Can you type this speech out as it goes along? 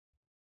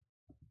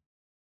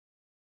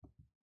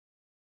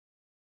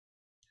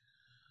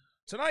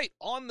Tonight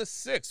on the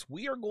 6th,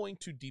 we are going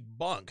to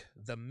debunk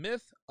the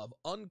myth of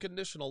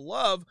unconditional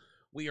love.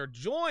 We are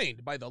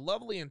joined by the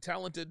lovely and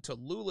talented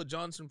Tallulah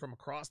Johnson from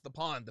across the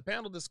pond. The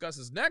panel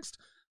discusses next.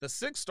 The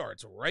 6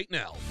 starts right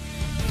now.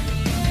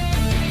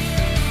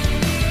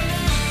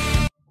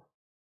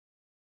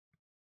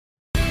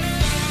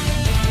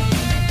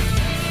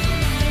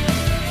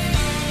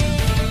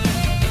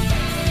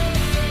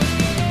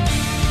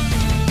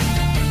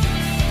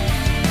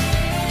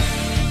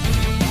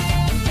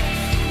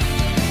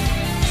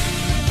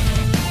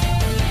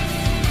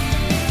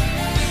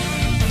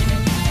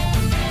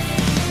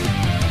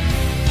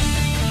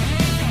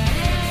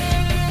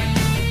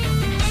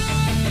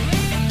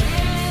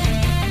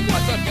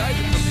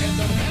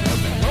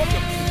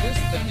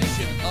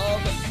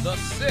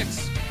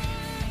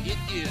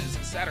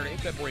 Saturday,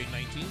 February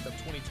 19th of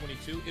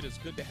 2022. It is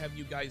good to have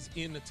you guys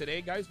in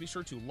today. Guys, be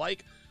sure to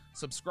like,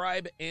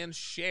 subscribe, and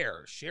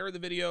share. Share the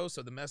video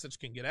so the message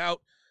can get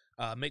out.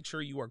 Make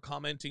sure you are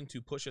commenting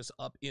to push us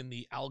up in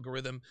the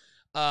algorithm.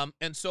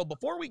 And so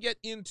before we get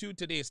into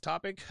today's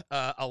topic,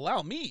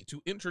 allow me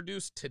to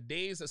introduce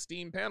today's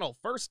esteemed panel.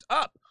 First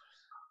up,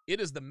 it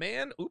is the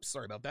man,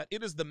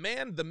 It is the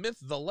man, the myth,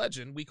 the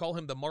legend. We call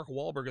him the Mark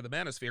Wahlberg of the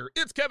Manosphere.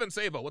 It's Kevin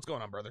Savo. What's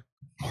going on, brother?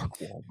 Mark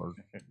Wahlberg.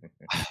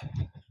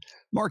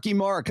 Marky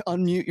Mark,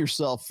 unmute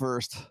yourself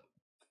first.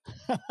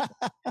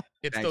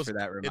 It's Thanks those, for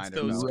that reminder. it's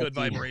those good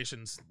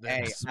vibrations.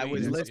 Hey, I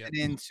was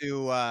listening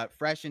to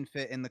Fresh and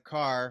Fit in the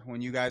car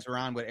when you guys were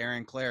on with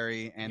Aaron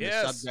Clary, and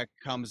the subject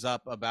comes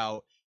up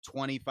about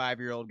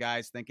 25-year-old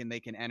guys thinking they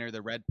can enter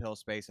the red pill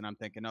space, and I'm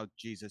thinking, oh,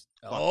 Jesus.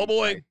 Oh,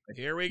 boy. Christ.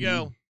 Here we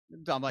go.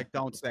 I'm like,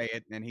 don't say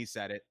it, and he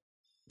said it.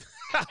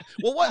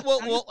 Well,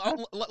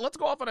 let's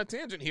go off on a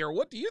tangent here.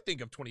 What do you think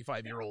of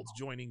 25-year-olds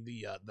joining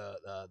the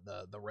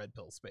red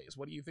pill space?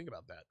 What do you think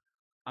about that?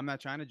 I'm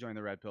not trying to join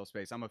the red pill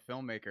space. I'm a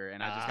filmmaker,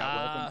 and I just got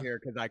welcomed here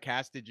because I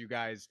casted you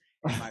guys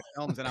in my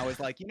films, and I was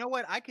like, you know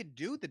what? I could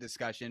do the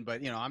discussion,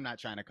 but, I'm not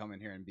trying to come in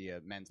here and be a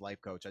men's life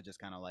coach. I just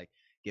kind of like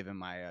give him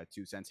my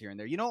 2 cents here and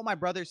there. You know what my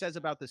brother says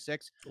about the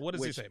 6? What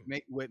does he say?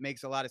 What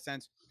makes a lot of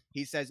sense.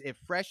 He says if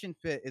Fresh and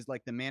Fit is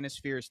like the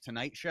Manosphere's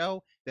Tonight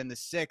Show, then the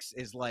 6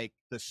 is like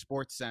the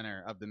sports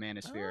center of the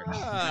Manosphere.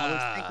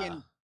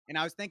 And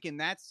I was thinking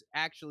that's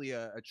actually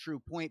a true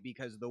point,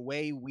 because the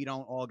way we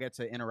don't all get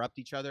to interrupt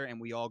each other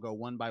and we all go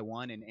one by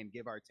one and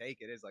give our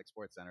take, it is like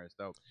Sports Center.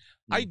 So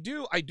I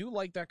do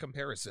like that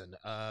comparison.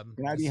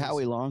 Can I be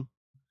Howie Long?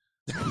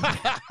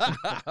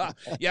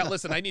 Yeah,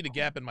 listen, I need a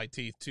gap in my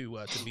teeth to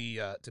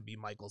be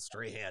Michael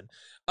Strahan.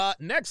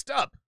 Next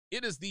up,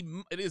 it is the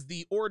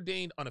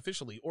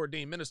unofficially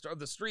ordained minister of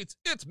the streets.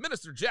 It's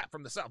Minister Jap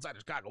from the South Side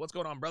of Chicago. What's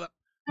going on, brother?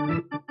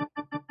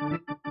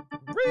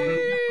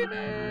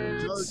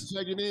 Church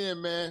checking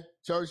in, man.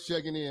 Church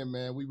checking in,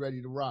 man. We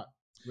ready to rock.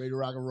 Ready to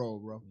rock and roll,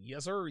 bro.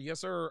 Yes, sir. Yes,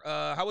 sir.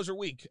 How was your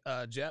week,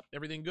 Jap?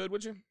 Everything good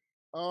with you?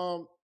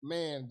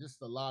 Man,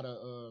 just a lot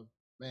of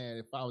man,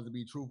 if I was to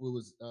be truthful, it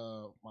was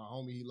my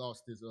homie, he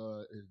lost his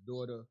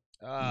daughter.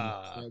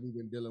 We've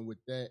been dealing with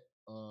that.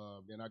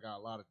 Then I got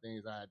a lot of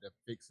things I had to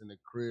fix in the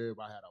crib.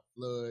 I had a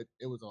flood.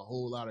 It was a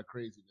whole lot of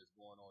craziness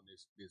going on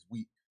this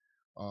week.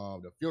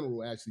 The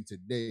funeral actually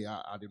today,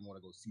 I didn't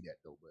want to go see that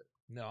though, but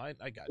no, I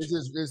got you.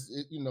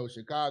 It's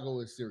Chicago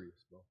is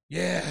serious, bro.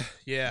 Yeah.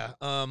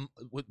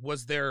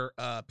 Was there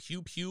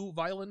pew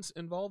violence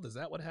involved? Is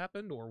that what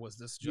happened, or was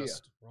this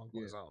just wrong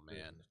place? Oh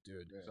man,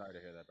 dude. Yeah. Sorry to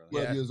hear that, brother.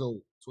 12 years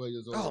old. 12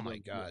 years old. Oh my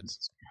God,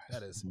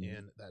 that is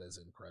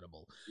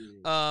incredible.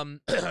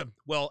 Yeah.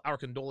 Well, our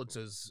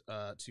condolences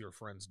to your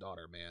friend's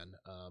daughter, man.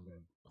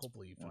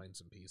 Hopefully you find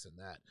some peace in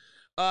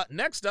that.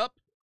 Next up,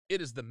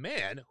 it is the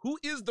man who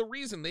is the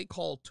reason they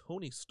call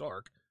Tony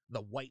Stark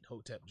the White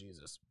Hotep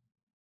Jesus.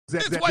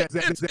 That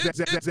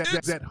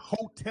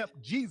Hotep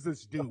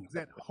Jesus dude.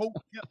 That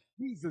Hotep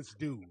Jesus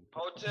dude.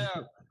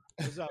 Hotep.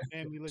 What's up,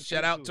 man?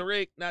 Shout out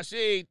Tariq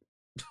Nasheed.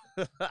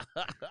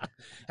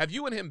 Have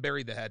you and him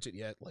buried the hatchet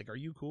yet? Like, are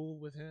you cool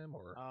with him,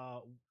 or?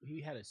 He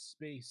had a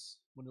space,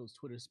 one of those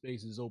Twitter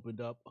spaces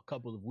opened up a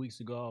couple of weeks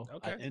ago.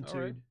 Okay, I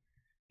entered.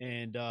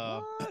 And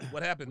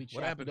what happened? We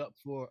chopped it up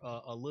for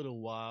a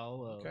little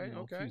while, a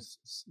few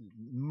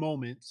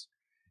moments,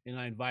 and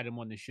I invited him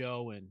on the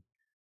show, and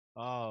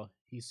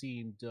he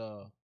seemed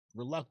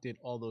reluctant,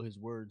 although his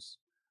words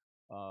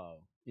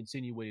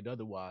insinuated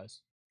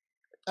otherwise.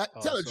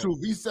 Tell the truth,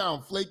 he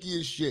sound flaky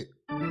as shit.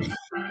 He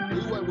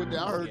went with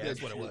that. I heard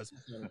that's what it was.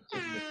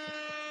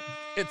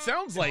 It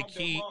sounds like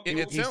he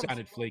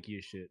sounded flaky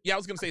as shit. Yeah, I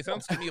was gonna say, it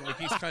sounds to me like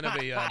he's kind of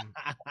a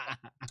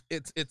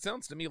it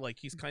sounds to me like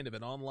he's kind of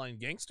an online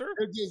gangster.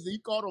 You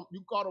caught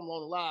him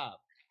on live,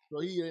 so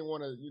he didn't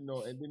want to,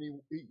 and then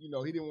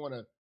he didn't want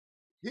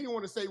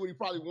to say what he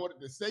probably wanted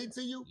to say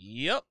to you.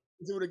 Yep.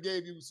 It would have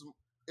gave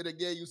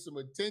you some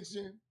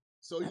attention,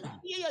 So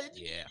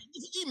Yeah.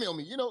 just email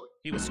me. You know,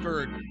 He was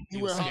scared. he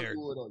He was went scared.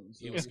 Hollywood on you.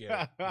 So He was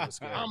scared. He was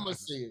scared. I'm gonna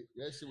say it.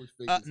 That shit was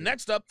fake. as hell.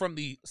 Next up from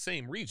the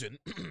same region,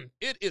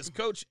 it is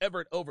Coach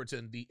Everett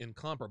Overton, the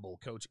incomparable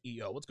Coach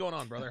EO. What's going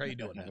on, brother? How you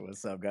doing, man?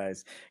 What's up,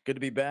 guys? Good to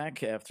be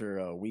back after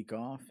a week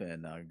off,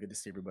 and good to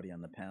see everybody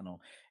on the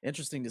panel.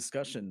 Interesting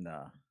discussion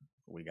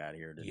we got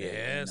here today.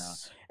 And,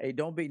 Yes. hey,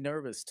 don't be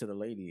nervous to the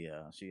lady.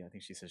 I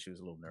think she said she was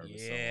a little nervous.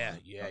 Yeah,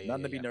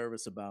 nothing to be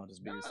nervous about.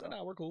 Just be yourself.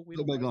 No, we're cool. We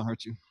Nobody don't gonna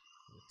hurt you.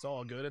 It's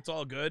all good. It's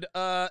all good.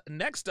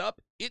 Next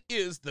up, it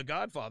is the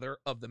godfather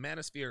of the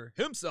manosphere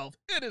himself.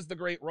 It is the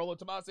great Rollo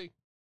Tomasi.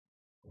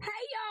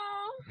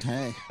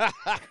 Hey,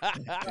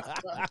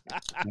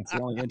 that's the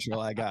only intro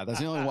I got. That's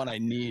the only one I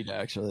need,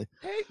 actually.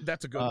 Hey,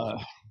 that's a good one.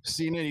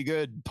 Seen any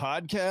good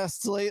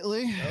podcasts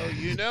lately? Oh,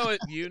 you know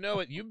it. You know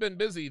it. You've been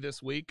busy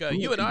this week.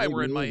 You and I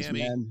were in Miami.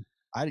 Man.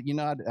 I did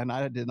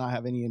not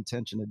have any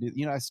intention to do.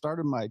 I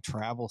started my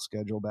travel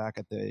schedule back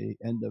at the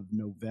end of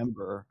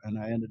November, and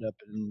I ended up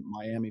in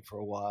Miami for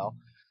a while.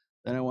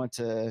 Then I went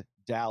to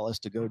Dallas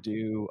to go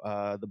do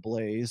the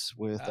Blaze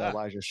with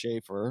Elijah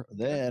Schaefer.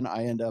 Then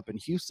I end up in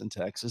Houston,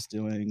 Texas,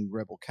 doing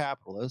Rebel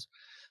Capitalist.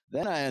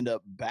 Then I end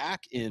up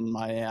back in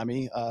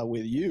Miami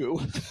with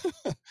you.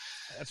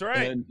 That's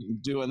right. And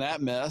doing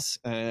that mess,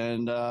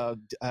 and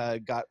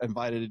got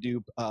invited to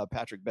do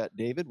Patrick Bet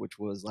David, which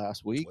was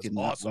last week, and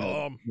awesome.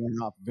 That went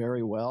off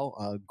very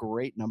well.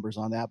 Great numbers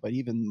on that, but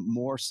even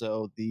more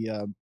so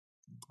the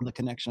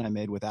connection I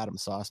made with Adam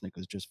Sosnick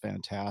was just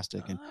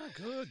fantastic. And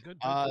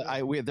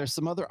good. There's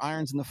some other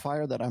irons in the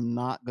fire that I'm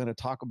not going to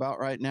talk about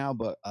right now,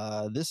 but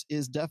this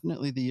is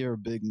definitely the year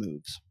of big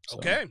moves. So.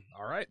 Okay.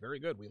 All right. Very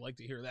good. We like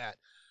to hear that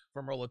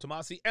from Rollo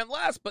Tomasi. And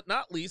last but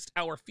not least,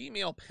 our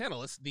female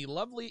panelist, the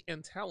lovely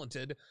and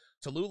talented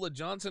Tallulah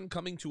Johnson,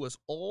 coming to us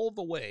all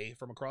the way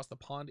from across the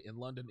pond in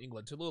London,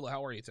 England. Tallulah,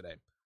 how are you today?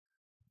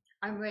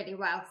 I'm really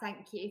well,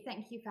 thank you.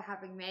 Thank you for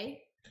having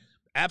me.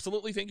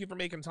 Absolutely. Thank you for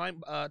making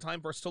time for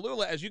us.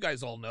 Tallulah, as you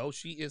guys all know,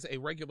 she is a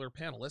regular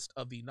panelist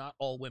of the Not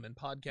All Women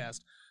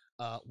podcast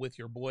with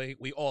your boy.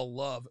 We all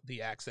love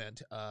the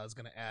accent. Is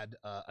going to add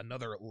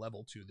another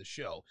level to the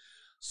show.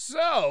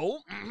 So,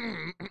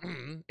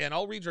 and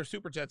I'll read your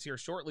super chats here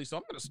shortly. So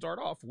I'm going to start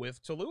off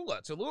with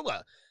Tallulah.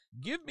 Tallulah,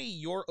 give me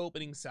your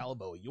opening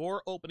salvo,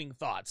 your opening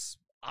thoughts.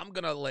 I'm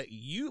going to let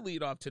you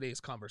lead off today's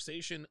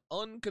conversation.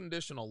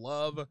 Unconditional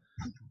love,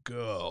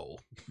 go.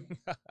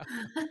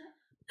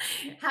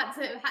 had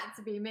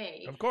to be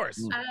me, of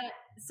course.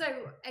 So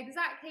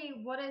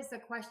exactly what is the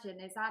question?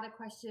 Is that a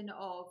question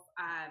of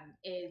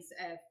is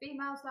a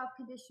female's love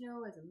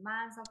conditional, is a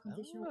man's love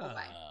conditional, or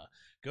both?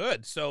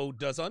 Good. So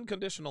does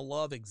unconditional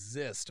love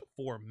exist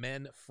for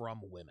men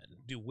from women?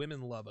 Do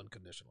women love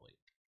unconditionally?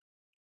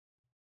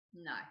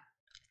 No.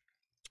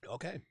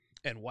 Okay.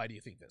 And why do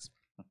you think this?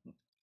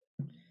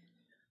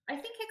 I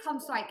think it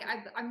comes like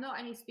I'm not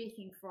only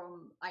speaking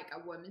from like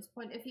a woman's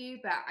point of view,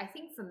 but I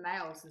think for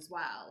males as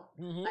well.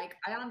 Mm-hmm. Like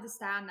I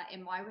understand that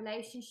in my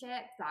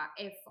relationship, that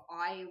if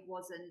I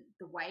wasn't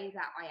the way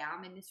that I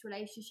am in this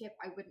relationship,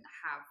 I wouldn't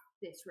have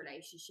this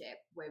relationship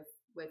with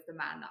the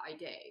man that I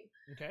do.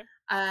 Okay.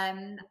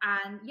 And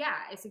yeah,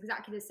 it's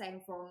exactly the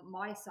same from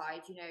my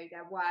side.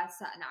 There were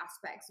certain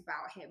aspects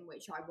about him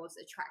which I was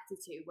attracted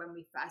to when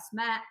we first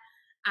met.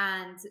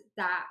 And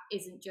that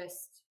isn't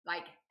just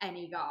like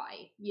any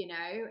guy,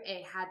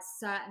 it had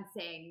certain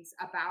things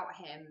about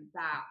him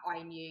that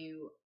I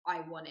knew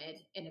I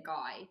wanted in a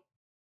guy.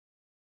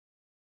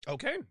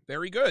 Okay,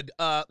 very good.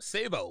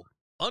 Savo,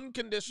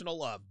 unconditional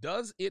love,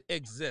 does it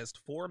exist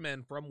for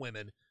men from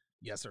women?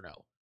 Yes or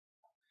no?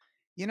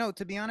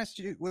 To be honest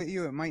with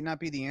you, it might not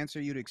be the answer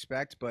you'd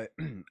expect, but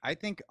I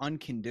think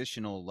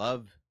unconditional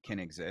love can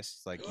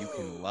exist. Like you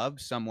can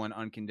love someone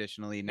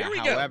unconditionally. Now,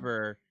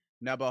 however...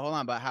 No, but hold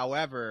on. But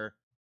however,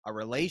 a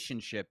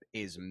relationship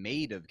is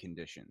made of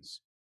conditions.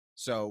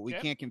 So we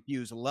can't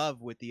confuse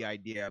love with the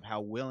idea of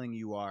how willing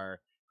you are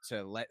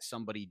to let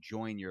somebody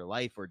join your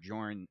life or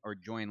join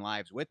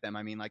lives with them.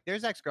 I mean, like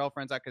there's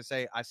ex-girlfriends I could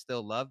say I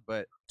still love,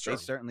 but they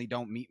certainly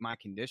don't meet my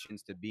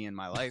conditions to be in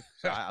my life.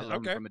 So I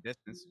love them from a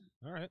distance.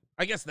 All right.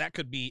 I guess that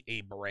could be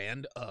a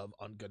brand of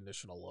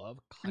unconditional love.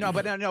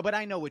 But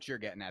I know what you're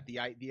getting at.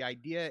 The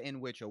idea in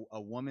which a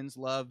woman's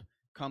love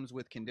comes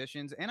with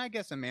conditions, and I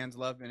guess a man's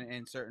love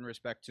in certain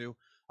respect too,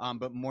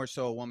 but more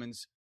so a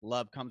woman's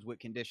love comes with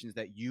conditions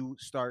that you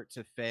start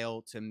to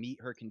fail to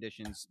meet her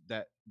conditions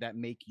that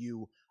make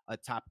you a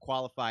top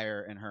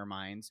qualifier in her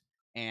minds,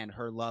 and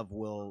her love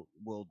will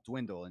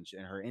dwindle and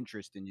her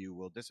interest in you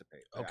will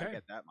dissipate. Okay. I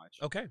get that much.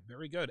 Okay,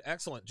 very good.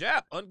 Excellent.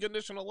 Jap,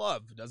 unconditional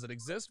love, does it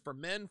exist for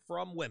men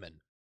from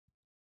women?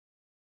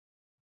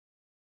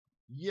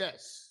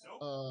 Yes.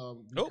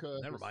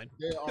 Because never mind.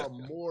 there are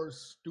more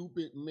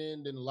stupid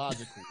men than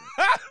logical.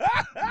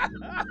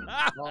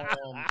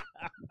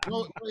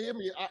 No, hear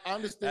me. I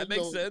understand. That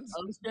makes sense. I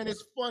understand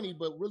it's funny,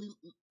 but really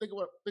think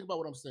about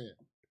what I'm saying.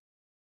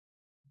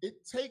 It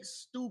takes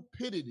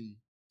stupidity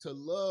to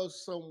love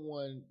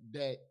someone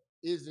that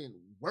isn't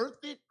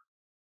worth it.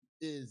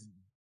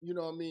 You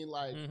know what I mean?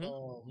 Like,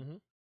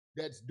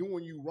 that's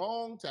doing you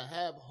wrong, to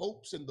have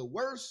hopes in the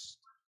worst,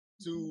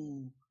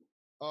 to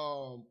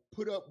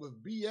put up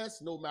with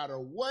BS no matter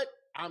what.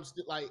 I'm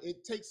still like,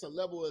 it takes a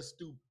level of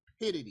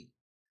stupidity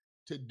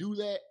to do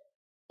that.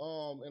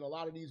 In a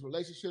lot of these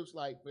relationships,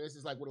 like for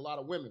instance, like with a lot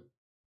of women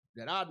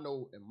that I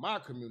know in my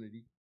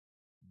community,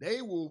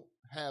 they will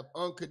have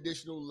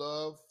unconditional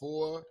love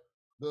for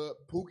the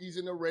Pookies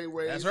and the Ray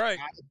Rays. That's right.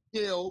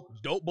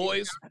 Dope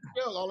boys.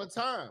 All the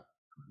time.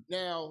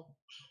 Now,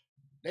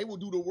 they will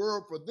do the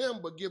world for them,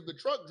 but give the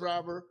truck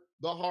driver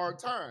the hard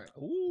time.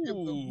 Ooh. Give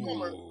the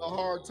woman the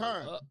hard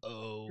time.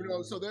 Uh-oh. You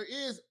know, so there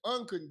is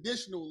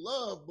unconditional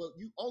love, but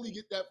you only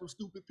get that from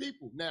stupid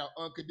people. Now,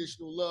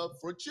 unconditional love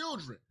for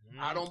children.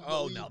 I don't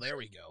believe now there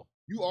we go.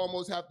 You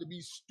almost have to be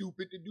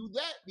stupid to do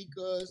that,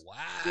 because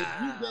if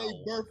you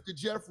gave birth to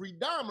Jeffrey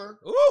Dahmer,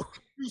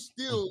 you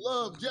still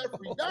love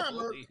Jeffrey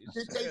Dahmer.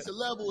 It takes a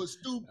level of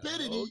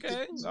stupidity.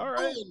 Okay, all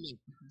right.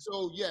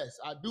 So yes,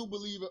 I do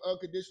believe in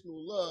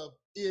unconditional love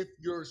if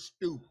you're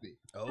stupid.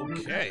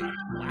 Okay.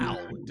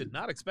 Wow. Did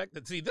not expect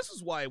that. See, this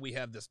is why we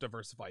have this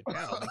diversified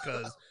panel,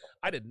 because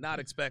I did not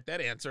expect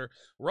that answer.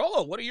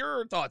 Rollo, what are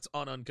your thoughts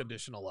on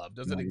unconditional love?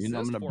 Does it exist?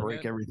 I'm going to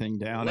break everything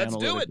down. Let's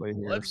do it.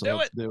 Here, let's so do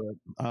let's it. Do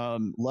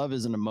it. Love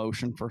is an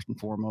emotion first and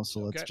foremost.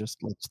 So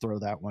let's throw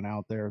that one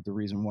out there. The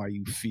reason why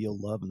you feel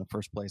love in the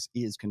first place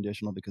is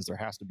conditional, because there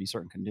has to be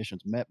certain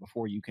conditions met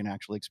before you can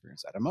actually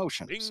experience that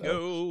emotion. Bingo.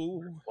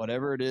 So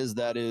whatever it is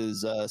that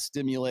is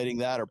stimulating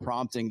that or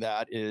prompting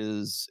that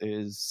is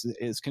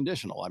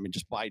conditional. I mean,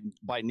 just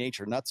by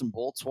nature, nuts and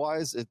bolts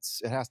wise, it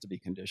has to be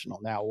conditional.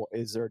 Now,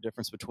 is there a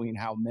difference between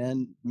how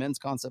men's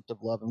concept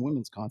of love and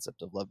women's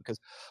concept of love? Because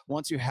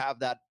once you have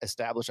that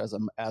established as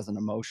an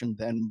emotion,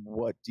 then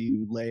what do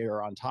you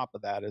layer on top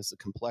of that is the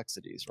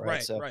complexities,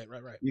 right? Right.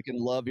 You can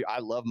love I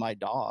love my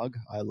dog.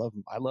 I love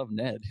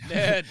Ned.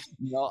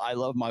 You know, I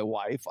love my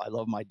wife. I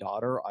love my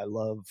daughter. I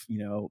love,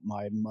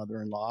 my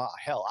mother-in-law.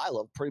 Hell, I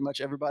love pretty much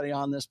everybody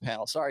on this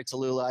panel. Sorry,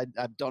 Tallulah,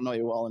 I don't know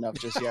you well enough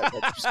just yet,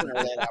 but I'm just gonna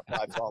relay that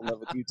I fall in love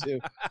with you too.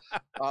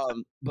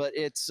 But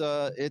it's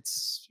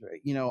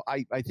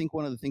I think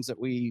one of the things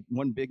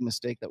one big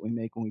mistake that we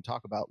make when we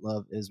talk about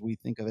love is we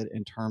think of it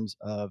in terms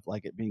of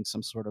like it being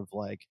some sort of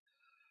like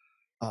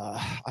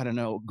I don't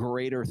know,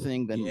 greater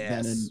thing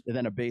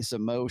than a base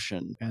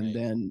emotion, and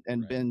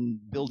then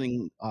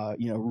building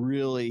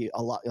really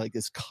a lot like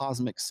this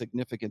cosmic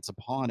significance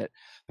upon it,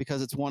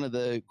 because it's one of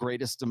the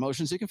greatest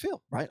emotions you can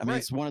feel, right? I mean,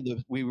 it's one of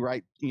we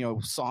write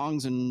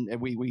songs and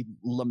we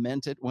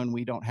lament it when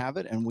we don't have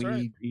it, and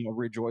we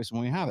rejoice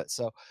when we have it.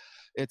 So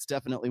it's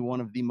definitely one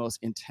of the most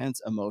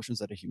intense emotions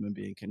that a human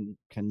being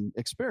can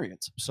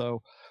experience.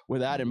 So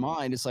with that in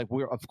mind, it's like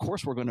we're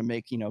going to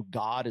make,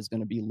 God is going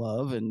to be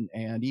love. And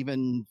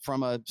even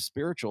from a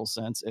spiritual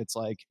sense, it's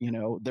like,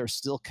 there's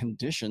still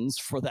conditions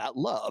for that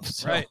love.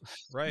 So,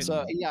 right.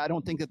 So yeah, I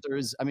don't think that there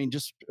is, I mean,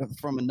 just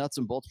from a nuts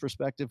and bolts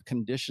perspective,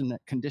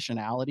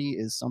 conditionality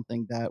is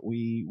something that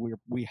we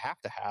have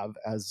to have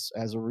as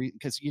a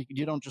because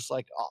you don't just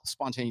like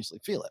spontaneously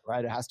feel it,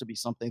 right? It has to be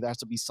something, there has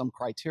to be some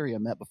criteria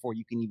met before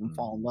you can even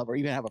fall in love or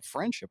even have a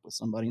friendship with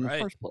somebody in the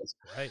first place.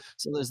 Right.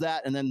 So there's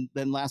that. And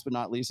then last but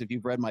not least, if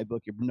you've read my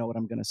book, you know what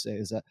I'm going to say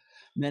is that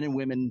men and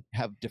women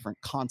have different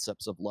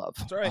concepts of love.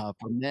 That's right.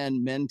 For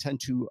men tend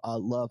to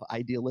love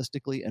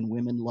idealistically, and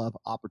women love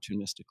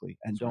opportunistically.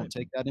 And don't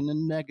take that in a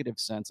negative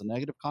sense, a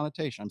negative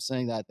connotation. I'm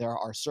saying that there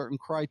are certain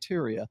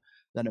criteria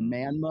that a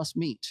man must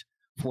meet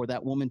for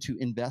that woman to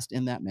invest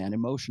in that man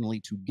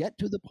emotionally to get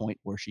to the point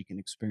where she can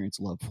experience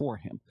love for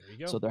him. There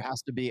you go. So there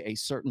has to be a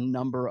certain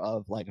number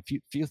of like a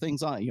few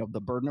things on,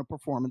 the burden of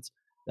performance.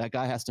 That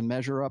guy has to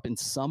measure up in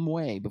some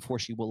way before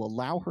she will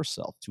allow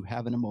herself to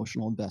have an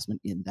emotional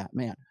investment in that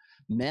man.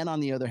 Men, on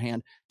the other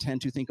hand,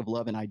 tend to think of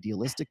love in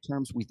idealistic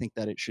terms. We think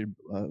that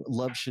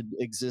love should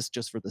exist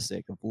just for the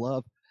sake of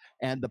love.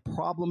 And the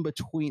problem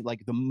between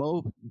like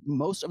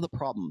most of the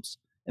problems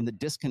and the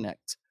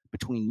disconnect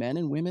between men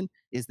and women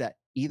is that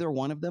either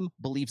one of them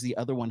believes the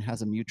other one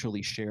has a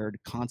mutually shared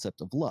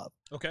concept of love.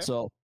 Okay.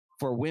 So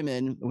for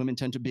women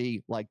tend to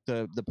be like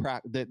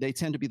they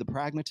tend to be the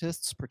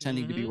pragmatists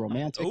pretending to be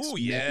romantics. Oh,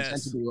 yes. Men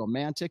tend to be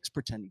romantics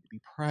pretending to be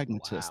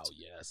pragmatists. Wow,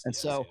 yes. And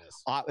so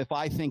if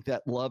I think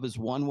that love is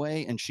one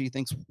way and she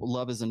thinks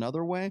love is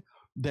another way,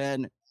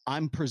 then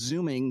I'm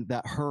presuming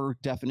that her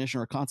definition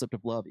or concept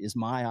of love is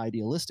my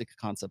idealistic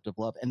concept of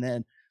love. And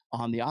then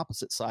on the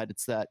opposite side,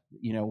 it's that,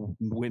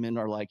 women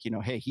are like,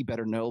 hey, he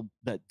better know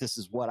that this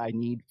is what I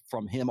need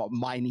from him.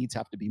 My needs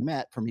have to be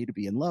met for me to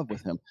be in love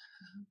with him.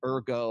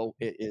 Ergo,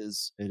 it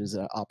is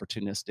an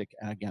opportunistic.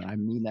 And again, I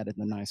mean that in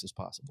the nicest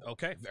possible.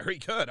 Okay, very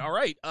good. All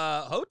right.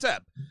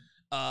 Hotep,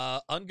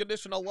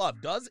 unconditional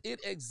love. Does it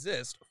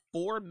exist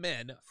for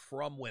men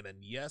from women?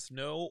 Yes,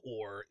 no,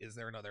 or is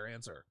there another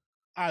answer?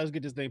 All right, let's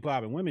get this thing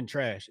popping. Women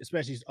trash,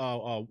 especially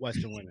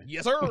Western women.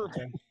 Yes, sir.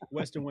 Okay?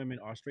 Western women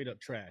are straight up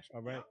trash.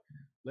 All right,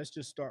 let's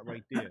just start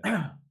right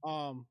there.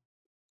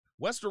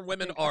 Western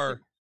women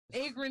are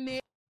ignorant.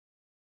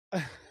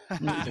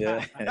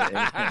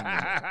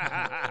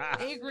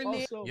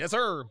 Yes,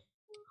 sir.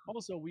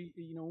 Also, when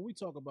we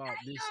talk about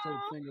this whole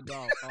thing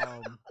about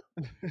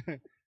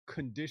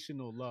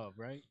conditional love,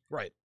 right?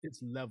 Right.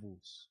 It's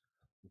levels.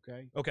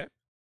 Okay. Okay.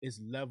 It's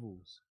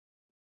levels.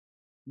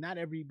 Not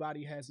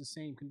everybody has the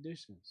same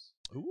conditions.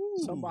 Ooh.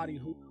 Somebody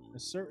who in a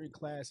certain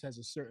class has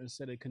a certain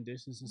set of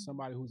conditions, and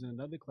somebody who's in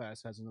another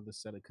class has another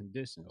set of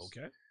conditions.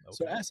 Okay.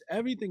 So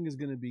everything is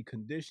going to be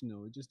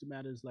conditional. It just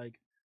matters like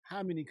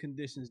how many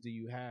conditions do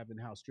you have, and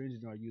how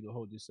stringent are you to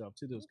hold yourself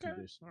to those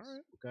conditions. All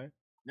right. Okay.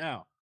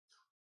 Now,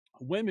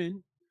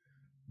 women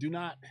do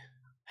not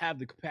have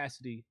the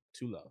capacity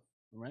to love.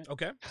 All right.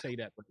 Okay. Say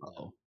that.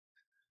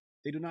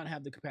 They do not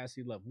have the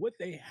capacity to love. What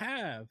they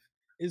have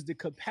is the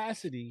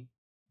capacity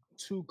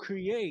to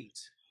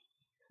create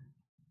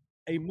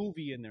a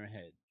movie in their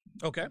head.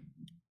 Okay.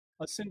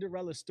 A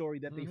Cinderella story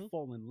that they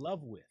fall in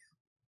love with.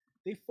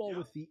 They fall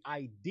with the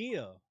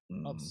idea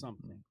of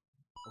something.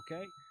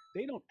 Okay?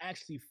 They don't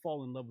actually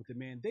fall in love with the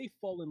man. They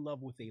fall in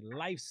love with a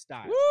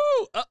lifestyle.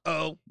 Woo!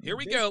 Uh-oh. Here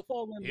we go.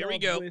 Here we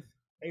go. With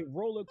a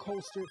roller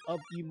coaster of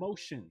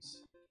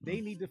emotions.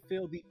 They need to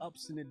feel the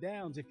ups and the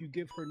downs. If you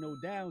give her no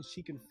downs,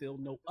 she can feel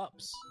no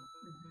ups.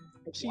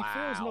 If she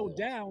feels no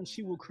downs,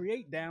 she will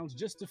create downs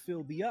just to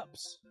feel the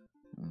ups.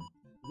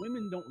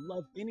 Women don't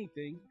love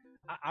anything.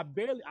 I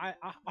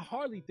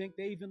hardly think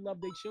they even love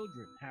their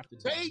children half the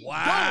time.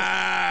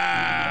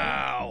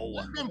 Wow.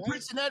 I've been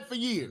preaching that for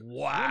years.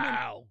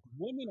 Wow.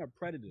 Women are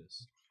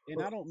predators.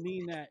 And I don't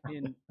mean that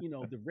in,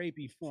 the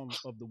rapey form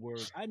of the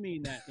word. I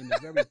mean that in the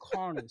very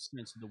carnal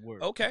sense of the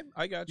word. Okay,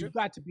 I got you. You've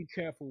got to be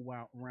careful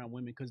around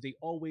women because they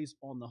always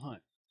on the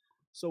hunt.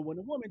 So when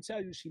a woman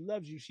tells you she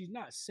loves you, she's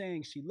not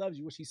saying she loves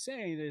you. What she's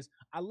saying is,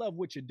 I love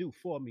what you do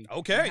for me.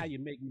 Okay. And how you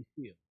make me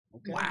feel.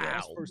 Okay. Wow.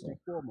 That's first and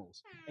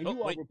foremost. And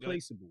you are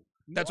replaceable.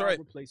 That's right.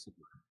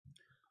 Replaceable.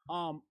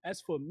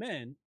 As for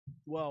men,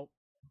 well,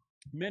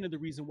 men are the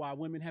reason why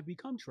women have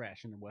become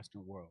trash in the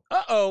Western world.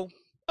 Uh-oh.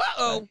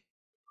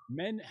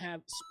 Men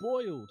have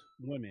spoiled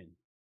women.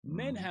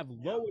 Men have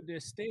lowered their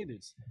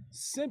standards.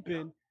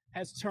 Simping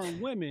has turned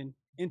women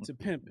into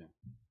pimping.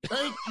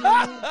 Thank you.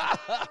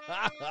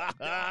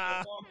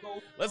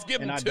 Let's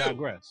give him I two.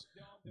 digress.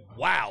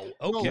 Wow.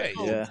 Okay.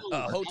 I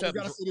Hotep.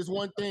 gotta say this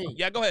one thing.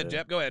 Yeah, go ahead,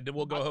 Jep. Go ahead. Then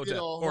we'll go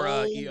Hotep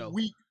or EO.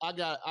 Week, I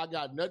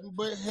got nothing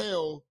but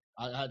hell.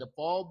 I had to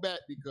fall back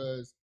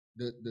because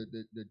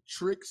the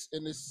tricks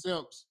and the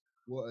simps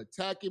were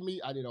attacking me.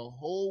 I did a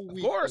whole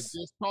week of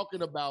just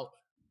talking about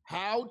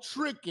how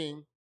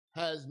tricking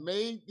has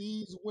made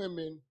these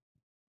women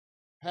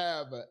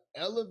have an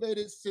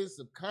elevated sense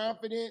of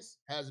confidence,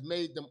 has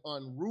made them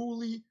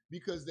unruly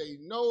because they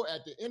know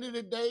at the end of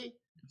the day,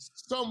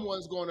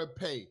 someone's going to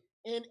pay.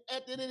 And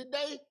at the end of the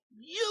day,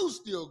 you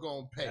still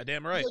going to pay. Yeah,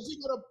 damn right. Because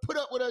you're going to put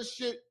up with her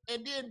shit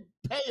and then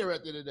pay her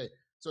at the end of the day.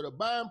 So the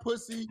buying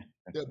pussy,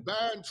 the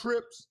buying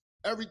trips,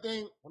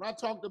 everything, when I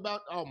talked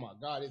about, oh my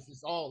God, it's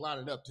just all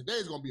lining up.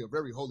 Today's going to be a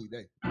very holy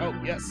day. Oh,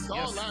 yes. It's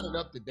all lining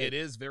up today. It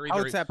is very,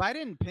 very... Tep, I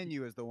didn't pin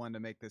you as the one to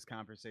make this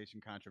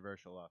conversation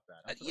controversial off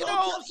that. You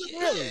know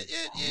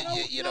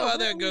how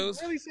that goes.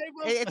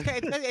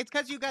 It's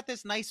because you got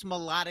this nice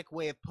melodic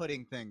way of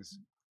putting things.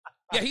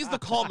 Yeah, he's the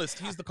calmest.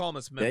 He's the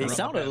calmest member. Yeah, he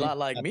sounded a lot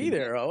like me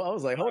there. I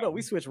was like, hold on,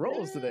 we switched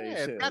roles today.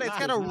 It's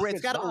got a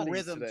rhythm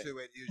to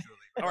it usually.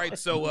 All right,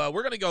 so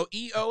we're gonna go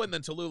EO, and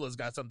then Tallulah's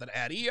got something to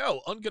add. EO,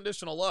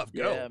 unconditional love.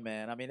 Go. Yeah,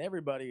 man. I mean,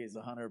 everybody is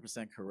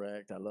 100%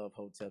 correct. I love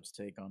Hotep's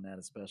take on that,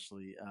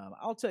 especially.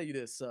 I'll tell you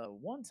this.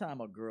 One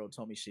time, a girl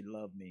told me she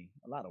loved me.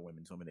 A lot of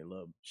women told me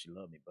she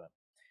loved me, but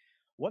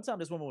one time,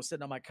 this woman was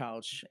sitting on my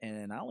couch,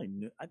 and I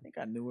think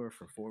I knew her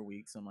for 4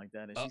 weeks, something like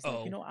that. And she's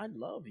like, I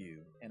love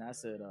you. And I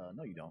said,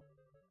 no, you don't.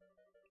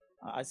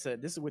 I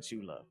said, this is what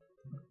you love.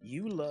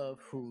 You love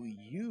who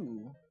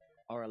you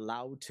are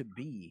allowed to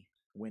be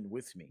when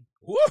with me.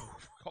 Woo!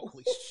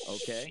 Holy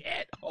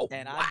shit. Oh,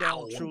 and I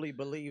don't truly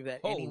believe that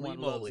anyone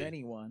loves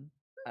anyone.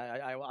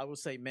 I will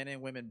say men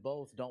and women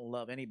both don't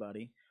love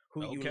anybody.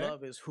 Who you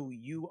love is who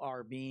you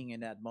are being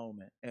in that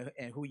moment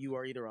and who you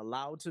are either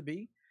allowed to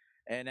be.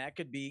 And that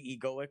could be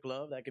egoic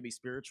love. That could be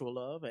spiritual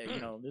love.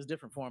 There's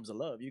different forms of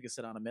love. You can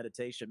sit on a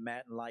meditation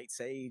mat and light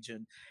sage,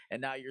 and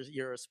now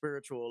you're a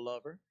spiritual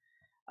lover.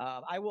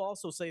 I will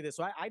also say this.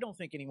 So I don't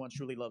think anyone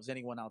truly loves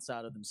anyone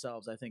outside of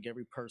themselves. I think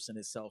every person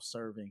is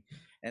self-serving.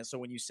 And so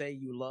when you say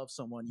you love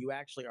someone, you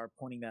actually are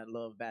pointing that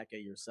love back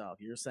at yourself.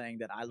 You're saying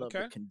that I love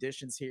the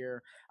conditions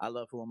here. I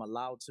love who I'm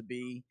allowed to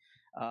be.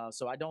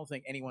 So I don't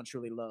think anyone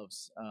truly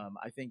loves.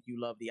 I think you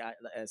love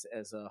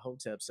as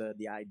Hotep said,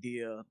 the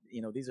idea.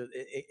 These are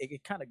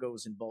it kind of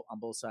goes on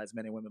both sides,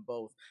 men and women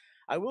both.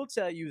 I will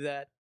tell you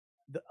that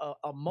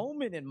a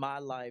moment in my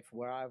life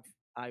where I've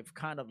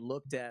kind of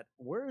looked at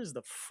where is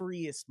the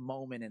freest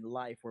moment in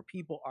life where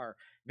people are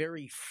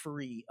very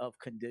free of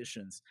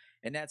conditions,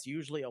 and that's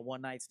usually a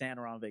one-night stand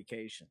or on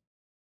vacation.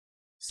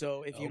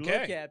 So if you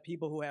look at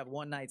people who have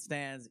one night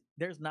stands,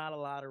 there's not a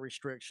lot of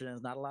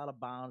restrictions, not a lot of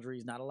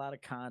boundaries, not a lot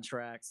of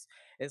contracts.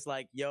 It's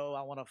like, yo,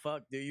 I want to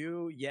fuck. Do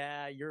you?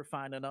 Yeah, you're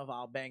fine enough.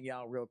 I'll bang you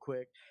out real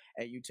quick.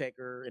 And you take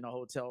her in a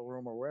hotel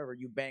room or wherever,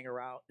 you bang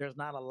her out. There's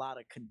not a lot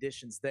of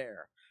conditions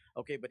there.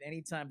 Okay, but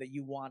anytime that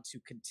you want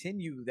to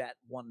continue that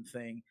one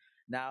thing,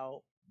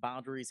 now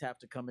boundaries have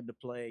to come into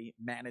play,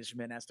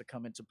 management has to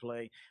come into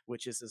play,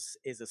 which is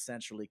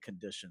essentially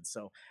conditions.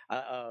 So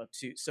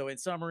so in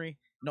summary,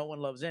 no one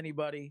loves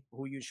anybody.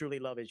 Who you truly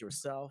love is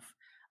yourself.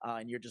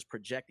 And you're just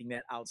projecting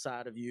that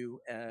outside of you.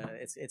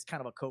 It's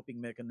kind of a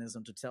coping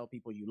mechanism to tell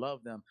people you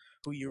love them.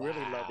 Who you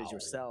really love is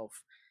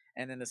yourself.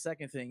 And then the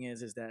second thing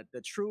is that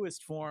the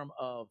truest form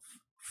of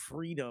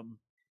freedom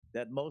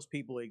that most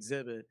people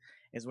exhibit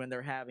is when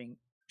they're having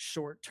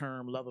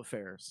short-term love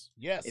affairs.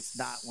 Yes. It's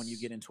not when you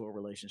get into a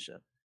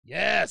relationship.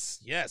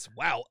 Yes.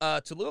 Wow.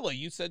 Tallulah,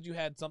 you said you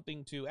had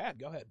something to add.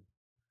 Go ahead.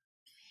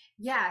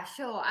 Yeah,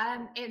 sure.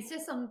 It's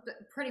just on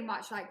pretty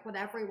much like what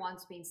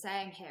everyone's been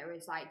saying here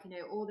is like,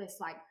 all this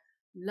like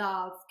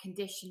love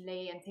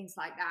conditionally and things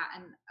like that.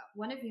 And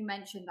one of you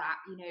mentioned that,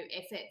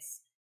 if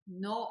it's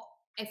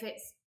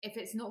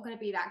not going to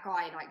be that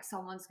guy, like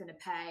someone's going to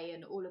pay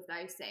and all of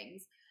those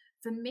things.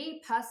 For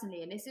me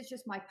personally, and this is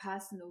just my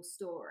personal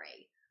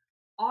story,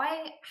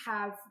 I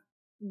have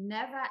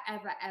never,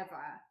 ever,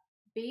 ever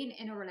been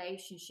in a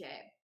relationship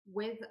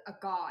with a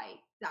guy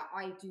that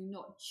I do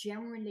not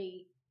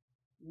generally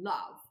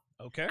love.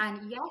 Okay.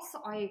 And yes,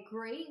 I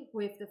agree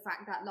with the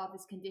fact that love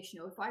is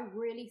conditional. If I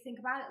really think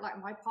about it, like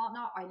my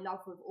partner, I love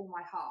with all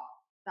my heart.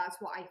 That's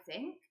what I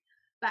think.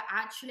 But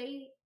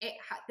actually,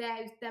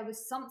 there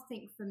was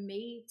something for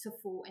me to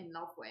fall in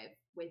love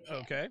with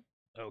him.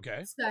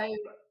 Okay. So,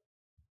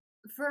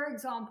 for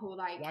example,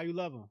 like, why you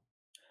love him?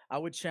 I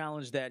would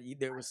challenge that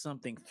there was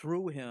something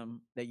through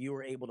him that you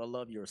were able to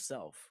love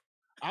yourself.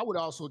 I would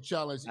also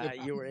challenge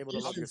you were able to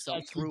love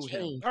yourself through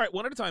him. All right,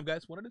 one at a time,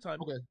 guys. One at a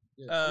time. Okay.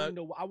 Yeah.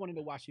 I want to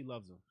know why she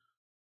loves him.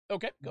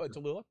 Okay, go ahead,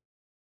 Tallulah.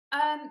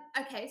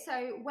 Okay,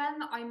 so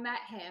when I met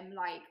him,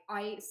 like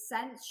I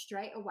sensed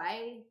straight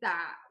away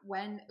that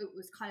when it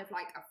was kind of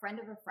like a friend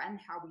of a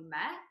friend how we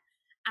met,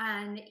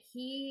 and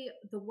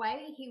the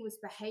way he was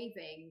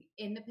behaving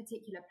in the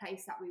particular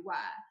place that we were,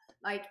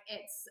 like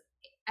it's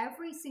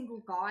every single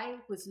guy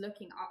was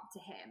looking up to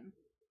him,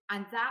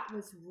 and that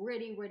was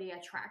really, really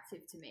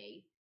attractive to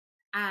me.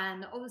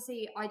 And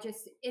obviously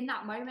in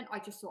that moment I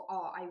just thought,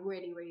 oh, I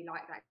really, really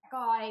like that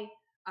guy.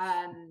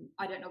 I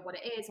don't know what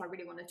it is. I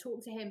really want to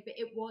talk to him, but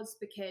it was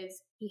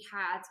because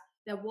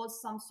there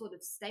was some sort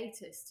of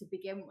status to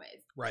begin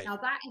with. Right. Now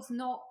that is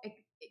not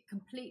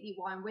completely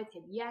why I'm with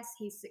him. Yes,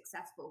 he's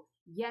successful.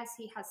 Yes,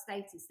 he has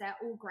status. They're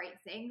all great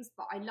things,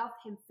 but I love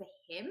him for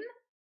him.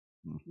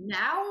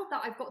 Now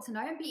that I've got to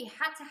know him, but he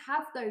had to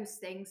have those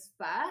things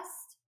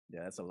first.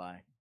 Yeah, that's a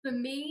lie. For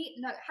me,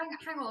 no,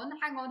 hang on.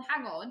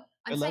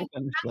 I'm Let saying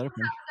him finish.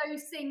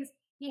 those things.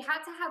 He had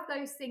to have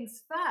those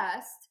things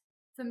first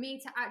for me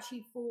to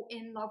actually fall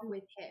in love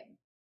with him.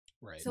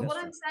 Right. So what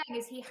I'm saying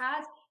is he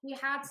had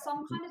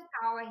some kind of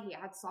power, he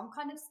had some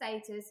kind of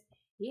status,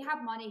 he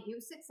had money, he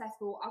was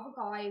successful, other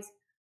guys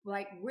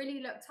like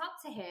really looked up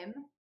to him,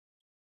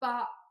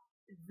 but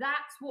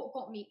that's what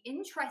got me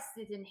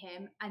interested in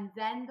him, and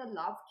then the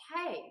love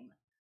came.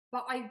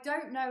 But I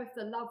don't know if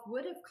the love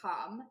would have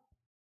come.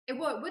 It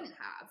wouldn't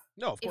have.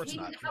 No, of course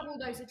not. If he didn't have all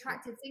those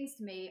attractive things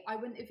to me, I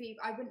wouldn't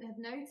have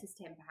noticed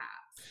him.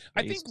 Perhaps.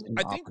 I think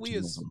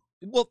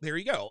well, there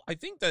you go. I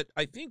think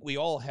we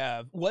all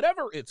have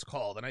whatever it's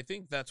called, and I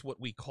think that's what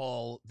we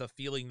call the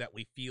feeling that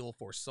we feel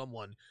for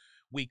someone.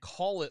 We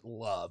call it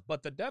love,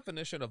 but the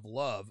definition of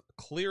love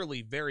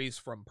clearly varies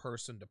from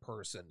person to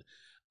person.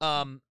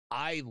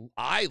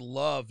 I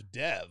love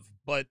Dev,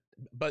 but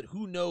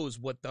who knows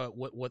what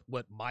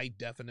my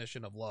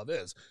definition of love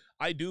is.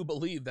 I do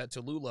believe that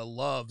Tallulah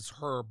loves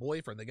her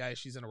boyfriend, the guy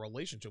she's in a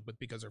relationship with,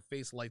 because her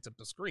face lights up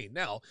the screen.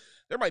 Now,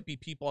 there might be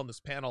people on this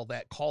panel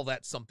that call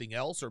that something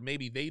else, or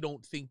maybe they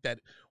don't think that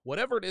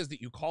whatever it is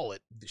that you call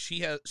it, she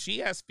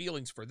has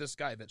feelings for this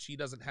guy that she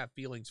doesn't have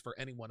feelings for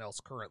anyone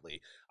else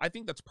currently. I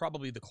think that's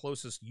probably the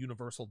closest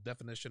universal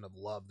definition of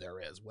love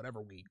there is,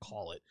 whatever we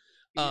call it.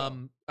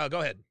 Go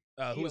ahead.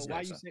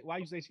 Why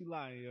you say she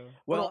lying, yo?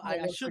 Well,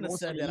 I shouldn't have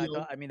said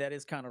that. I mean, that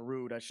is kind of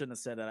rude. I shouldn't have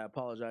said that. I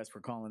apologize for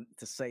calling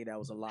to say that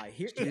was a lie.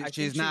 Here,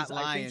 she's not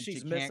lying. She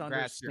can't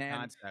grasp your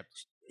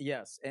concept.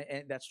 Yes,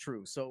 and that's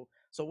true. So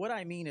what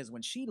I mean is,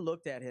 when she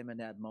looked at him in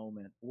that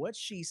moment, what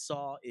she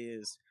saw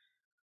is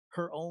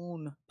her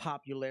own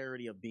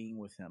popularity of being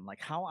with him, like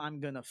how I'm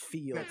gonna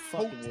feel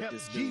fucking with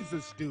this dude.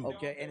 Jesus dude.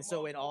 Okay, and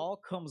so it all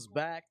comes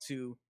back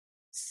to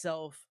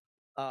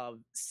self-love,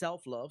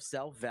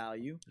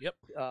 self-value,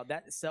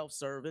 that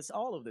self-service,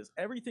 all of this,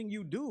 everything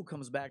you do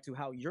comes back to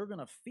how you're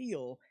gonna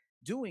feel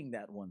doing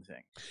that one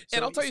thing.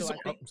 And I'll tell you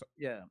something.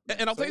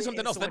 And I'll tell you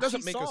something else. That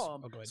doesn't make us.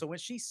 So when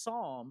she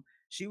saw him,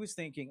 she was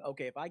thinking,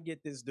 okay, if I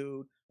get this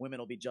dude, women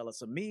will be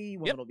jealous of me.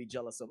 Women will be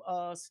jealous of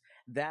us.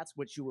 That's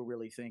what you were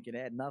really thinking.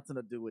 It had nothing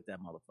to do with that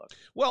motherfucker.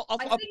 Well, I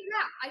think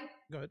that.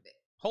 Go ahead.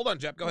 Hold on,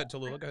 Jep. Go ahead,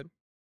 Tallulah. Go ahead.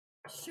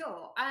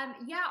 Sure.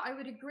 Yeah, I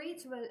would agree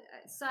to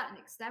a certain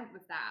extent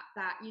with that.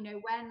 That, you know,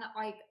 when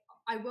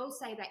I will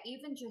say that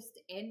even just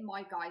in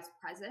my guy's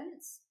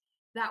presence,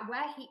 that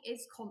where he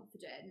is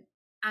confident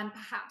and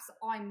perhaps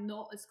I'm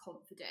not as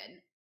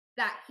confident,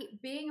 that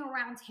being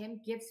around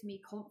him gives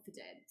me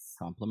confidence.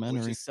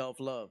 Complimentary. Which is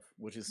self-love.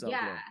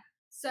 Yeah.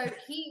 So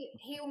he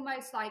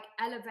almost like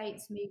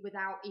elevates me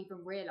without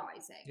even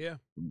realizing. Yeah.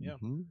 Yeah.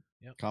 Mm-hmm.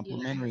 Yeah.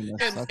 Complimentary. You know?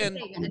 That's the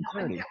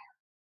thing.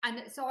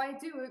 And so I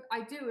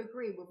do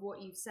agree with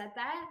what you said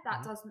there.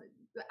 That doesn't,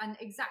 and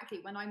exactly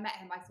when I met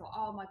him, I thought,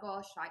 oh my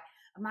gosh, like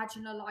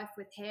imagine a life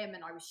with him,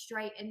 and I was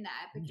straight in there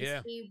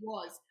because he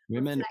was.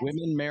 Women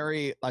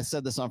marry. I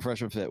said this on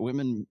Fresh and Fit.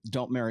 Women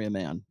don't marry a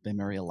man; they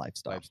marry a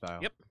lifestyle.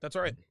 Yep, that's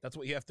all right. That's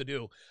what you have to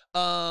do.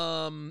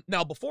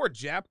 Now before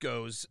Jap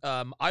goes,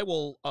 I'll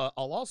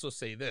also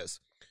say this.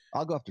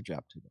 I'll go after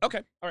Jap too.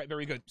 Okay. All right.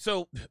 Very good.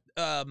 So,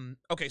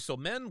 okay. So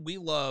men, we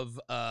love,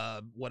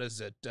 what is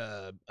it?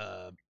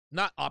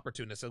 Not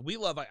opportunistic. We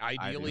love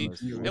ideally,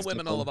 and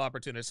women all love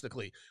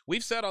opportunistically.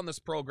 We've said on this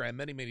program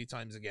many, many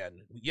times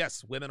again,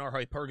 yes, women are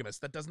hypergamous.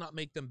 That does not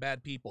make them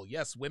bad people.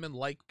 Yes, women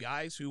like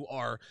guys who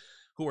are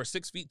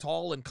 6 feet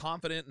tall and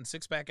confident and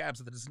six-pack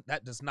abs.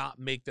 That does not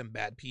make them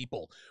bad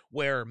people.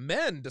 Where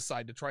men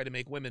decide to try to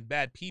make women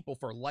bad people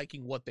for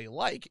liking what they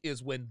like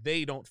is when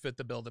they don't fit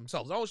the bill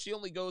themselves. Oh, she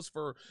only goes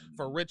for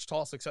rich,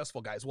 tall,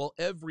 successful guys. Well,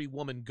 every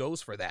woman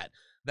goes for that.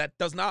 That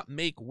does not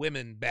make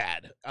women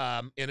bad.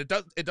 And it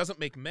doesn't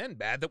make men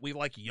bad that we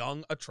like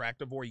young,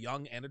 attractive, or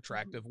young and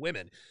attractive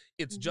women.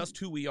 It's just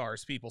who we are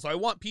as people. So I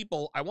want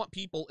people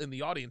in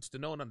the audience to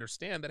know and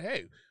understand that,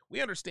 hey, we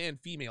understand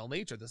female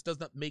nature. This does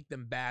not make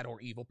them bad or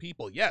evil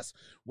people. Yes,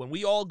 when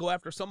we all go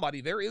after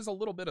somebody, there is a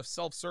little bit of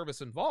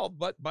self-service involved,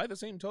 but by the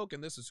same token,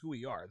 this is who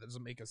we are. That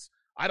doesn't make us.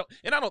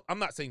 I'm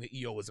not saying that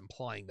EO was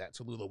implying that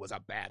Tallulah was a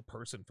bad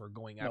person for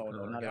going after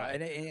her guy.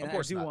 And of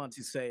course I do want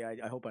to say,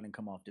 I hope I didn't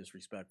come off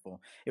disrespectful.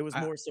 It was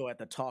more so at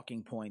the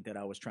talking point that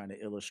I was trying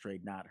to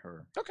illustrate, not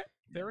her. Okay,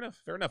 fair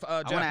enough. I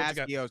want to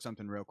ask EO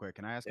something real quick.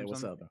 Can I ask him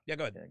what's something? up? Yeah,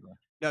 go ahead.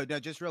 No,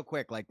 just real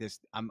quick, like this.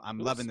 I'm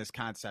loving this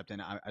concept,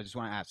 and I just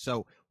want to ask.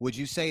 So, would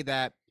you say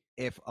that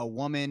if a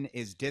woman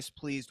is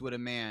displeased with a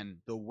man,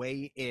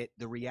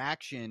 the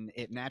reaction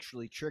it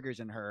naturally triggers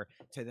in her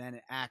to then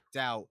act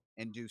out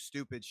and do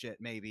stupid shit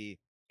maybe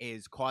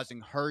is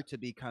causing her to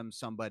become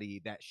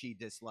somebody that she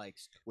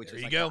dislikes, which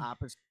is like the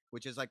opposite.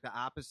 Which is like the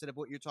opposite of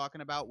what you're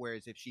talking about.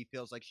 Whereas if she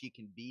feels like she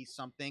can be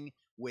something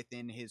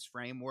within his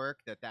framework,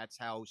 that's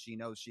how she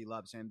knows she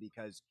loves him,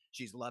 because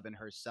she's loving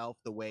herself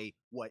the way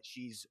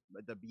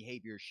the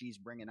behavior she's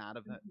bringing out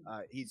of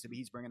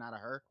he's bringing out of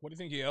her. What do you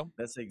think, EO?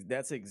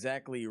 That's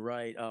exactly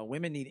right.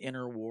 Women need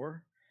inner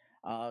war.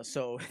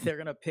 So they're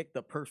going to pick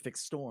the perfect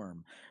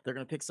storm. They're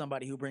going to pick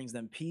somebody who brings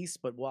them peace,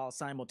 but while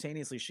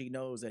simultaneously she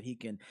knows that he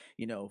can,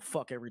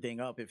 fuck everything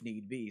up if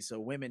need be. So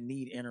women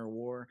need inner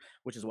war,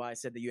 which is why I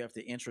said that you have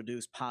to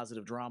introduce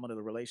positive drama to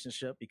the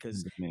relationship,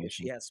 because if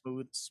she has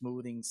smooth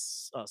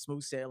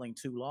sailing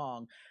too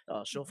long,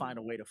 she'll find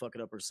a way to fuck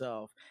it up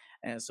herself.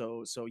 And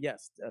so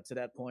yes, to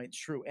that point,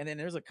 true. And then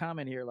there's a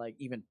comment here, like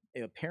even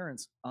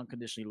parents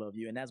unconditionally love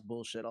you, and that's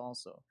bullshit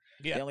also.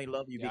 Yeah. They only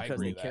love you because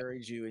they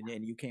carried you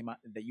and you came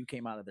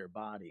out of their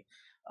body.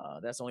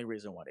 That's the only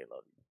reason why they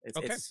love you.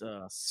 It's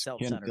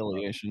self-centered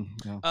affiliation.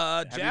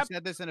 Have you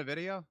said this in a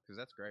video? Because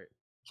that's great.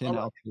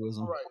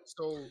 Altruism. All right,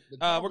 so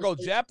we'll go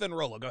Jap, then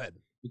Rolo. Go ahead.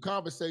 The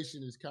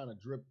conversation is kind of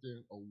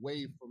drifting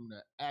away from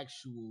the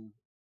actual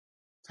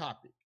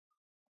topic.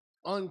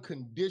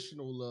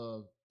 Unconditional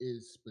love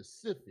is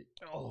specific.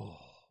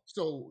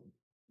 So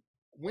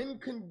when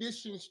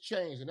conditions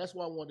change, and that's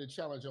why I wanted to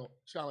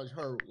challenge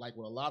her, like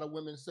what a lot of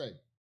women say.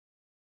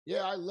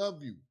 Yeah, I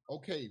love you.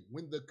 Okay,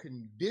 when the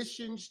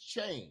conditions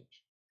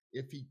change,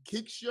 if he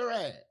kicks your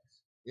ass,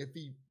 if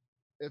he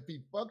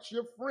fucks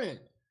your friend,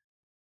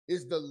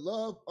 is the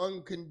love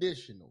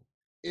unconditional?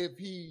 If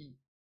he,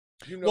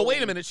 well,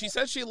 wait a minute. She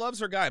said she loves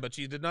her guy, but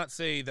she did not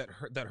say that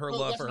her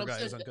love for her guy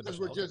is unconditional. Because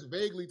we're just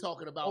vaguely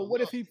talking about. Oh,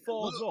 what if he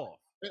falls off?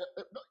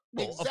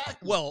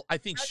 Exactly. Well, I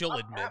think she'll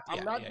admit.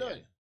 I'm not done.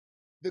 Yeah.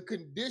 The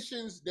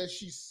conditions that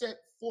she set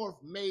forth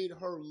made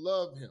her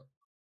love him.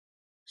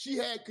 She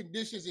had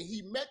conditions, and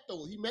he met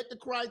those. He met the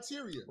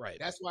criteria. Right.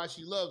 That's why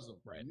she loves him.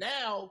 Right.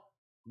 Now,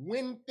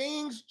 when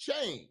things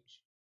change,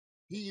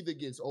 he either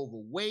gets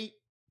overweight,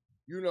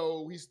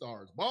 he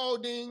starts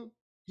balding,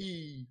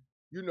 he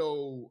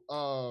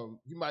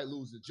might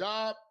lose a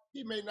job.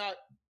 He may not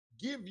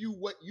give you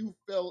what you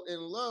fell in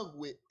love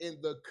with, and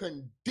the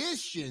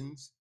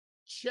conditions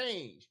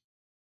change.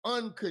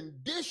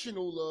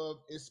 Unconditional love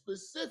is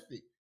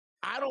specific.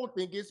 I don't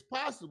think it's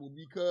possible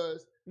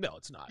because no,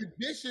 it's not.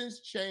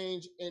 Conditions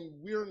change, and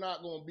we're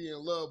not going to be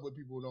in love with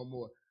people no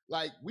more.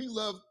 Like, we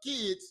love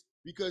kids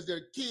because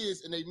they're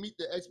kids and they meet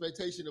the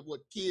expectation of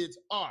what kids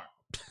are.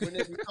 When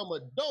they become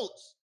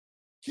adults,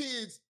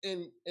 kids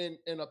and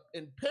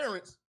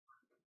parents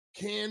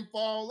can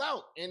fall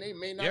out and they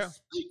may not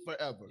speak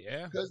forever.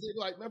 Yeah. Because they're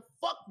like, man,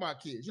 fuck my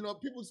kids. You know,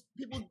 people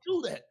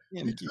do that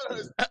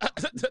because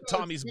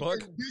Tommy's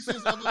book.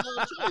 Conditions of a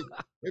love choice.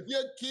 If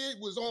your kid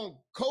was on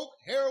coke,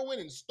 heroin,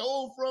 and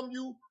stole from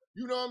you,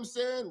 you know what I'm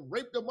saying,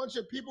 raped a bunch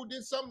of people,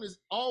 did something that's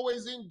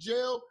always in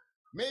jail,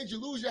 made you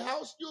lose your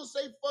house, you'll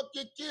say fuck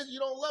your kids. You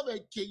don't love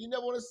that kid. You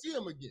never want to see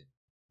him again.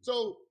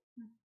 So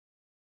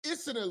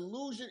it's an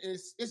illusion.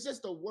 It's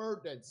just a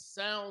word that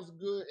sounds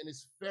good and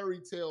it's fairy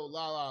tale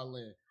la la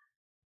land.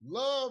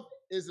 Love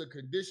is a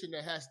condition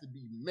that has to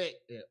be met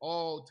at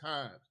all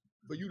times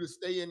for you to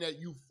stay in that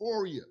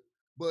euphoria.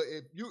 But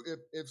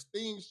if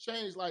things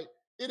change, like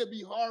it'll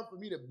be hard for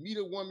me to meet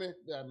a woman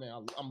that,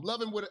 man, I'm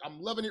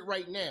loving it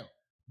right now.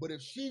 But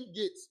if she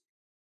gets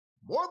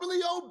morbidly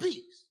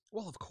obese,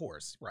 well, of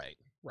course, right.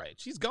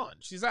 She's gone.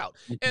 She's out.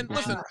 And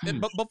listen,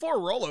 but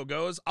before Rolo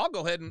goes, I'll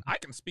go ahead and I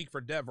can speak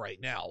for Dev right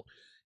now.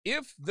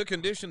 If the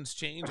conditions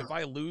change, if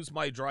I lose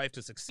my drive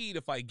to succeed,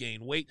 if I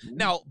gain weight.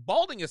 Now,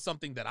 balding is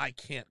something that I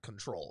can't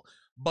control,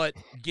 but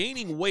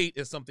gaining weight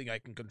is something I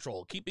can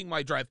control. Keeping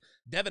my drive,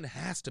 Devin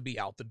has to be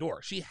out the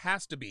door. She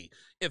has to be.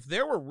 If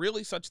there were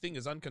really such thing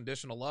as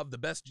unconditional love, the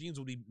best genes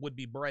would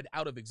be bred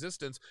out of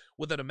existence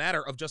within a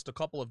matter of just a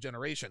couple of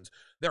generations.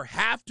 There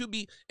have to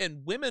be,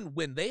 and women,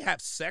 when they have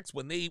sex,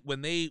 when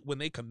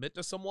they commit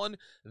to someone,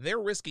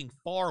 they're risking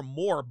far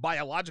more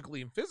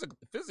biologically and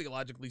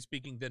physiologically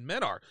speaking than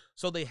men are.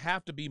 So they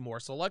have to be more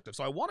selective.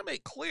 So I want to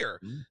make clear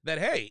that,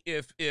 hey,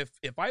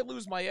 if I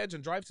lose my edge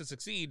and drive to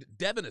succeed,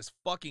 Devin is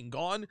fucking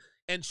gone.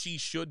 And she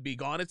should be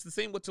gone. It's the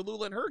same with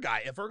Tallulah and her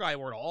guy. If her guy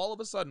were to all of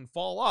a sudden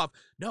fall off,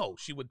 no,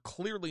 she would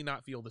clearly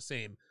not feel the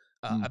same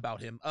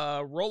about him.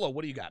 Rolo,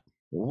 what do you got?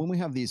 When we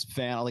have these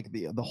like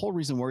the whole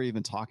reason we're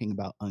even talking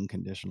about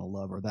unconditional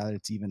love or that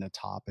it's even a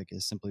topic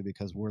is simply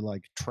because we're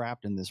like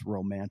trapped in this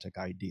romantic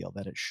ideal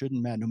that it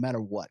shouldn't matter no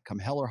matter what, come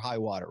hell or high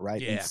water,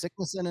 right? In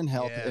sickness and in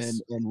health,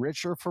 and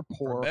rich or for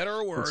poor, for better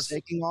or worse,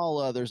 forsaking all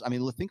others. I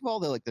mean, think of all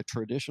the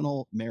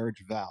traditional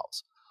marriage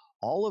vows.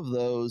 All of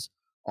those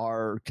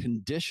are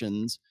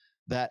conditions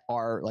that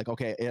are like,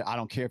 okay, I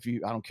don't care if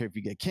you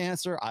get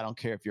cancer. I don't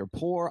care if you're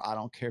poor. I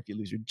don't care if you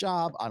lose your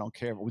job. I don't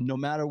care, no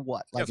matter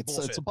what. Like it's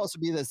supposed to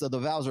be this. So the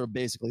vows are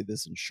basically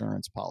this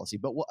insurance policy,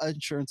 but what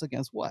insurance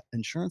against what?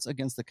 Insurance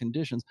against the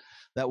conditions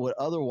that would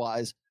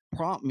otherwise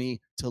prompt me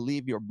to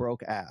leave your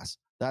broke ass.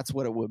 That's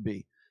what it would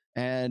be.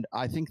 And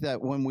I think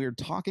that when we're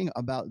talking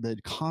about the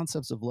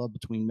concepts of love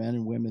between men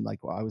and women, like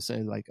I would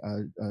say, like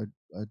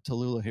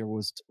Tallulah here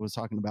was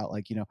talking about,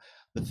 like,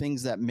 the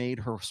things that made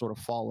her sort of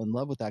fall in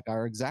love with that guy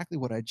are exactly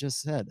what I just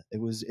said.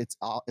 It's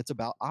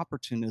about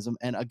opportunism.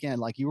 And again,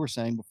 like you were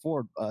saying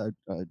before,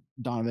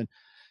 Donovan,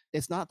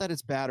 it's not that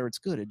it's bad or it's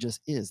good. It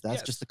just is.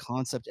 That's just the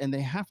concept. And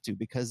they have to,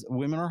 because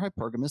women are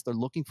hypergamous. They're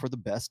looking for the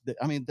best.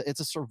 I mean, it's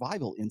a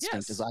survival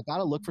instinct. Is I got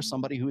to look for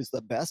somebody who is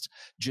the best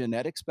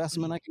genetic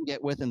specimen I can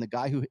get with, and the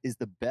guy who is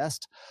the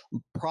best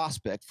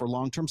prospect for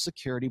long-term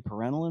security,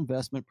 parental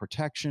investment,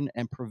 protection,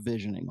 and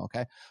provisioning.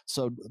 Okay.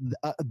 So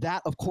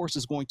that, of course,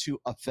 is going to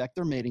affect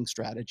their mating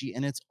strategy.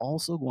 And it's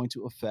also going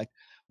to affect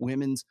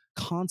women's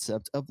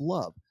concept of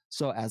love.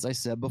 So as I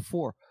said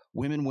before,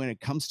 women, when it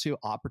comes to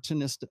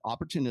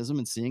opportunism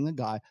and seeing a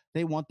guy,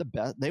 they want the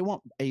best. They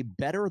want a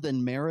better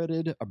than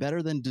merited or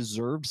better than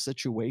deserved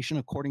situation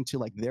according to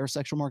like their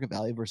sexual market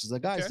value versus a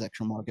guy's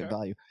sexual market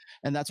value.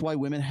 And that's why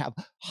women have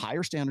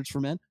higher standards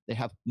for men. They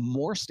have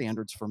more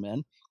standards for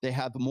men. They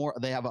have more.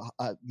 They have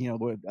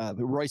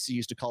Royce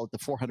used to call it the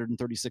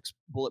 436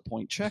 bullet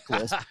point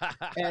checklist.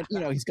 And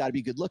he's got to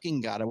be good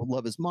looking. Got to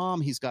love his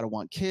mom. He's got to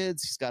want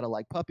kids. He's got to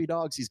like puppy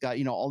dogs. He's got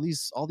all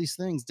these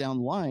things down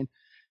the line.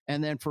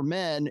 And then for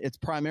men, it's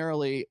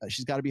primarily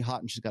she's got to be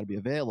hot and she's got to be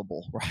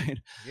available, right?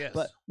 Yes.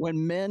 But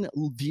when men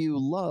view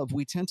love,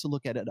 we tend to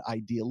look at it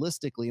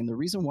idealistically. And the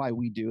reason why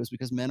we do is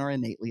because men are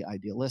innately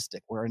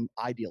idealistic. We're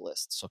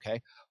idealists,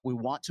 okay? We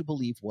want to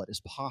believe what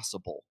is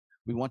possible.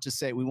 We want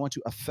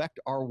to affect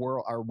our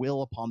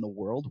will upon the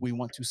world. We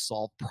want to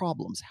solve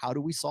problems. How do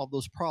we solve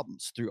those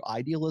problems? Through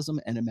idealism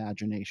and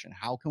imagination.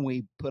 How can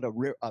we put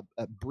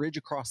a bridge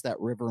across that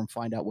river and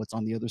find out what's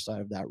on the other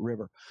side of that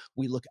river?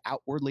 We look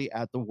outwardly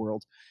at the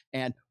world,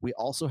 and we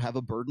also have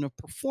a burden of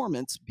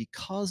performance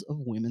because of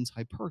women's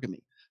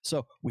hypergamy.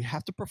 So we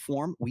have to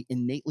perform. We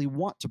innately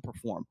want to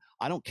perform.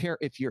 I don't care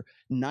if you're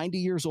 90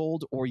 years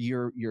old or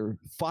you're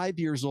 5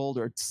 years old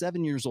or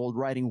 7 years old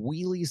riding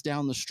wheelies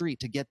down the street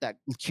to get that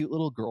cute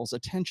little girl's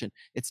attention.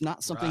 It's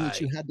not something that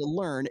you had to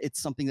learn.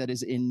 It's something that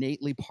is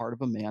innately part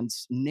of a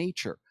man's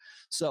nature.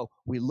 So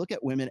we look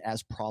at women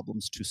as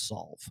problems to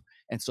solve.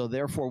 And so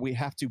therefore we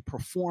have to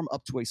perform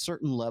up to a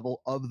certain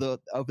level of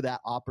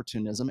that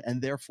opportunism.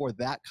 And therefore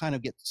that kind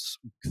of gets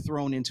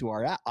thrown into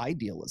our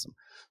idealism.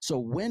 So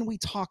when we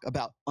talk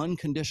about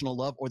unconditional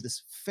love or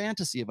this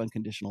fantasy of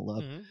unconditional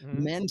love,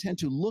 men tend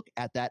to look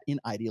at that in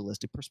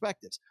idealistic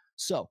perspectives.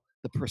 So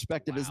the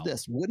perspective is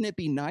this: wouldn't it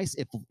be nice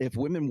if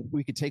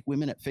we could take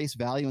women at face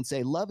value and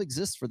say love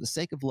exists for the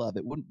sake of love?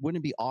 Wouldn't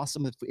it be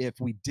awesome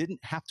if we didn't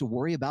have to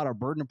worry about our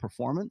burden of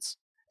performance?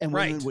 and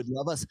Right. women would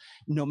love us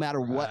no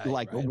matter what,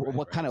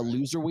 what kind of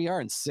loser we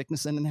are in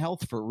sickness and in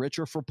health, for rich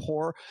or for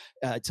poor,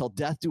 till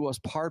death do us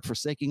part,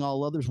 forsaking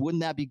all others.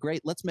 Wouldn't that be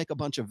great? Let's make a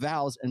bunch of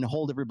vows and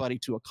hold everybody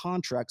to a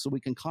contract so we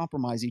can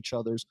compromise each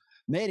other's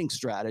mating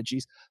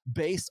strategies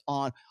based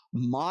on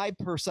my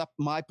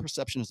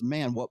perception as a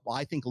man, what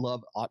I think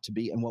love ought to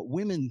be and what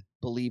women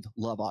believe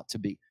love ought to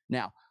be.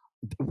 Now,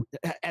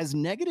 as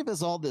negative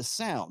as all this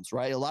sounds,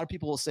 right? A lot of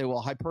people will say,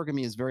 well,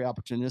 hypergamy is very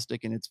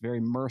opportunistic and it's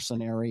very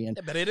mercenary. And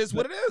but it is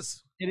what it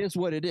is. It is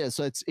what it is.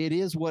 So it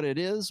is what it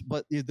is.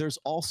 But there's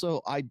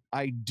also,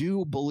 I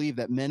do believe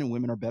that men and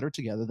women are better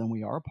together than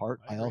we are apart.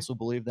 I also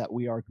believe that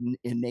we are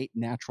innate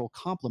natural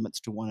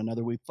complements to one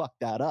another. We fucked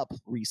that up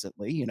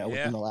recently,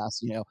 within the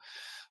last,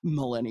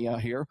 millennia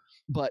here.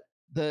 But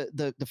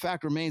the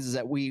fact remains is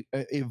that we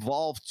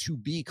evolved to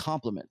be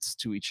complements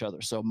to each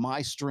other. So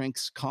my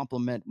strengths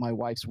complement my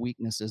wife's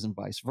weaknesses and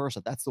vice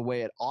versa. That's the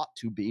way it ought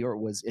to be, or it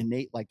was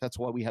innate. Like, that's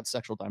why we have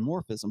sexual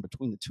dimorphism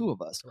between the two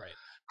of us. Right.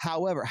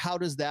 However, how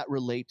does that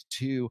relate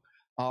to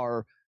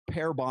our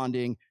pair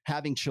bonding,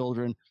 having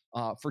children,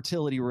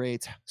 fertility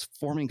rates,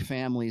 forming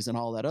families, and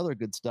all that other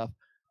good stuff?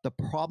 The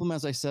problem,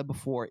 as I said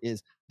before,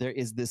 is there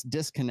is this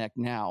disconnect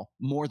now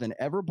more than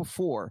ever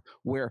before,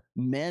 where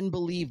men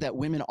believe that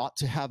women ought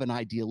to have an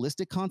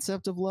idealistic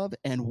concept of love,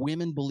 and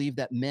women believe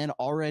that men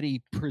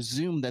already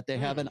presume that they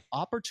have an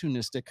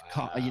opportunistic,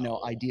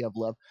 idea of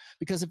love.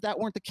 Because if that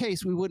weren't the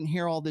case, we wouldn't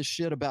hear all this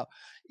shit about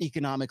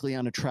economically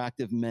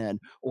unattractive men,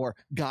 or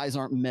guys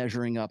aren't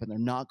measuring up and they're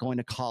not going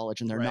to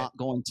college, and they're not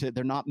going to,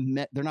 they're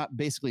not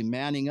basically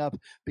manning up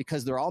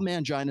because they're all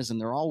manginas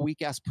and they're all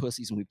weak ass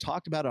pussies. And we've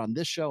talked about it on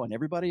this show and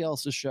everybody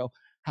else's show,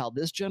 how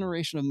this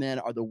generation of men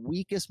are the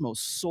weakest,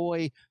 most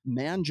soy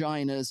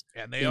manginas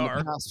and they are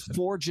the past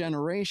 4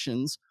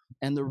 generations.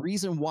 And the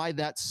reason why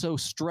that's so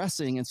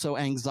stressing and so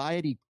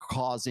anxiety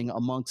causing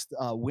amongst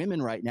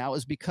women right now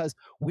is because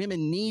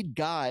women need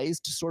guys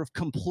to sort of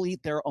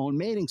complete their own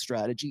mating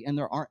strategy. And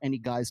there aren't any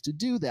guys to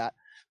do that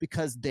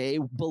because they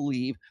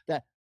believe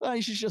that, well,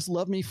 you should just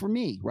love me for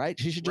me, right?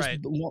 She should just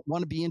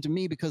want to be into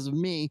me because of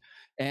me.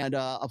 And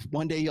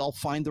one day y'all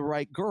find the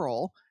right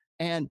girl.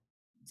 And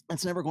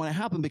it's never going to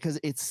happen because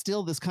it's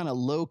still this kind of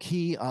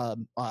low-key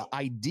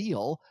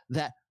ideal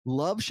that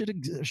love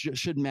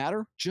should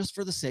matter just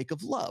for the sake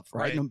of love,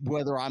 right?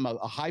 Whether I'm a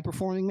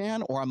high-performing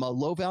man or I'm a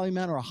low-value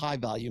man or a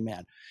high-value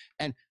man.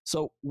 And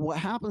so what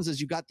happens is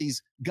you got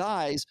these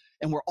guys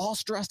and we're all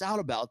stressed out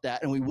about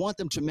that and we want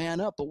them to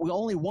man up, but we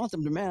only want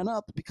them to man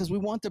up because we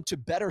want them to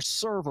better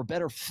serve or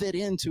better fit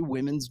into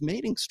women's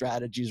mating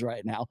strategies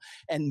right now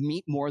and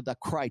meet more of the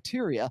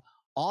criteria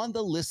on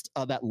the list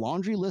of that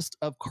laundry list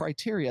of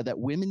criteria that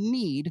women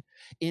need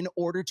in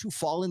order to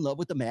fall in love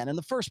with the man in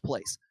the first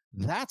place.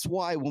 That's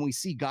why when we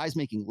see guys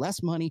making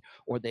less money,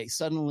 or they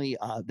suddenly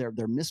they're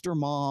Mr.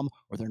 Mom,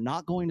 or they're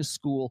not going to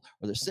school,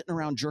 or they're sitting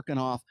around jerking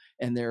off,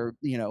 and they're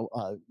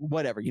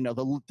whatever,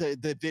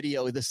 the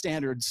video, the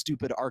standard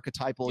stupid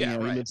archetypal, he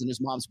lives in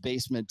his mom's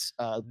basement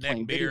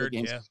playing video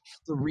games. Yeah.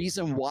 The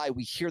reason why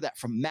we hear that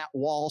from Matt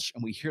Walsh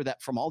and we hear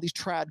that from all these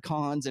trad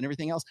cons and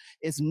everything else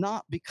is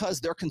not because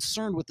they're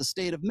concerned with the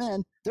state of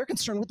men; they're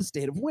concerned with the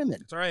state of women.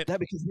 That's right. That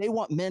because they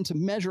want men to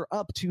measure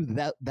up to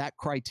that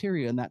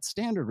criteria and that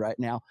standard right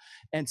now.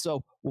 And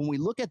so when we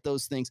look at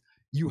those things,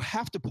 you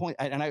have to point,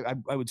 and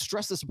I would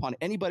stress this upon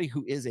anybody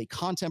who is a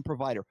content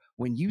provider.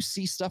 When you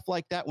see stuff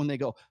like that, when they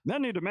go,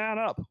 men need to man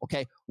up.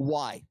 Okay,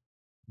 why?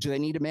 Do they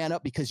need to man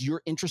up because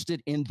you're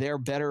interested in their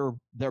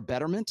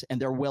betterment and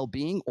their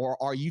well-being? Or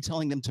are you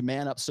telling them to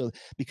man up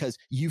because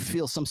you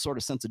feel some sort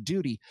of sense of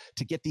duty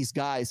to get these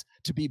guys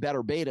to be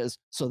better betas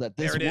so that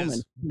this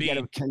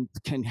woman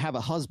can have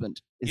a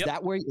husband? Is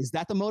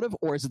that the motive,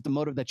 or is it the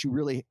motive that you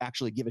really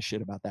actually give a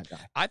shit about that guy?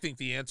 I think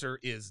the answer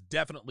is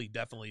definitely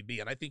B.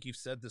 And I think you've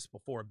said this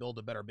before, build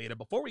a better beta.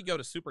 Before we go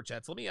to super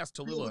chats, let me ask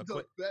Tallulah a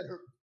quick.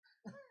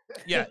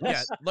 Yeah.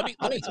 Let me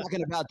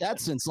talking about that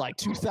since like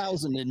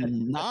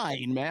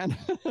 2009, man.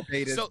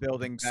 Beta's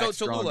building back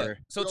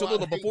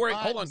Tallulah,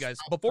 hold on, guys.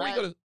 Before we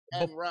go to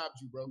robbed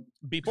you, bro.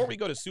 Before we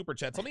go to super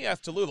chats, let me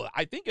ask Tallulah.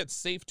 I think it's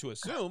safe to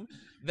assume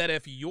that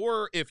if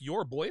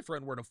your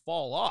boyfriend were to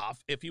fall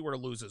off, if he were to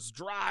lose his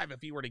drive,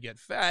 if he were to get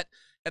fat,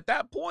 at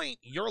that point,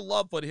 your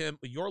love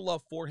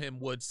for him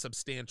would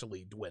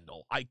substantially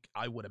dwindle.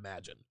 I would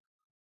imagine.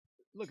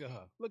 Look at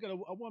her. Look at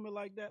a woman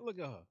like that. Look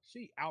at her.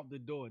 She out the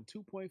door in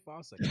 2.5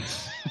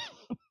 seconds.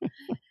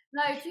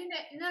 No, do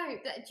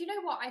you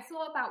know what I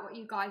thought about what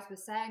you guys were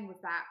saying with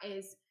that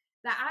is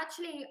that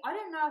actually I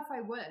don't know if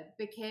I would,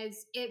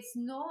 because it's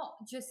not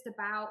just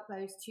about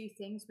those two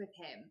things with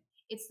him.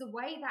 It's the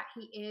way that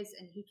he is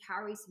and he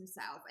carries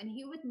himself, and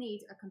he would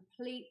need a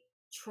complete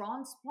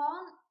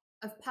transplant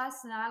of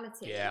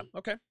personality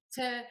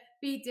to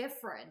be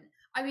different.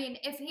 I mean,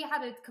 if he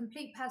had a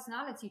complete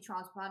personality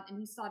transplant and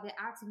he started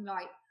acting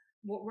like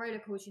what Rhoda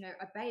calls,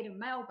 a beta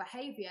male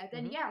behavior,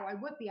 then I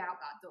would be out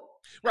that door.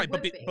 Right,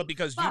 but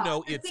because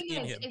it's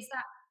in him. Is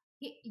that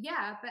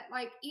but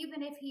like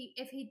even if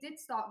he did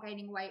start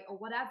gaining weight or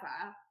whatever,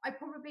 I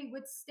probably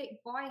would stick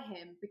by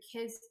him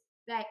because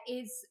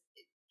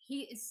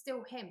he is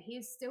still him. He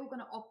is still going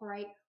to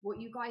operate what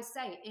you guys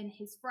say in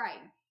his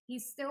frame.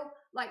 He's still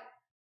like,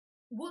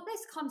 what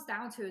this comes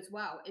down to as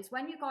well is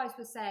when you guys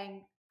were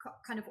saying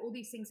kind of all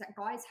these things that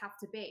guys have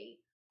to be,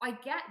 I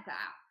get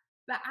that.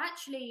 But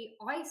actually,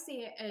 I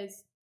see it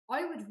as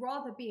I would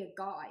rather be a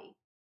guy,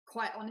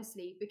 quite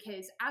honestly,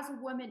 because as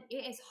a woman,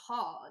 it is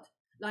hard.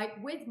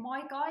 Like with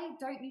my guy,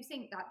 don't you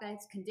think that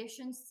there's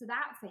conditions to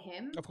that for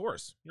him? Of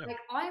course. Yeah. Like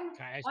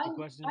Can I ask you a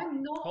question?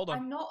 I'm Hold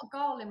not a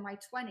girl in my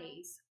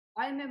 20s.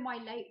 I'm in my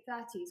late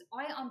 30s.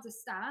 I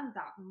understand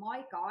that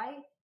my guy,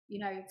 you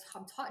know,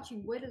 I'm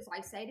touching wood as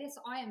I say this.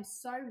 I am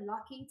so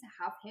lucky to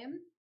have him.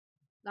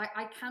 Like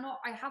I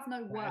have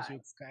no words. Can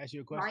I ask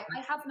you a question? Right?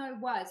 I have no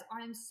words.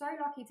 I am so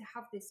lucky to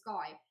have this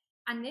guy.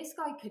 And this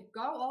guy could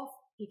go off,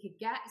 he could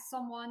get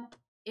someone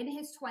in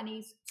his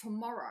 20s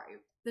tomorrow.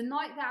 The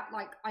night that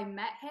like I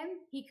met him,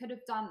 he could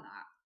have done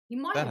that. He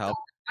might have done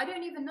that. I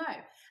don't even know.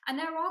 And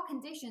there are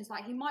conditions,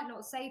 like he might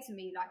not say to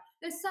me, like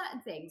there's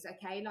certain things,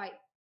 okay, like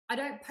I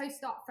don't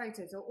post up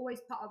photos. I'll always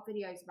put up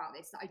videos about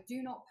this, that I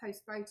do not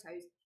post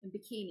photos in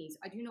bikinis.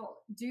 I do not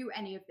do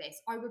any of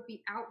this. I would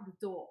be out the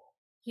door.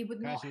 He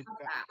would not have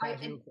that.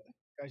 He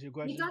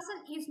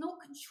doesn't, he's not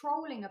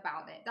controlling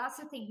about it. That's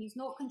the thing. He's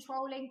not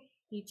controlling.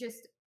 He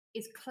just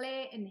is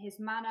clear in his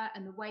manner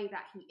and the way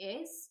that he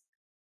is.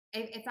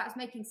 If that's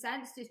making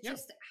sense, it's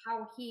just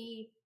how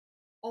he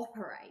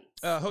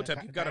operates.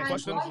 Hotep, you've got a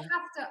question?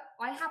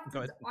 I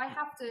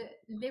have to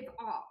live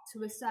up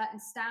to a certain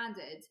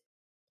standard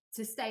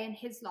to stay in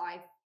his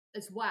life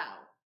as well.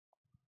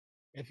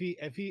 If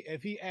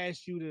he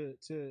asked you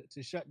to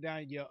shut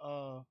down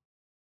your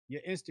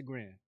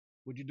Instagram,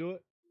 would you do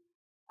it?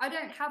 I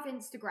don't have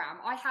Instagram.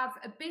 I have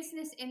a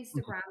business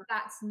Instagram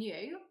that's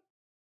new.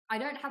 I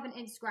don't have an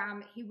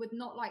Instagram. He would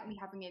not like me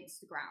having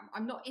Instagram.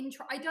 I'm not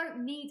I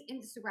don't need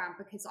Instagram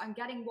because I'm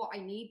getting what I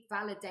need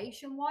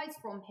validation wise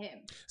from him.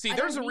 See,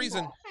 there's a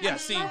reason. Yeah,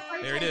 see,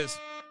 there it is.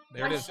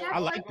 There it is. I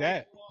like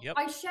that. Yep.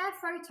 I share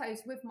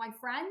photos with my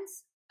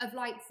friends of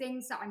like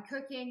things that I'm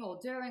cooking or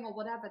doing or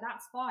whatever.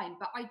 That's fine,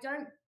 but I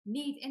don't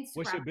need Instagram.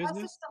 What's your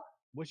business?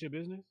 What's your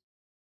business?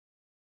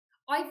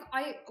 I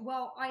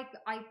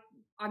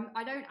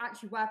don't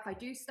actually work. I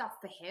do stuff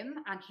for him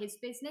and his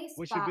business.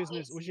 What's your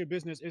business? What's your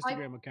business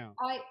Instagram account?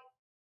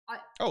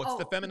 It's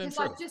the Feminine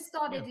Truth. I've just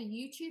started a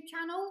YouTube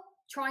channel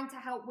trying to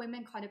help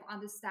women kind of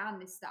understand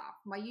this stuff.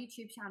 My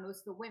YouTube channel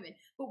is for women,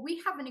 but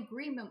we have an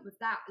agreement with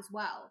that as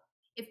well.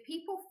 If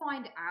people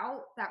find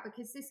out that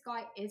because this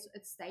guy is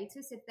at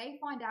status, if they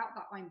find out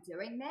that I'm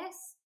doing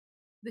this,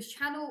 the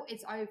channel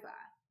is over.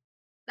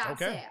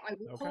 That's it. I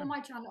will call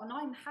my channel, and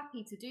I'm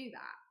happy to do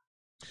that.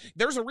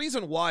 There's a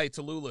reason why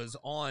Tallulah's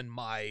on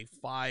my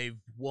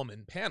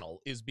 5-woman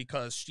panel is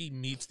because she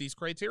meets these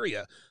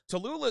criteria.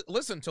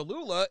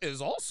 Tallulah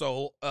is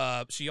also,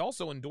 she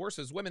also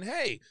endorses women.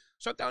 Hey,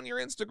 shut down your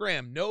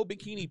Instagram. No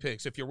bikini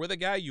pics. If you're with a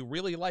guy you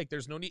really like,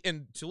 there's no need.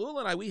 And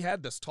Tallulah and I, we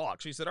had this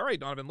talk. She said, all right,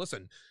 Donovan,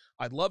 listen,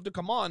 I'd love to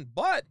come on,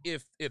 but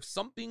if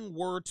something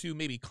were to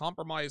maybe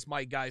compromise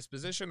my guy's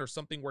position or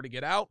something were to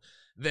get out,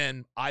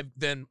 then I'm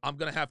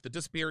gonna have to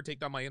disappear, take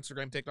down my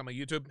Instagram, take down my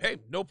YouTube. Hey,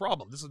 no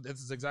problem. This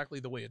is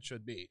exactly the way it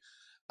should be.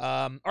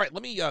 All right,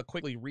 let me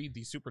quickly read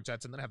these super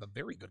chats and then I have a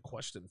very good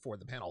question for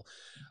the panel.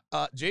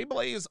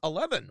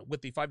 JBlaze11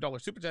 with the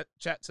 $5 super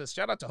chat says,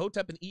 shout out to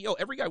Hotep and EO.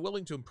 Every guy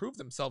willing to improve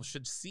themselves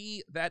should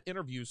see that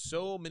interview.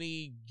 So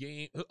many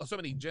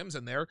gems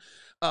in there.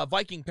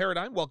 Viking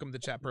Paradigm, welcome to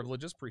chat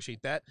privileges.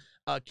 Appreciate that.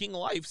 King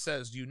Life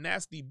says, you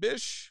nasty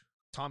bish.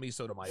 Tommy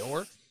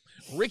Sotomayor.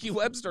 Ricky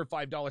Webster,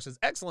 $5 says,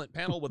 excellent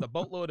panel with a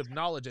boatload of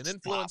knowledge and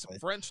influence.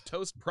 French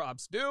toast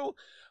props do.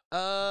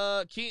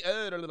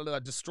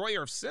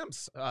 Destroyer of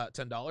Sims,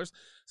 $10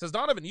 says,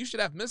 Donovan, you should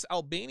have Miss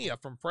Albania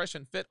from Fresh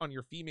and Fit on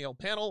your female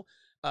panel.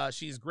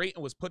 She's great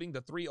and was putting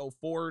the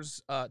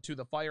 304s to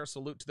the fire.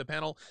 Salute to the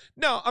panel.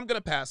 No, I'm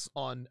gonna pass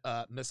on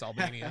Miss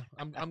Albania.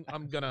 I'm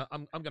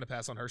gonna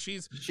pass on her. She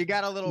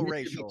got a little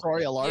racial.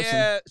 Victoria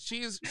Larson.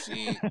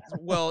 Yeah,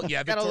 well,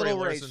 yeah, got Victoria a little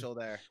Larson. racial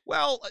there.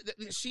 Well,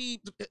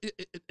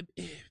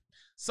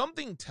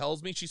 something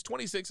tells me she's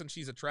 26 and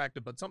she's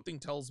attractive, but something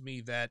tells me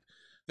that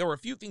there were a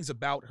few things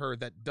about her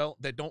that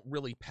don't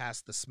really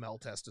pass the smell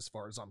test as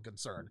far as I'm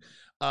concerned.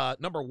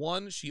 Number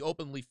one, she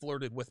openly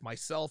flirted with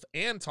myself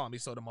and Tommy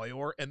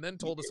Sotomayor and then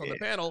told us on the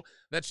panel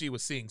that she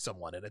was seeing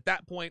someone. And at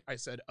that point, I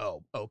said,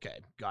 oh, okay,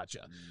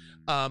 gotcha.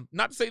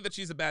 Not to say that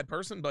she's a bad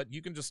person, but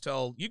you can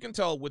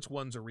tell which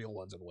ones are real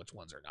ones and which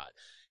ones are not.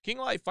 King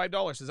Life,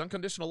 $5 says,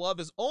 unconditional love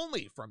is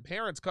only from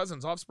parents,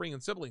 cousins, offspring,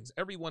 and siblings.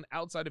 Everyone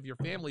outside of your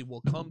family will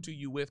come to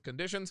you with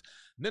conditions.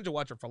 Ninja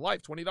Watcher for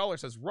Life, $20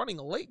 says, running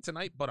late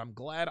tonight, but I'm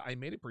glad I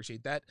made it.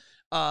 Appreciate that.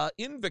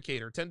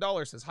 Invocator,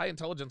 $10 says, high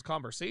intelligence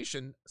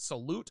conversation.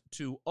 Salute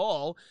to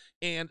all.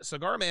 And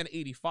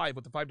Cigarman85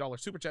 with the $5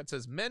 super chat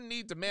says, men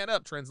need to man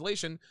up.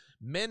 Translation,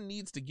 men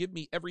needs to give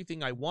me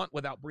everything I want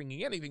without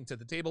bringing anything to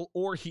the table,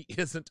 or he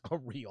isn't a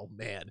real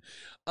man.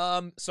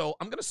 So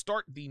I'm going to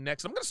start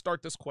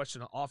this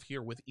question off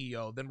here with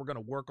EO. Then we're going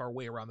to work our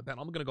way around the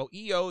panel. I'm going to go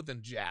EO, then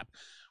Jap.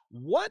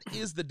 What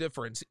is the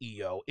difference,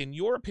 EO, in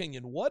your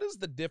opinion? What is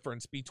the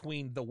difference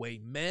between the way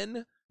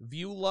men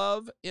view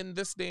love in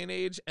this day and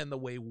age and the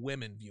way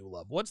women view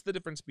love? What's the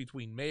difference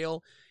between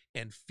male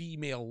and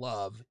female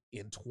love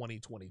in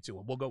 2022?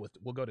 And we'll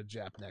go to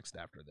Jap next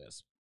after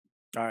this.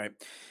 All right.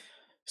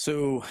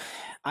 So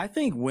I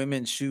think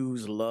women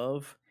choose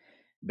love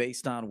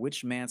based on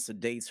which man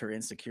sedates her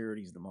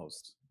insecurities the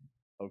most.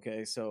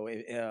 Okay, so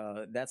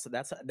that's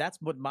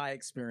what my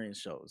experience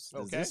shows.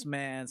 Does this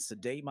man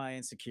sedate my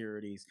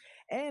insecurities?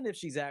 And if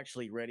she's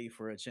actually ready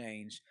for a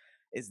change,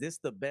 is this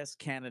the best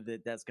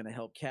candidate that's going to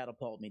help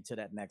catapult me to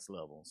that next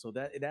level? So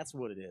that's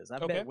what it is.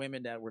 I've met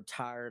women that were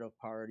tired of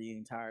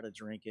partying, tired of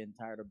drinking,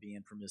 tired of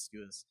being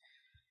promiscuous.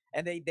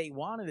 And they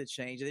wanted to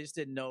change. They just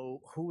didn't know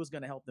who was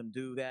going to help them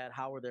do that,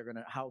 how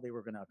they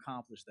were going to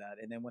accomplish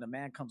that. And then when a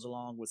man comes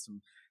along with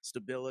some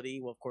stability,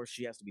 well, of course,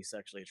 she has to be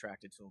sexually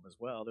attracted to him as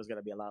well. There's got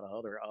to be a lot of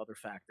other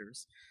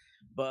factors,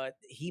 but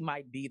he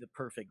might be the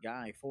perfect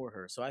guy for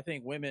her. So I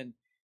think women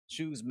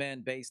choose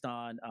men based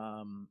on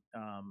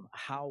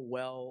how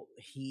well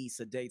he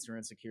sedates her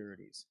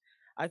insecurities.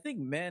 I think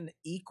men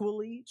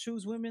equally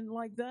choose women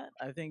like that.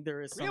 I think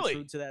there is some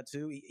truth to that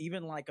too.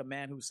 Even like a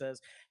man who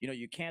says,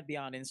 you can't be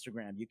on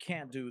Instagram, you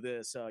can't do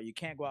this, you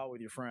can't go out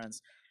with your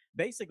friends.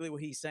 Basically,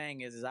 what he's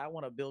saying is I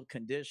want to build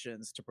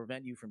conditions to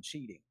prevent you from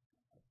cheating.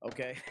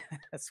 Okay,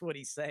 that's what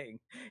he's saying.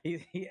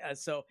 And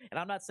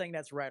I'm not saying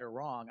that's right or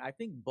wrong. I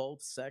think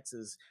both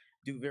sexes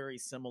do very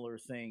similar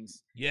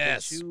things.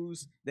 Yes,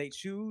 they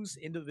choose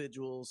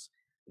individuals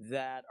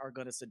that are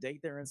going to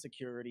sedate their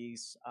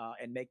insecurities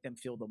and make them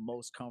feel the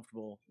most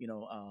comfortable,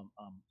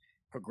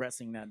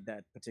 progressing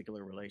that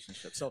particular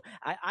relationship. So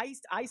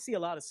I see a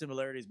lot of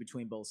similarities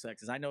between both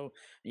sexes. I know,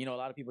 a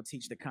lot of people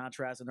teach the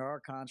contrast, and there are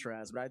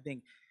contrasts, but I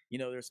think,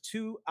 there's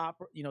two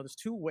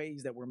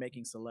ways that we're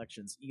making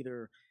selections,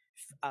 either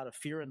out of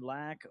fear and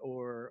lack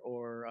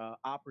or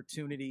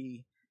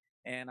opportunity.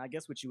 And I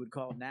guess what you would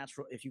call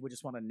natural, if you would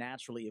just want to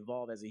naturally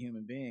evolve as a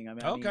human being. I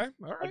mean, all right.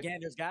 Again,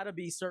 there's got to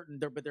be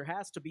but there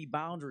has to be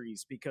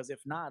boundaries, because if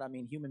not,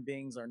 human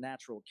beings are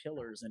natural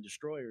killers and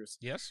destroyers.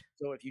 Yes.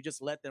 So if you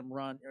just let them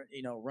run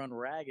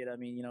ragged,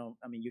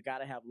 you got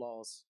to have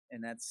laws,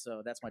 and that's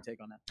my take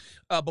on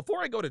that.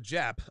 Before I go to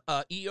Jap,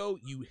 EO,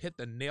 you hit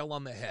the nail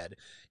on the head,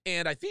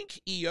 and I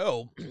think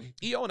EO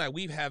and I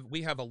we have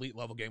elite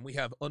level game. We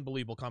have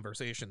unbelievable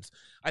conversations.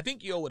 I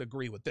think EO would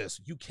agree with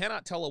this. You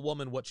cannot tell a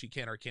woman what she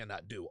can or cannot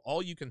do.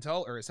 All you can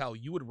tell her is how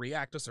you would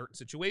react to certain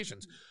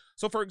situations.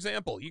 So for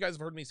example, you guys have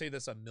heard me say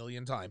this a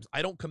million times.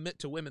 I don't commit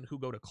to women who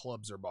go to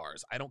clubs or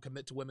bars. I don't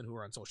commit to women who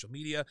are on social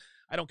media.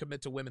 I don't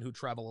commit to women who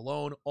travel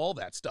alone, all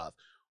that stuff.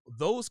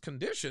 Those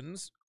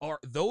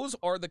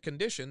are the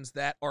conditions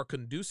that are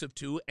conducive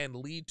to and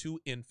lead to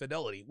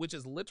infidelity, which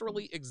is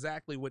literally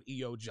exactly what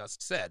EO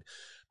just said.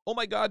 Oh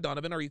my God,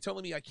 Donovan, are you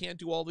telling me I can't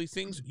do all these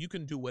things? You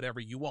can do whatever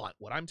you want.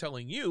 What I'm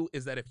telling you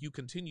is that if you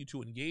continue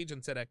to engage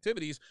in said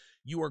activities,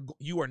 you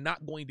are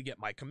not going to get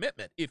my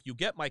commitment. If you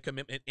get my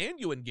commitment and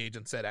you engage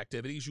in said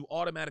activities, you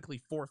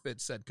automatically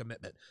forfeit said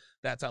commitment.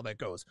 That's how that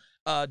goes.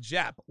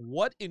 Jap,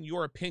 what, in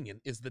your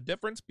opinion, is the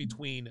difference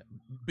between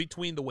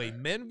the way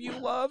men view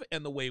love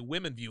and the way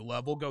women view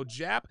love? We'll go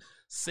Jap,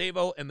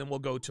 Savo, and then we'll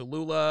go to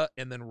Lula,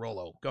 and then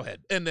Rolo. Go ahead.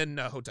 And then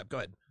Hotep, go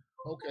ahead.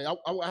 Okay,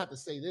 I have to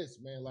say this,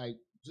 man, like,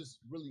 just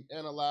really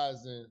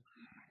analyzing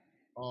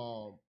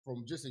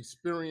from just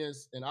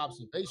experience and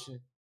observation,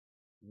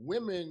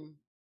 women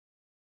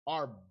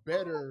are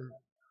better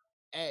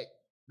at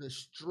the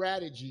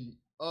strategy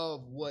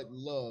of what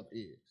love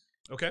is.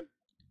 Okay.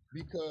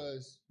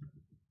 Because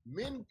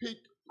men pick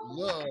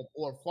love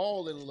or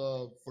fall in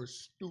love for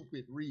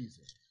stupid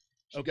reasons.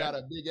 She got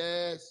a big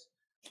ass.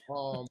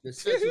 The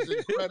sex is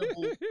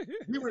incredible.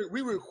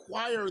 We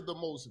require the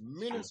most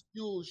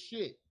minuscule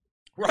shit.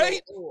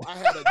 Right? I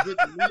had a good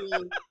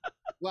meal.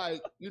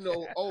 Like,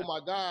 oh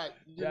my God,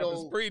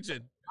 was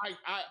preaching.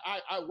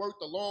 I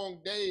worked a long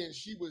day and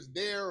she was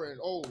there, and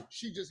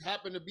she just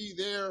happened to be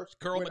there.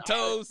 Curl my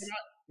toes.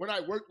 When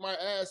I worked my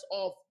ass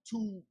off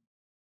too,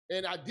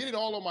 and I did it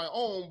all on my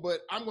own,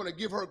 but I'm gonna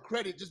give her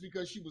credit just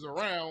because she was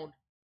around.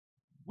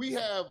 We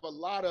have a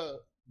lot of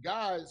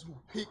guys who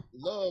pick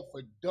love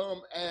for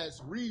dumb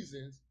ass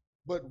reasons,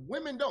 but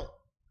women don't.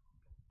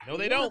 No,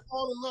 they don't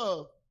fall in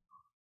love.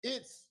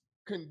 It's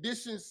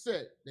conditions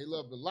set. They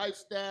love the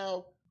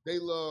lifestyle. They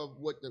love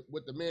what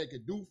the man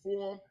can do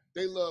for them.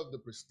 They love the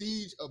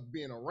prestige of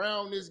being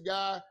around this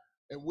guy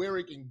and where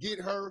it can get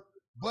her.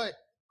 But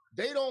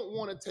they don't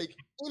want to take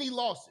any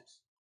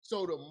losses.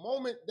 So the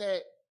moment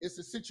that it's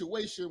a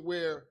situation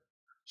where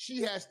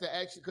she has to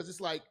actually, because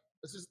it's like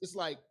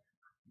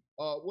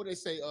what they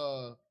say,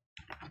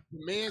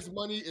 man's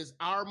money is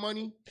our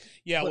money.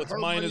 Yeah, what's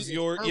mine is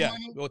yours. Yeah,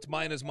 what's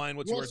mine is mine.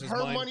 What's yours is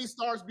mine. Her money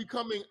starts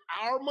becoming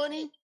our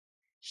money,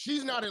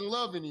 she's not in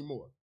love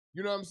anymore.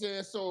 You know what I'm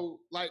saying? So,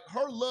 like,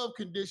 her love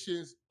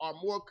conditions are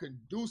more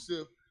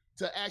conducive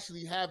to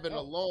actually having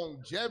a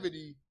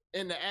longevity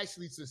and to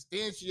actually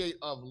substantiate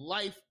of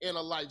life and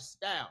a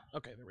lifestyle.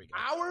 Okay, there we go.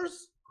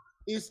 Ours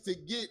is to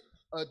get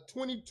a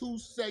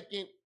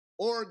 22-second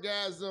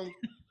orgasm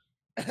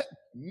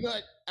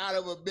nut out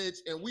of a bitch,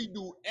 and we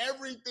do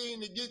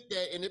everything to get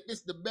that. And if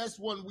it's the best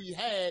one we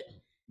had,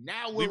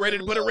 now we're ready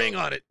to put a ring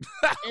on it.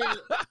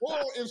 Or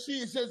if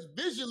she says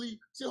visually,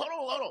 see,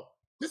 hold on.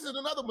 This is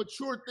another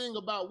mature thing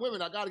about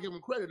women I got to give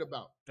them credit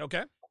about.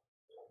 Okay.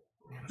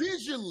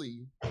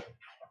 Visually,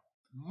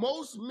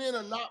 most men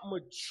are not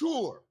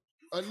mature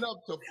enough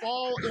to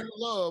fall in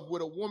love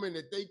with a woman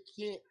that they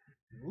can't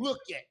look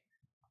at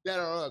that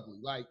are ugly.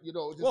 Like, you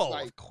know, just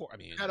like of course, I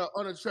mean, that are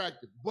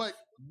unattractive. But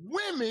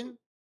women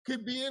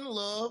could be in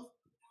love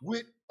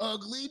with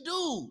ugly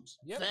dudes,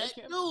 fat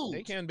dudes.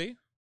 They can be.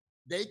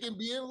 They can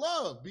be in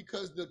love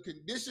because the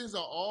conditions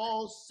are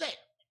all set.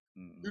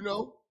 You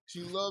know,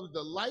 she loves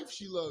the life.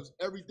 She loves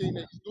everything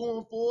that he's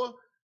doing for her.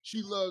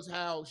 She loves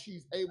how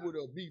she's able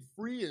to be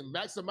free and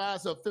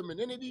maximize her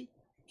femininity.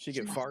 She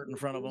can fart in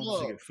front of him.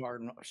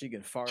 She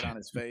can fart on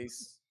his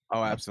face.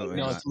 Oh, absolutely.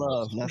 You know it's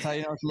love. That's how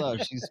you know it's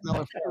love. She's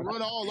smelling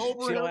run all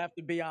over. She don't have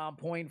to be on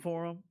point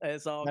for him.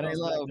 It's all that ain't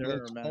love,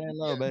 her, man. That ain't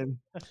love, baby.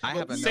 I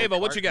have a Savo,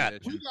 what you got?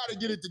 We got to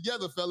get it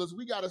together, fellas.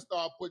 We got to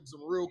start putting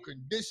some real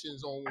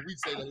conditions on when we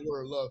say the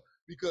word love,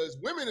 because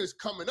women is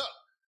coming up.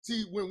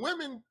 See, when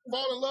women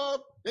fall in love,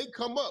 they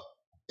come up.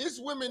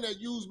 It's women that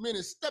use men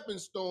as stepping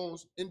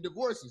stones in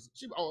divorces.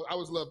 I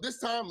was loved this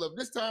time, loved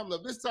this time,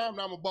 loved this time.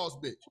 Now I'm a boss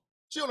bitch.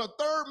 She on a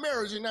third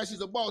marriage and now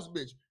she's a boss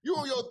bitch. You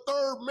on your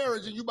third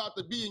marriage and you about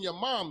to be in your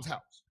mom's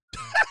house.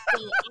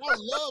 So our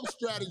love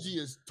strategy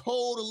is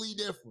totally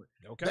different.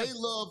 Okay. They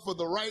love for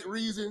the right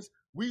reasons.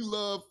 We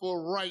love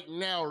for right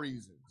now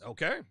reasons.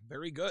 Okay.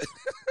 Very good.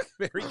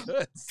 Very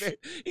good.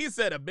 He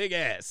said a big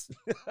ass.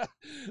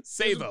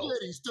 Savo.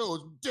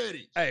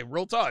 Hey,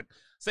 real talk.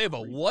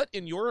 Savo, what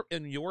in your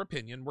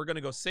opinion, we're going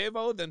to go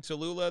Savo, then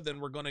Tallulah, then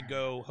we're going to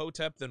go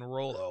Hotep, then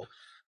Rollo.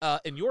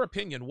 In your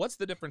opinion, what's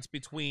the difference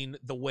between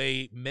the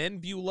way men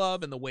view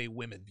love and the way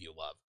women view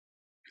love?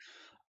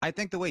 I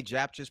think the way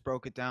Jap just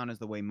broke it down is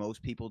the way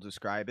most people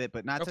describe it,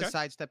 but not to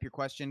sidestep your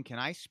question. Can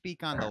I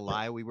speak on the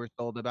lie we were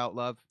told about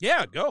love?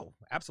 Yeah, go.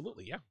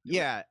 Absolutely. Yeah.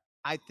 Yeah.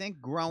 I think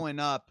growing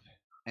up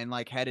and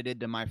like headed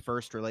into my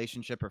first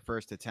relationship or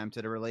first attempt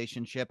at a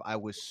relationship, I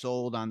was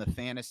sold on the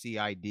fantasy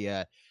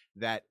idea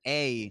that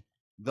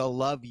the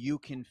love you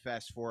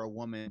confess for a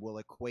woman will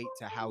equate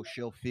to how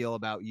she'll feel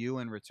about you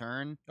in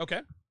return. Okay.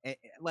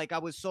 Like I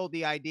was sold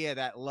the idea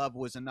that love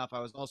was enough.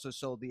 I was also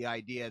sold the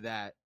idea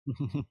that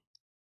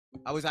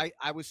I was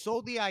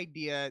sold the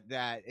idea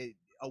that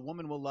a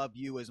woman will love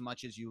you as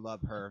much as you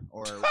love her,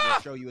 or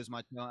will show you as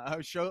much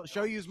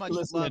show you as much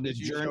love as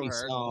you show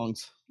her.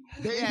 Songs.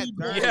 Yeah,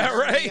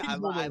 right. I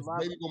love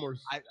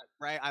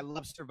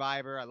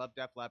Survivor. I love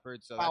Def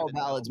Leppard. So power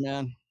ballads,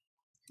 man.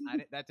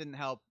 That didn't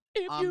help.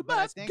 If you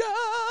must go.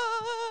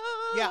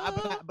 Yeah,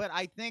 but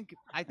I think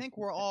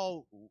we're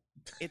all.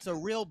 It's a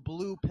real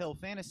blue pill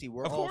fantasy.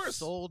 We're all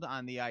sold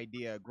on the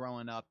idea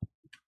growing up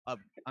of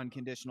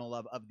unconditional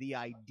love, of the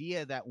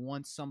idea that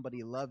once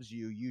somebody loves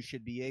you, you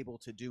should be able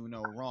to do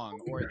no wrong,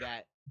 or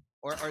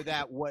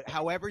that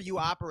however you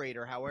operate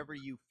or however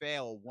you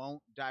fail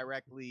won't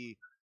directly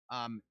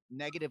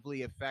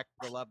negatively affect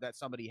the love that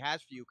somebody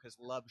has for you, because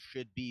love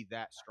should be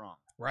that strong.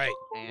 Right.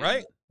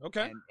 Right.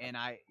 Okay. And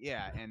I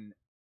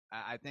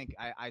think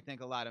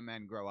a lot of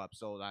men grow up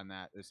sold on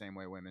that the same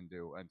way women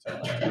do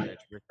until their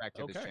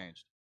perspective has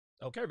changed.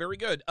 Okay, very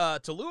good.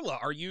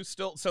 Tallulah, are you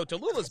still? So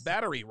Tallulah's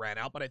battery ran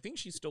out, but I think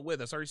she's still with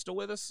us. Are you still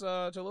with us,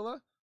 Tallulah?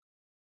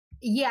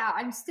 Yeah,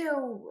 I'm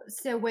still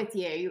with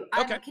you.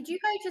 Okay. Could you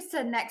go just to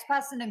the next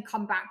person and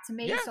come back to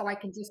me so I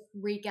can just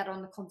re-get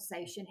on the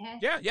conversation here?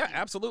 Yeah,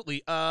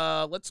 absolutely.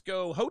 Let's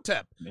go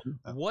Hotep.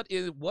 What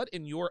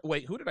in your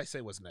wait? Who did I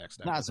say was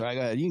next? Nah, sorry.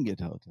 Go ahead. You can get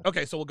to Hotep.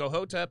 Okay, so we'll go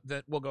Hotep.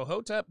 Then we'll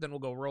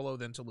go Rollo.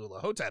 Then Tallulah.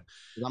 Hotep.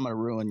 I'm gonna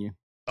ruin you.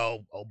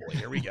 Oh boy,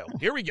 here we go.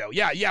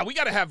 Yeah, we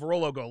got to have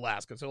Rollo go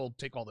last because he'll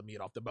take all the meat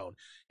off the bone.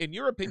 In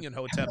your opinion,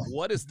 Hotep,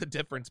 what is the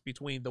difference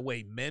between the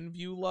way men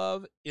view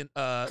love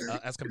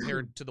as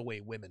compared to the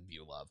way women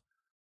view love?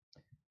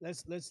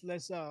 Let's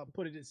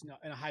put it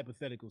in a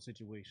hypothetical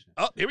situation.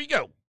 Oh, here we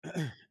go.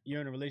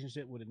 You're in a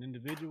relationship with an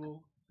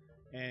individual,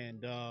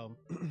 and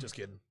just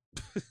kidding.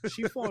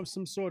 She forms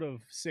some sort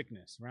of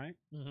sickness, right?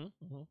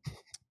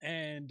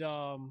 And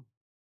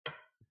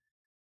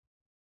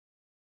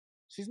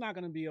she's not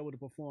going to be able to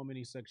perform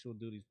any sexual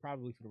duties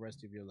probably for the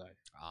rest of your life.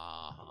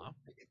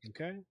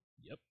 Okay?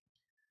 Yep.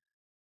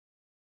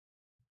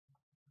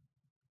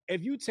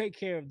 If you take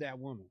care of that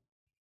woman,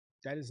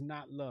 that is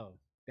not love.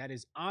 That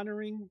is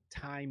honoring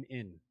time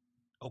in.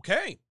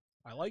 Okay.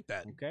 I like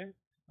that. Okay?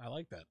 I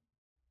like that.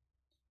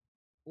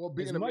 Or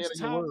being a man of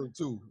your word,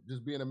 too.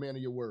 Just being a man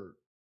of your word.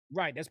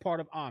 Right. That's part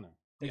of honor.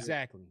 Yeah.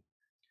 Exactly.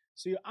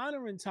 So you're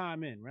honoring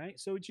time in, right?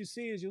 So what you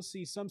see is you'll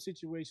see some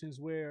situations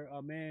where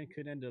a man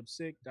could end up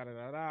sick,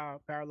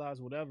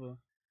 paralyzed, whatever,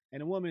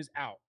 and a woman's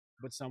out,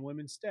 but some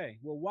women stay.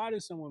 Well, why do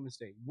some women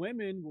stay?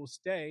 Women will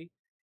stay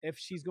if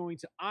she's going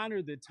to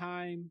honor the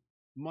time,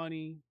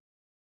 money,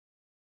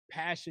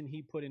 passion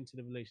he put into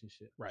the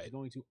relationship. Right. She's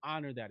going to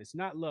honor that. It's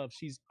not love.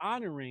 She's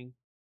honoring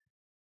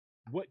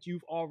what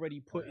you've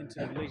already put into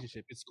the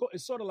relationship. It's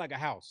sort of like a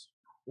house.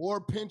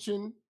 or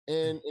pension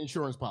and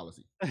insurance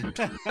policy. Just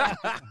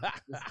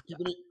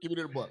keep it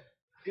in a buck.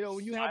 You know,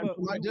 when you have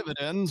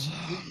dividends,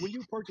 when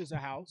you purchase a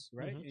house,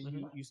 right,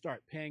 and you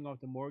start paying off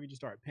the mortgage, you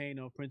start paying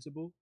off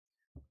principal.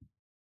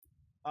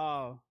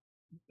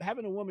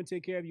 Having a woman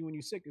take care of you when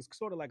you're sick is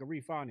sort of like a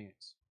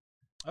refinance.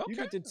 Okay. You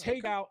get to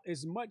take out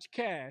as much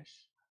cash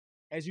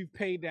as you've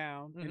paid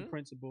down in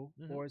principal,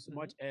 or as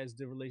much as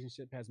the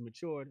relationship has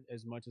matured,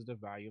 as much as the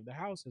value of the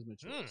house has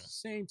matured. It's the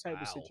same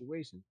type of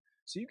situation.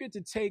 So you get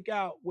to take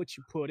out what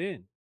you put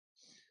in.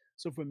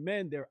 So for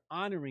men, they're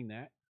honoring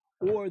that,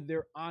 or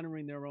they're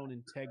honoring their own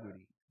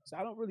integrity. So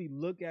I don't really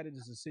look at it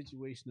as a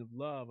situation of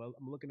love. I'm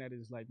looking at it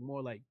as like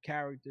more like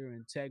character,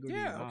 integrity.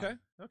 Yeah.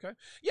 Okay.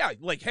 Yeah.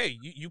 Like, hey,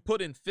 you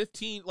put in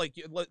 15. Like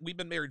we've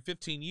been married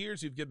 15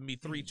 years. You've given me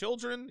 3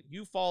 children.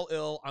 You fall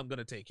ill, I'm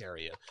gonna take care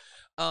of you.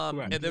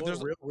 Right. And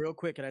there's real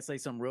quick. Can I say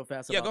something real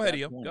fast? Yeah. Go ahead,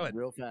 Io. Go ahead.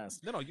 Real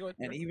fast. No. Go ahead.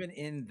 And even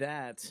in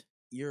that,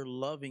 you're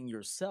loving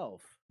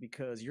yourself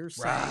because you're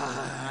saying,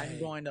 I'm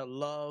going to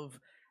love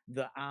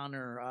the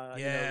honor,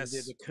 yes.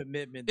 The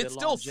commitment, it's the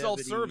still longevity,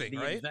 self-serving, the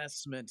right?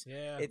 investment.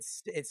 Yeah.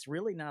 It's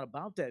really not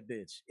about that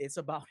bitch. It's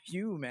about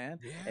you, man.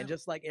 Yeah. And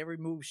just like every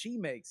move she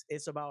makes,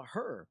 it's about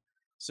her.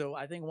 So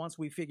I think once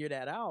we figure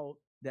that out,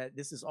 that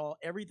this is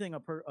everything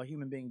a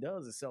human being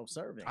does is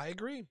self-serving. I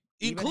agree,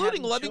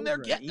 including loving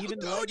children, their even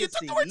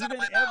legacy, even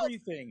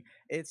everything.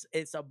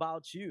 It's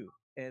about you.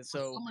 And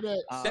so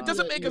that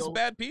doesn't make us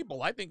bad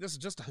people. I think this is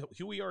just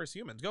who we are as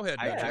humans. Go ahead.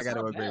 I got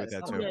to agree with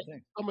that too.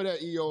 Some of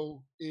that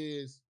EO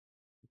is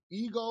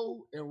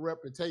ego and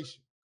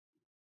reputation.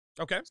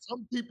 Okay.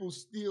 Some people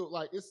still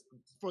like it's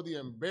for the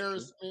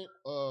embarrassment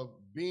of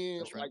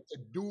being like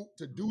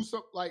to do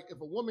something. Like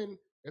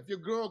if your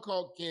girl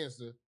caught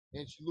cancer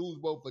and she lose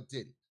both her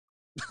titties,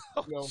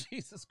 you know,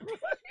 Jesus Christ,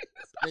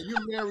 and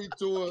you're married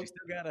to her,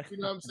 you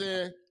know what I'm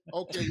saying?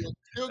 Okay, you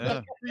still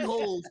got 3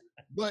 holes,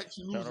 but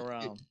you lose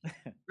around.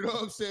 You know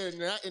what I'm saying?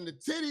 And the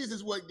titties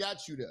is what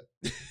got you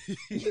there.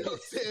 You know what I'm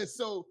saying?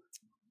 So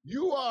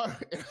you are,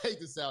 and I hate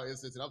to sound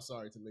insensitive, I'm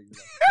sorry to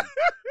ladies.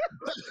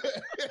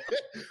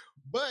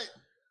 But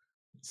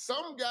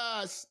some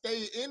guys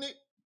stay in it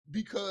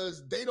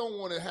because they don't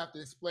want to have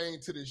to explain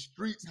to the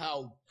streets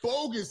how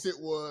bogus it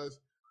was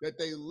that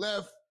they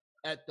left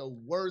at the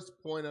worst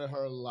point of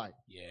her life.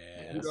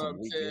 Yeah. You know what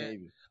I'm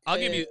saying?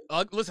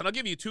 I'll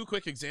give you 2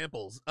 quick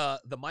examples.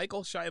 The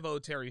Michael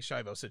Schiavo, Terry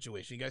Schiavo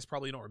situation. You guys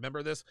probably don't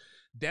remember this.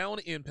 Down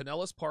in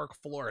Pinellas Park,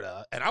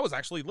 Florida, and I was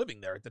actually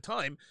living there at the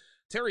time.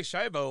 Terry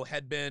Schiavo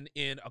had been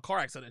in a car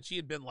accident. She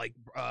had been like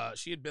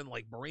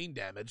brain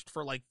damaged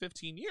for like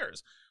 15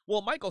 years.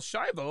 Well, Michael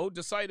Schiavo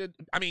decided,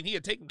 he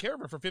had taken care of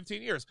her for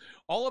 15 years.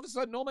 All of a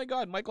sudden, oh my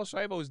God, Michael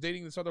Schiavo is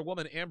dating this other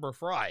woman, Amber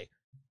Fry.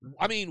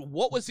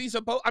 What was he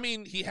supposed?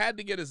 He had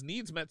to get his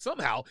needs met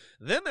somehow.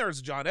 Then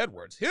there's John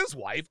Edwards. His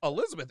wife,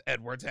 Elizabeth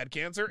Edwards, had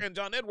cancer, and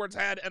John Edwards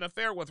had an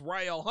affair with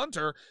Rael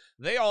Hunter.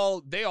 They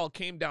all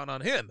came down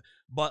on him.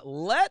 But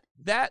let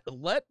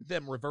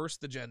them reverse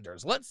the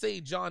genders. Let's say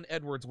John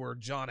Edwards were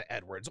John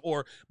Edwards,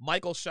 or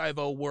Michael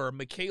Schiavo were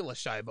Michaela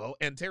Schiavo,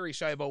 and Terry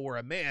Schiavo were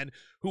a man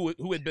who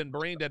had been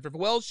brain dead for.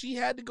 Well, she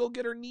had to go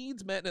get her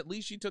needs met, and at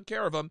least she took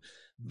care of them.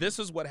 This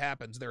is what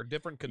happens. There are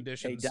different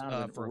conditions. Hey,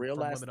 Donovan, for real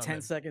last 10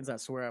 seconds, I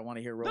swear I want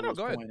to hear Rolo's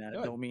point at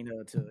it. Don't mean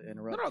to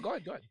interrupt. No, go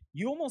ahead.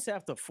 You almost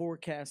have to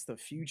forecast the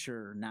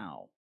future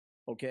now.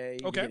 Okay.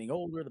 You're getting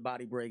older, the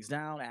body breaks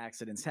down,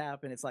 accidents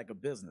happen. It's like a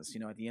business.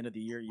 At the end of the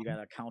year, you got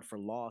to account for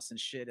loss and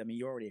shit.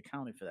 You already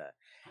accounted for that.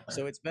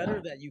 So it's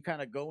better that you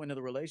kind of go into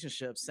the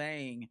relationship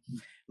saying,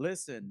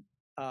 listen,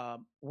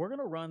 we're going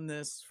to run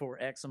this for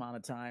X amount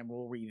of time.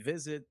 We'll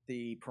revisit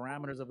the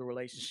parameters of the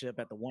relationship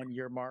at the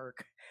 1-year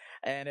mark.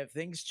 And if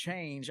things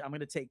change, I'm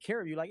going to take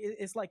care of you. Like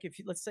it's like if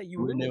let's say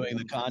you renewing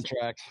the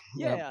contract.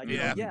 Yeah.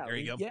 There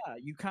you go. Yeah.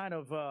 You kind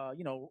of,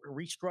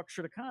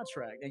 restructure the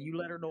contract and you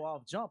let her know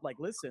off jump. Like,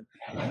 listen,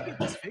 you get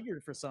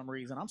disfigured for some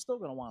reason. I'm still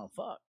going to want to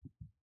fuck.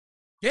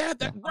 Yeah,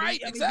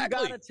 right.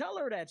 Exactly. You gotta tell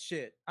her that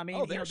shit.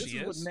 This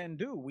is what men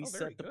do. We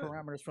set the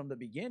parameters from the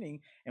beginning,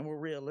 and we're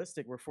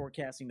realistic. We're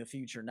forecasting the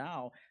future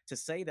now. To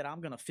say that I'm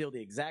gonna feel the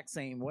exact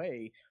same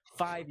way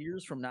 5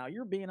 years from now,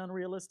 you're being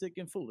unrealistic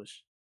and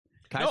foolish.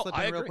 Can I slip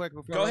in real quick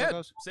before Go ahead,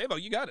 goes? Savo,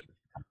 you got it.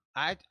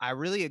 I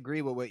really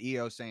agree with what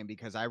EO's saying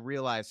because I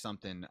realized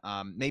something.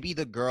 Maybe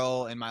the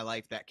girl in my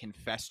life that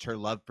confessed her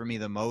love for me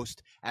the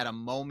most at a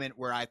moment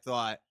where I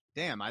thought,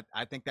 damn,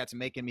 I think that's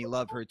making me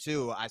love her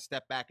too. I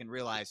stepped back and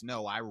realized,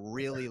 no, I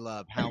really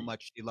love how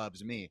much she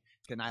loves me.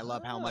 And I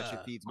love how much it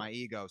feeds my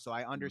ego. So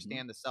I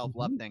understand the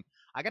self-love thing.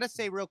 I got to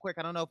say real quick,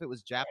 I don't know if it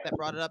was Jap that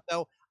brought it up,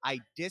 though. I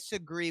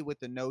disagree with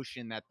the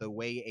notion that the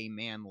way a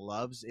man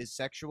loves is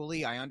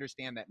sexually. I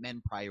understand that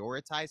men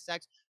prioritize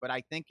sex, but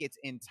I think it's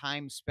in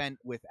time spent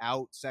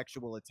without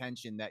sexual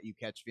attention that you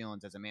catch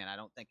feelings as a man. I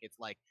don't think it's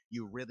like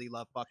you really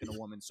love fucking a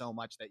woman so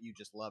much that you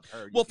just love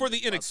her. Well, for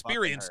the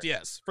inexperienced,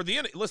 yes.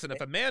 Listen,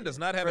 if a man does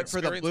not have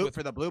experience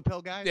for the blue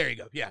pill guy, there you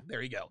go. Yeah,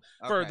 there you go.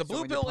 Okay, For the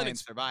blue pill and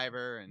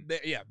Survivor, and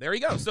there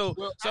you go. So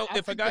Well, So I if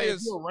a think guy that if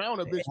is you're around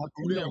a bitch for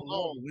too damn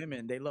long,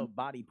 women, they love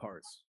body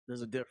parts.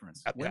 There's a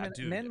difference. God,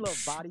 dude. Men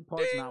love body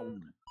parts, not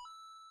women.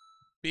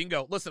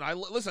 Bingo. Listen, I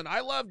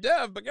love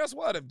Dev, but guess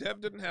what? If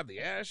Dev didn't have the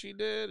ass she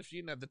did, if she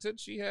didn't have the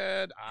tits she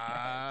had,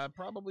 I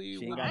probably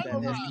She would. ain't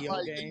got that SEO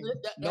like, game.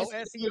 no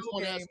That's SEO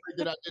one game. aspect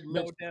That I didn't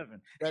no mention.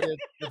 Devin. That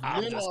if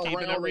I'm men just are keeping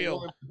it around a real.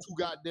 woman for too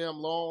goddamn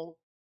long,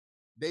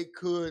 they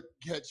could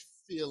catch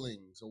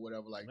feelings or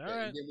whatever like All that.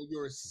 right. And then when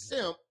you're a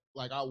simp,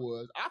 like I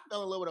was, I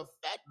fell in love with a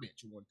fat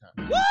bitch one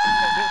time.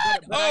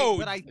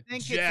 But I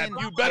think Jab, it's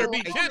in, you better be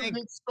I kidding.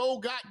 think- So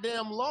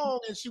goddamn long,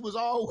 and she was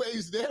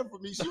always there for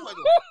me. She was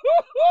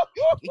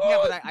yeah,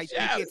 but I think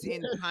Jab. it's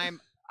in time.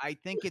 I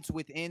think it's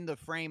within the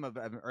frame of,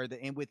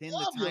 within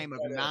Love the your time of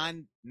fat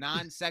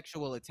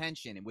non-sexual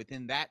attention, and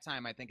within that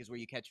time, I think is where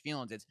you catch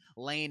feelings. It's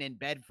laying in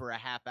bed for a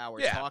half hour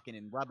Yeah. talking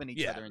and rubbing each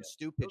Yeah. other and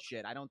stupid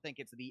shit. I don't think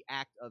it's the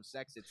act of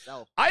sex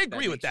itself. I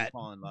agree with makes you that.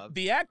 fall in love.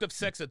 The act of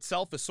sex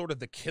itself is sort of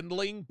the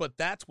kindling, but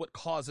that's what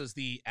causes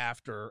the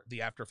after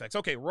effects.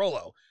 Okay,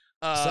 Rolo.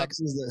 Sex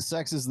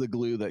is the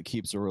glue that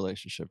keeps a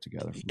relationship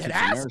together. It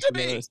has to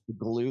be. It's the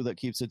glue that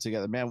keeps it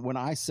together. Man, when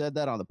I said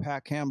that on the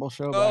Pat Campbell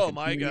show, Oh back in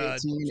my God,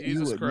 2018, Jesus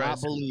you would Christ.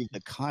 not believe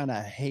the kind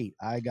of hate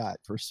I got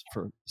for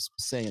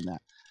saying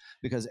that,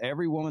 because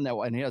every woman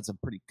and he has a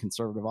pretty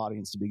conservative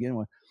audience to begin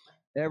with.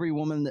 Every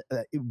woman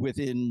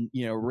within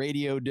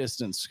radio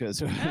distance, because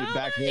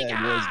back then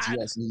was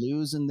just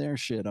losing their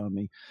shit on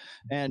me.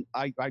 And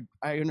I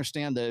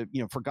understand that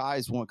for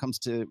guys, when it comes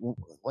to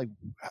like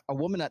a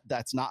woman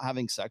that's not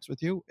having sex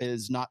with you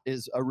is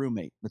a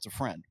roommate, it's a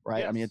friend,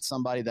 right? Yes. I mean, it's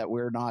somebody that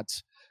we're not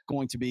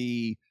going to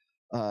be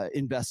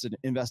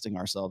investing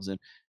ourselves in.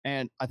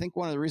 And I think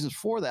one of the reasons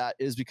for that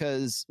is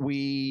because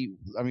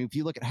if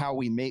you look at how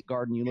we mate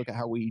garden, you look at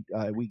how we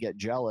get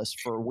jealous.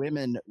 For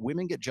women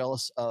get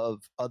jealous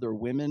of other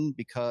women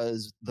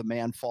because the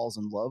man falls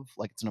in love.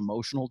 Like, it's an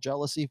emotional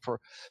jealousy. For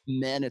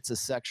men, it's a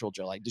sexual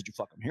jealousy. Like, did you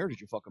fuck him here? Did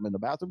you fuck him in the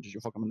bathroom? Did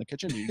you fuck him in the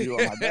kitchen? Did you do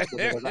it on my bed?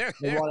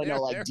 They want to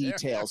know like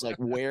details, like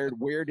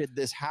where did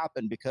this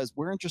happen? Because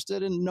we're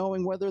interested in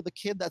knowing whether the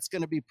kid that's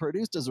going to be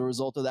produced as a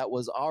result of that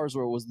was ours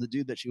or was the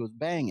dude that she was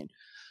banging.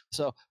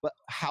 So, but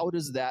how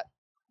does that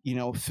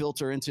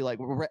filter into, like,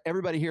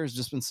 everybody here has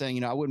just been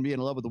saying, I wouldn't be in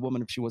love with a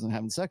woman if she wasn't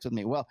having sex with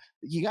me. Well,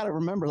 you got to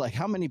remember, like,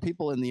 how many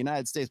people in the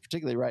United States,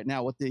 particularly right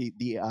now, what the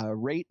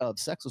rate of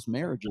sexless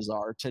marriages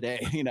are today,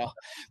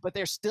 but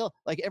they're still,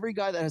 like, every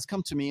guy that has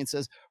come to me and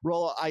says,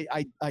 Rollo,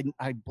 I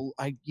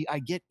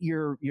get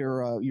your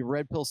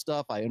red pill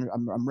stuff.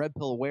 I'm red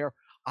pill aware.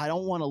 I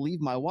don't want to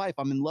leave my wife.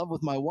 I'm in love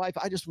with my wife.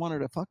 I just want her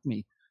to fuck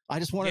me. I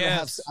just want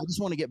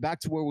to get back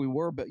to where we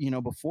were, but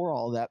before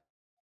all that.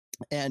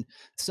 And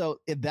so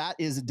that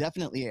is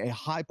definitely a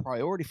high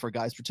priority for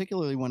guys,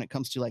 particularly when it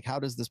comes to, like, how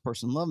does this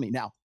person love me?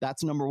 Now,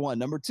 that's number one.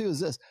 Number two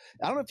is this.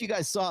 I don't know if you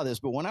guys saw this,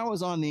 but when I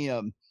was on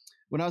the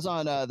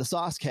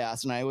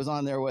Saucecast, and I was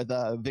on there with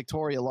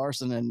Victoria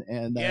Larson and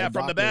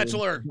from The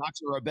Bachelor,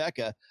 Dr.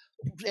 Rebecca.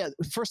 Yeah,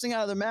 first thing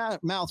out of their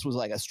mouths was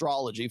like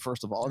astrology,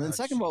 first of all, and then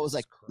second of all was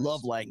like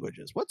love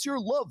languages. What's your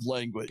love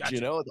language?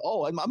 Gotcha.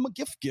 Oh, I'm a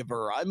gift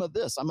giver. I'm a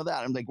this. I'm a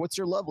that. I'm like, what's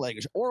your love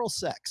language? Oral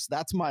sex.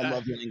 That's my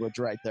love language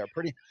right there.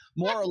 Pretty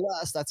more or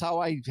less. That's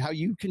how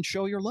you can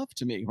show your love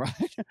to me,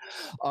 right?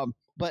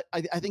 But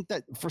I think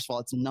that, first of all,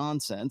 it's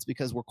nonsense,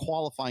 because we're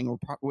qualifying.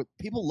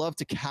 People love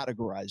to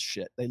categorize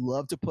shit. They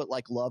love to put,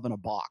 like, love in a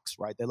box,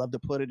 right? They love to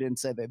put it in,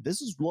 say that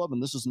this is love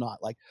and this is not.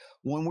 Like,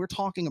 when we're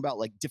talking about,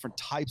 like, different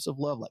types of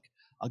love, like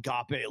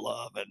agape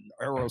love and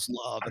eros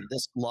love and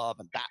this love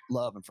and that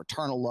love and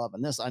fraternal love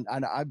and this,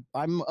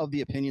 I'm of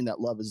the opinion that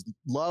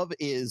love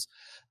is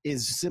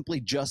simply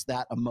just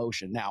that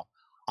emotion. Now,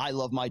 I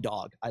love my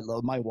dog. I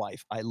love my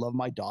wife. I love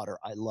my daughter.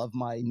 I love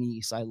my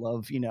niece. I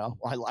love,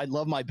 I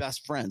love my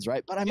best friends,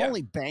 right? But I'm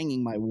only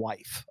banging my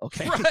wife,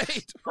 okay?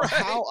 Right.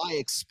 How I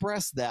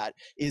express that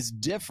is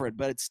different,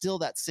 but it's still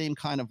that same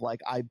kind of, like,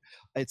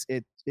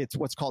 it's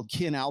what's called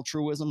kin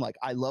altruism. Like,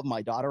 I love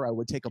my daughter. I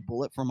would take a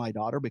bullet for my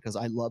daughter because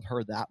I love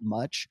her that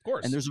much. Of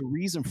course. And there's a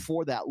reason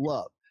for that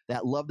love.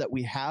 That love that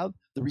we have,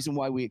 the reason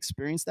why we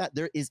experience that,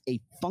 there is a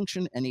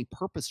function and a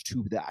purpose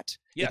to that.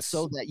 Yes. It's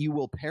so that you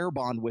will pair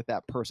bond with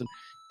that person,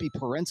 be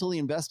parentally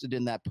invested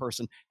in that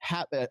person,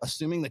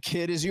 assuming the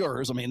kid is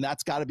yours. I mean,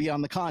 that's got to be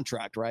on the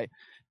contract, right?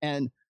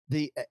 And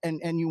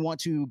you want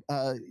to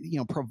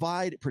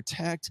provide,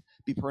 protect,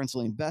 be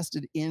parentally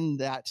invested in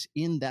that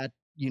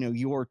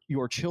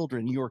your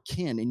children, your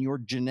kin, and your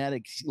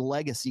genetic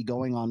legacy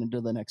going on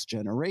into the next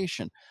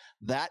generation.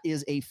 That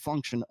is a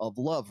function of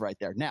love right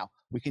there. Now,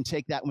 we can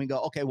take that and we go,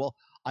 okay, well,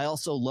 I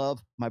also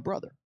love my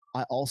brother.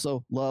 I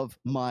also love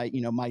my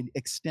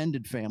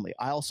extended family.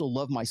 I also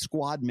love my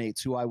squad mates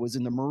who I was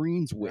in the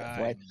Marines with,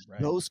 right?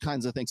 Those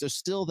kinds of things. There's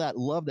still that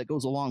love that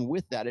goes along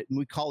with that. And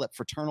we call it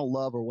fraternal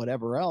love or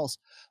whatever else.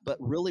 But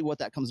really what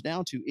that comes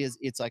down to is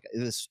it's like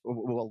this,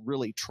 well,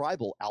 really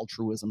tribal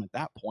altruism at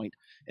that point.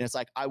 And it's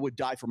like, I would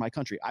die for my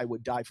country. I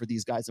would die for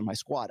these guys in my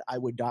squad. I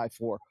would die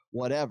for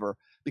whatever,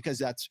 because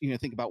that's,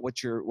 think about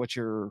what your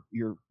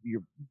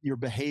your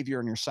behavior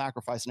and your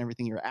sacrifice and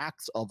everything, your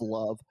acts of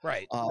love.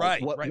 Right.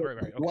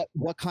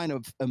 What kind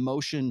of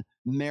emotion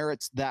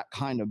merits that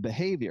kind of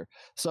behavior?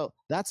 So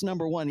that's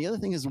number one. The other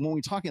thing is, when we're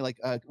talking like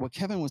what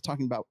Kevin was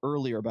talking about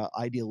earlier about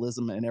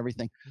idealism and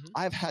everything,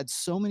 I've had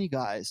so many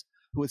guys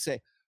who would say,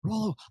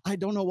 Rollo, I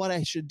don't know what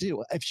I should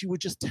do. If she would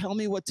just tell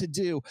me what to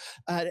do,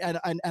 and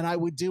I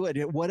would do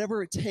it,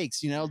 whatever it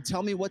takes,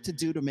 tell me what to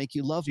do to make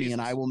you love me, and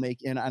I will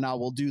and I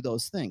will do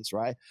those things,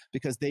 right?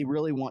 Because they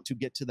really want to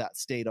get to that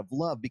state of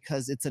love,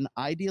 because it's an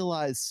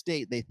idealized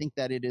state. They think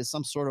that it is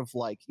some sort of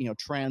like,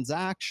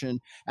 transaction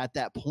at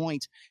that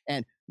point.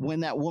 And when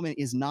that woman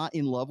is not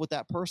in love with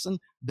that person,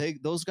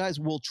 those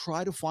guys will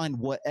try to find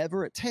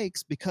whatever it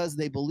takes, because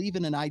they believe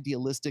in an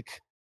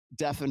idealistic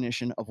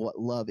definition of what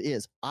love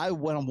is. I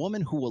want a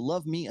woman who will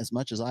love me as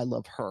much as I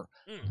love her.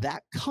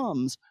 That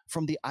comes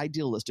from the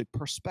idealistic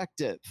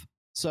perspective.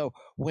 So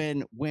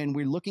when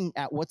we're looking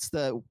at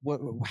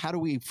how do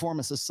we form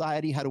a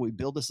society? How do we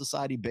build a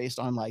society based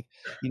on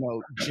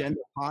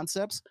gender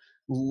concepts?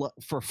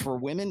 For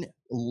women,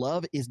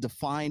 love is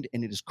defined,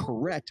 and it is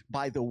correct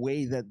by the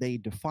way that they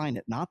define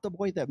it, not the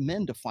way that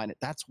men define it.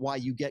 That's why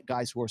you get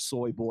guys who are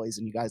soy boys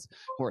and you guys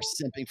who are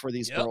simping for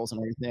these girls and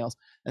everything else.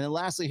 And then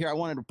lastly here, I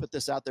wanted to put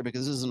this out there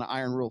because this is an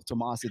iron rule of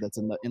Tomasi that's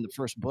in the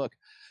first book.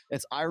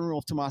 It's iron rule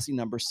of Tomasi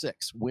number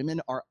 6.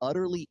 Women are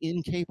utterly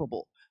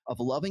incapable of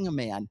loving a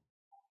man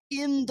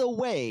in the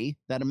way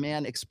that a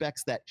man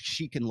expects that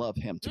she can love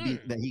him,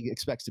 that he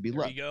expects to be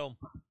loved. There you go.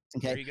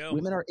 Okay. There you go.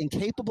 Women are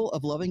incapable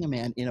of loving a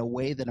man in a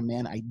way that a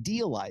man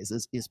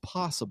idealizes is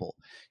possible,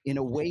 in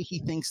a way he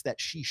thinks that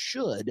she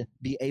should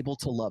be able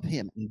to love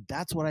him. And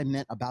that's what I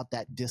meant about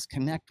that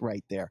disconnect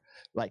right there.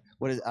 Like,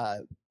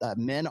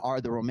 men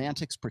are the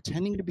romantics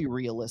pretending to be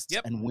realists,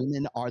 and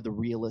women are the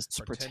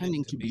realists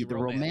pretending to be the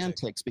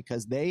romantics,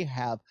 because they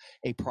have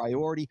a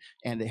priority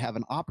and they have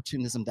an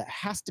opportunism that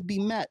has to be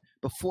met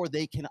before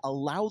they can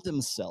allow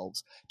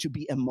themselves to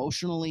be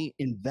emotionally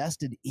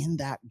invested in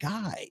that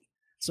guy.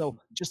 So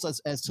just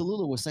as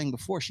Tallulah was saying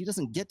before, she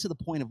doesn't get to the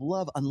point of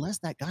love unless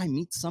that guy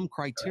meets some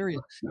criteria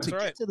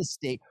get to the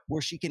state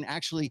where she can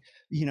actually,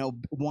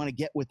 want to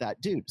get with that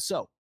dude.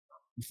 So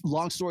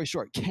long story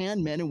short,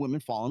 can men and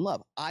women fall in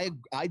love? I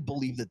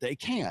believe that they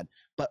can,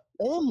 but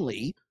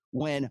only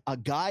when a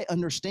guy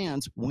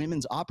understands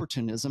women's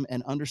opportunism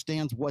and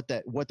understands what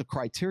the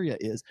criteria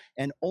is,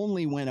 and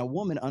only when a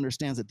woman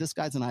understands that this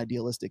guy's an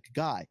idealistic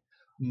guy.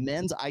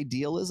 Men's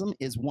idealism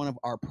is one of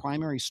our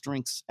primary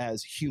strengths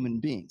as human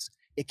beings.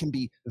 It can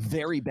be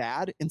very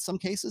bad in some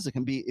cases. It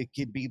can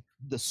be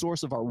the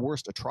source of our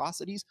worst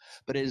atrocities,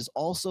 but it is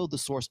also the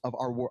source of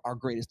our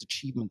greatest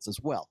achievements as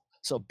well.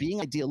 So being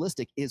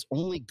idealistic is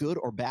only good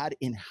or bad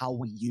in how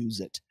we use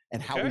it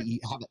and how we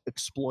have it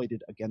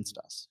exploited against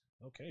us.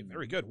 Okay,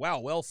 very good. Wow,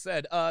 well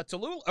said.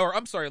 Tallulah, or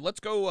I'm sorry, let's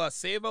go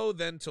Savo,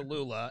 then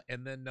Tallulah,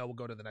 and then we'll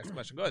go to the next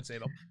question. Go ahead,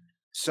 Savo.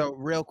 So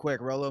real quick,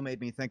 Rollo made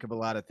me think of a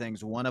lot of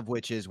things, one of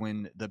which is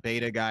when the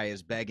beta guy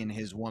is begging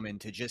his woman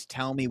to just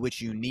tell me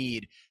what you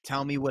need,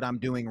 tell me what I'm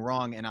doing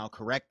wrong, and I'll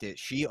correct it.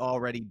 She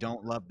already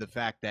don't love the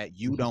fact that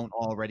you don't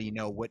already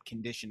know what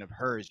condition of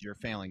hers you're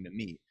failing to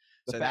meet.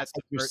 So that's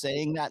if you're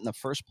saying that in the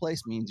first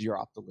place means you're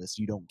off the list.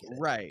 You don't get it.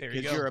 Right,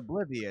 because you're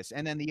oblivious.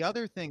 And then the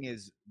other thing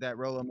is that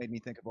Rollo made me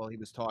think of while he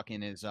was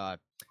talking is the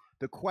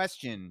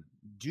question,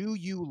 do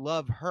you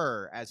love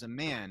her as a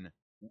man?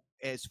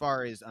 As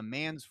far as a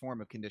man's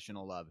form of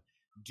conditional love,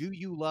 do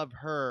you love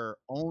her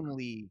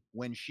only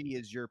when she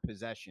is your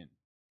possession?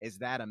 Is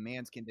that a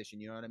man's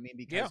condition? You know what I mean?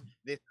 Because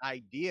this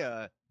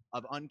idea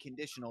of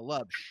unconditional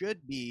love should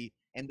be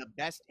in the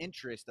best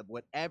interest of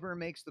whatever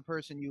makes the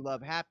person you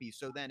love happy.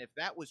 So then if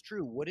that was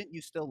true, wouldn't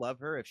you still love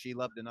her if she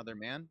loved another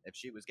man? If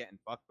she was getting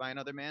fucked by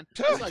another man?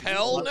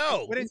 Hell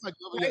no. Wouldn't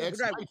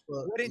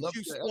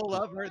you still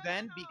love her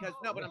then? Because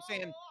but I'm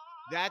saying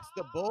that's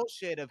the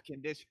bullshit of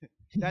condition.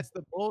 That's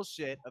the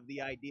bullshit of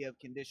the idea of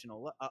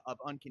of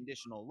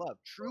unconditional love.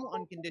 True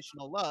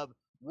unconditional love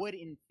would,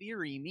 in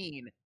theory,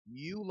 mean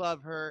you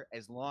love her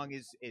as long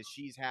as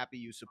she's happy.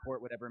 You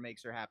support whatever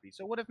makes her happy.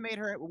 So what if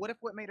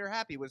what made her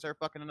happy was her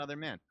fucking another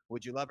man?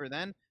 Would you love her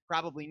then?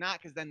 Probably not,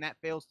 because then that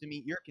fails to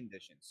meet your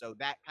condition. So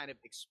that kind of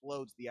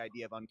explodes the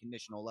idea of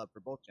unconditional love for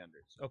both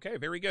genders. Okay,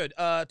 very good.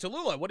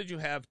 Tallulah, what did you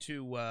have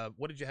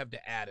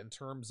to add in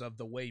terms of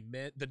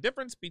the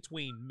difference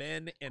between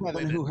men and Kevin,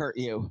 women? who hurt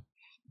you?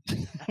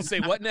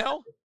 Say what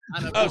now?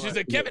 Oh, she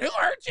said, Kevin, who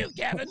hurt you,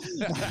 Kevin?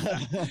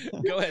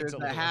 Go ahead, Tallulah.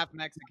 The half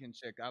Mexican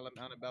chick,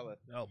 Annabella.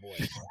 Oh, boy.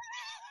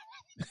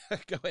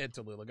 Go ahead,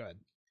 Tallulah. Go ahead.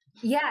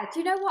 Yeah, do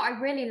you know what? I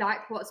really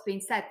like what's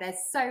been said. There's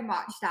so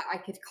much that I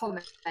could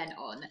comment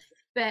on.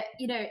 But,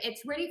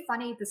 it's really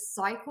funny, the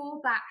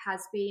cycle that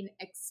has been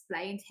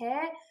explained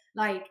here.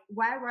 Like,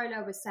 where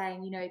Rollo was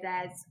saying,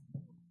 there's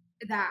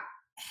that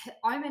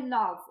I'm in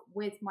love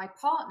with my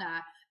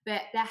partner,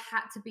 but there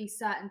had to be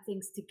certain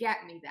things to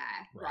get me there,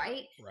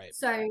 right?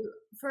 So,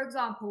 for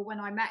example, when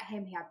I met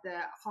him, he had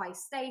the high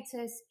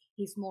status.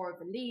 He's more of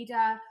a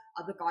leader.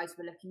 Other guys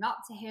were looking up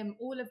to him.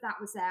 All of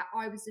that was there.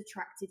 I was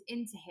attracted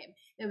into him.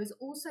 There was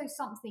also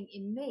something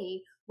in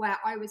me where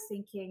I was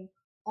thinking,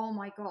 oh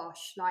my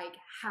gosh, like,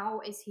 how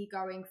is he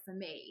going for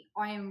me?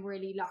 I am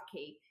really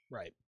lucky.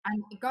 Right.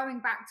 And going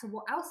back to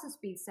what else has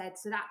been said,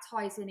 so that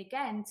ties in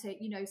again to,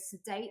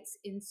 sedates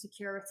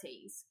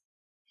insecurities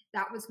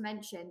that was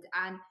mentioned.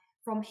 And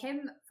from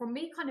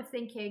me kind of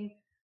thinking,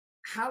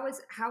 how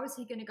is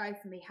he going to go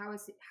for me? How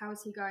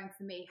is he going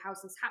for me?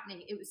 How's this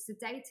happening? It was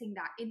sedating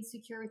that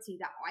insecurity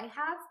that I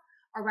have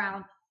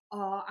around,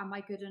 oh, am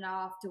I good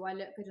enough? Do I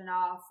look good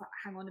enough?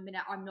 Hang on a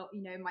minute, I'm not,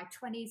 in my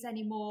 20s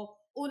anymore.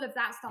 All of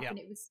that stuff. Yep. And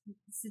it was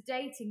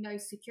sedating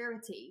those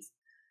securities.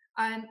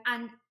 And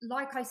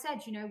like I said,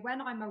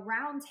 when I'm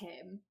around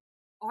him,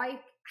 I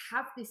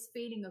have this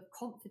feeling of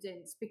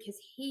confidence because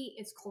he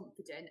is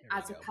confident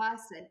as a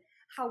person.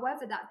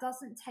 However, that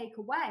doesn't take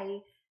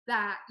away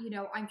that,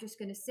 I'm just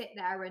going to sit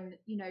there and,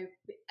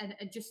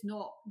 and just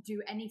not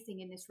do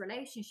anything in this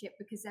relationship,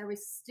 because there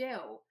is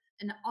still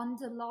an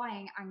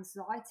underlying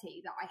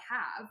anxiety that I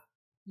have.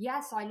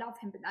 Yes, I love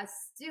him, but there's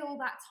still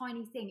that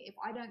tiny thing. If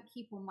I don't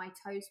keep on my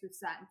toes with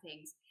certain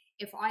things,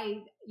 if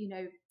I,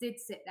 did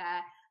sit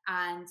there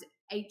and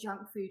ate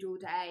junk food all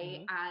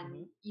day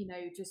and,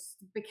 just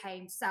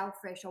became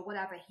selfish or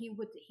whatever, he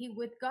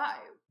would go.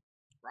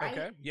 Right.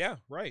 Okay. Yeah.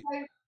 Right.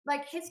 So,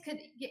 like he's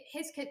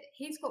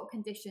got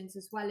conditions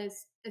as well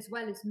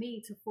as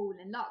me to fall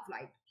in love.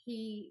 Like,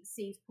 he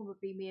sees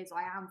probably me as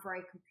I am,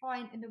 very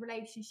compliant in the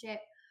relationship.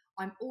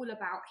 I'm all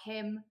about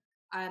him.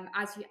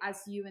 As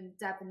you and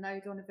Deb know,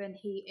 Donovan,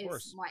 he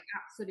is my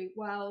absolute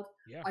world.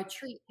 Yeah. I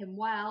treat him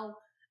well.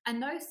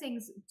 And those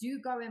things do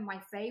go in my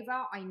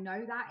favor. I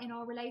know that in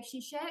our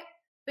relationship,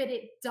 but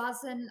it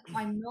doesn't,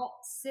 I'm not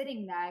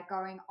sitting there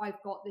going,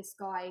 I've got this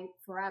guy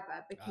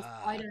forever, because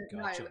I don't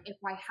know if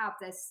I have.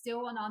 There's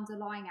still an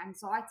underlying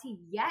anxiety,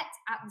 yet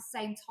at the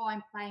same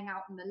time, playing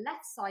out on the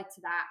left side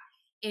to that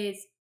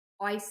is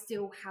I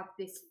still have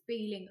this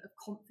feeling of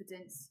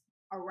confidence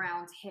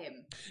around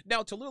him.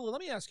 Now, Tallulah,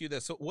 let me ask you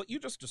this. So what you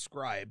just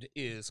described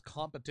is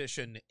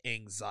competition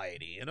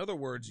anxiety. In other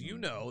words, you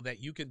know that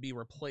you can be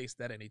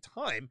replaced at any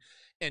time,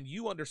 and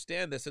you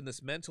understand this, and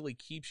this mentally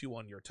keeps you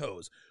on your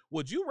toes.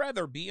 Would you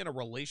rather be in a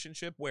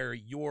relationship where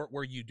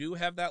you do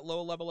have that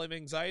low level of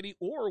anxiety,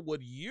 or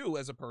would you,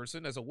 as a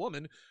person, as a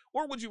woman,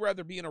 or would you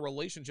rather be in a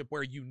relationship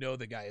where you know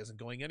the guy isn't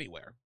going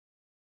anywhere?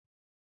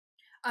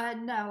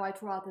 No,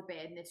 I'd rather be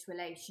in this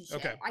relationship.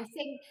 Okay.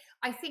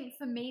 I think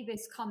for me,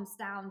 this comes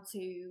down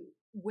to,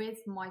 with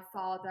my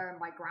father and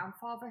my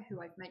grandfather,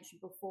 who I've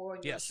mentioned before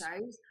in your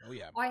shows. Oh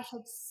yeah. I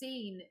have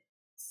seen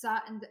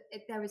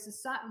there is a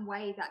certain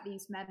way that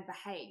these men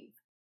behave.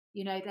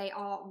 They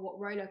are what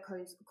Rolo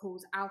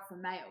calls alpha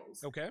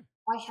males. Okay.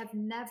 I have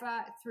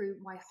never through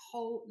my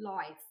whole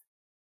life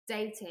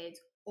dated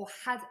or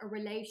had a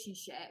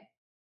relationship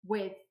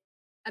with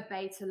a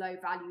beta low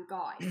value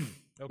guy.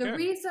 Okay. The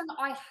reason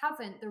I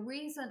haven't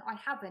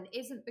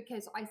isn't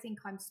because I think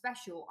I'm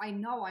special. I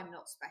know I'm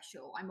not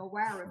special. I'm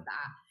aware of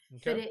that.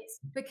 Okay. But it's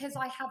because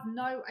I have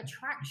no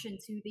attraction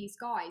to these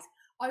guys.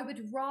 I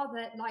would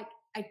rather, like,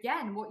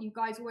 again, what you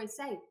guys always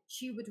say,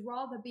 she would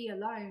rather be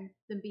alone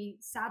than be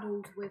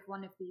saddled with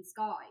one of these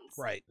guys.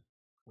 Right.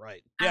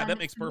 Yeah, and that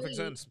makes perfect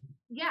sense.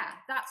 Yeah,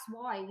 that's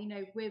why,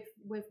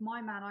 with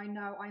my man, I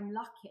know I'm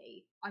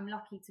lucky. I'm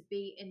lucky to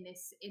be in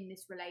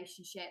this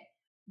relationship.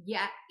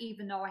 Yet,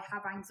 even though I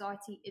have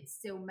anxiety, it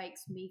still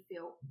makes me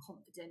feel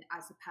confident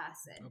as a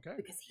person. Okay.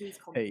 Because he's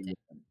confident.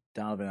 Hey,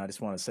 Donovan, I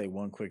just want to say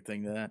one quick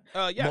thing to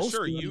that. Yeah, most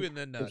sure. Women, you and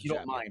then if you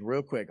don't mind,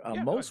 real quick.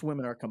 Most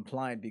women are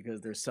compliant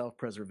because their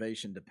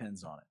self-preservation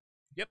depends on it.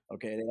 Yep.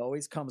 Okay. It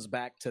always comes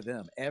back to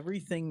them.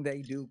 Everything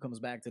they do comes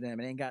back to them.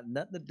 It ain't got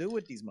nothing to do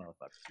with these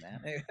motherfuckers,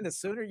 man. And the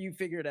sooner you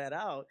figure that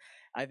out,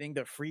 I think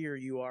the freer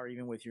you are,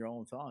 even with your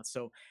own thoughts.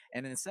 So,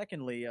 and then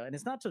secondly, and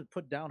it's not to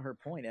put down her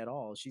point at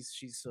all.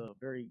 She's a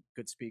very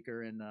good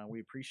speaker, and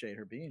we appreciate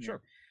her being here.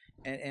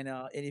 And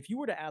if you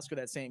were to ask her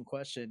that same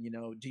question,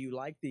 do you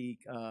like the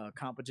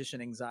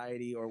competition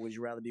anxiety, or would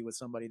you rather be with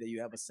somebody that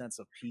you have a sense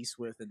of peace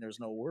with and there's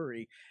no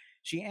worry?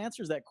 She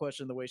answers that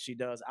question the way she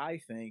does, I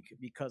think,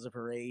 because of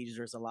her age.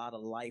 There's a lot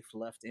of life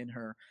left in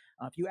her.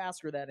 If you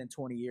ask her that in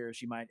 20 years,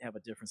 she might have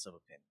a difference of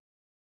opinion.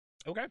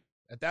 Okay.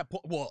 At that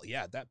point,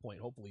 at that point,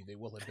 hopefully they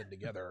will have been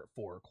together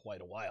for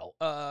quite a while.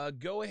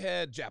 Go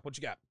ahead, Jap, what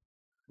you got?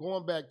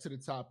 Going back to the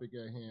topic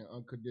at hand,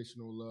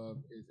 unconditional love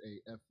is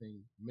a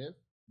effing myth.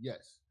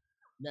 Yes.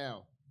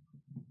 Now,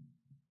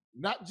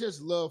 not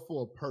just love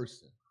for a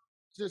person,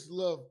 just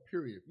love,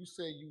 period. If you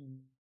say you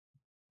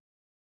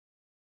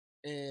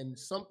and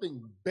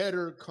something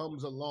better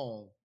comes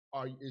along,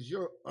 is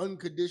your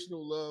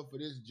unconditional love for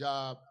this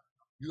job,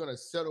 you're going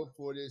to settle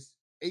for this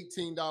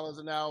 $18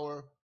 an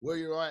hour where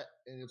you're at?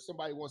 And if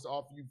somebody wants to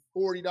offer you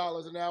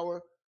 $40 an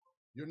hour,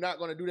 you're not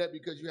going to do that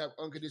because you have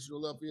unconditional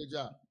love for your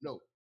job. No.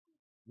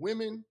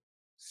 Women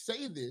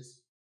say this,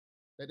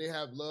 that they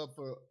have love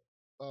for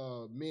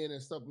men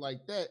and stuff like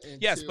that.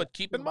 Yes, but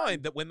keep in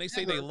mind that when they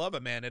say they love a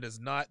man, it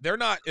is not, they're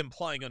not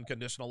implying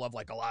unconditional love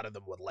like a lot of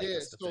them would like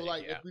us to think.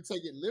 Like, if we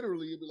take it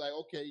literally, it'd be like,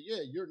 okay,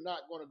 yeah, you're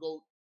not going to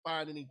go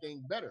find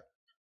anything better.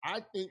 I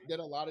think that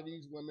a lot of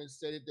these women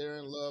say that they're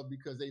in love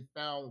because they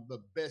found the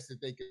best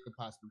that they could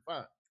possibly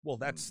find. Well,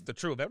 that's the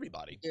true of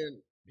everybody. And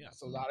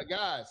it's a lot of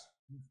guys.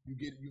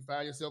 You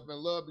find yourself in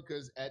love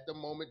because at the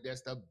moment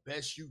that's the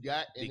best you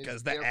got, and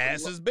because the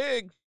ass is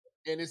big,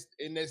 and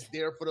it's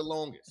there for the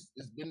longest.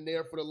 It's been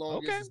there for the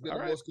longest. Okay, it's been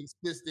the most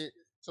consistent.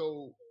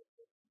 So,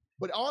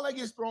 but all that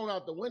gets thrown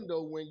out the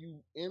window when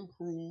you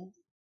improve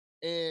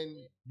and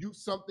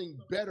something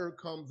better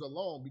comes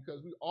along,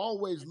 because we're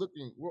always,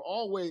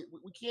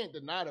 we can't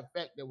deny the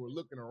fact that we're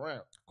looking around.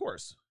 Of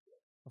course.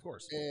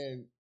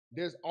 And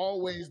there's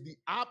always the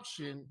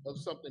option of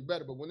something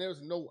better. But when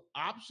there's no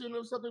option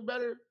of something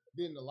better,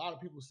 then a lot of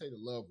people say the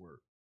love word.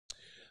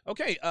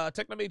 Okay,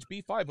 Technomage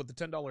B5 with the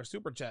 $10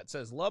 super chat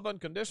says, love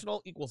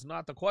unconditional equals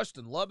not the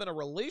question. Love in a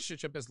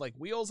relationship is like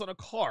wheels on a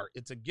car.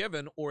 It's a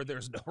given or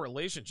there's no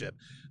relationship.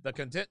 The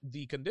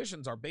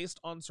conditions are based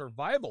on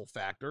survival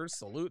factors.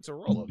 Salute to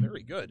Rolo.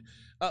 Very good.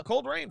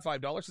 Cold Rain,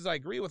 $5 says, I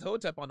agree with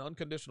Hotep on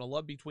unconditional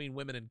love between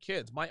women and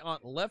kids. My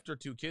aunt left her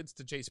 2 kids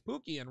to chase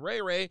Pookie and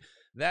Ray Ray.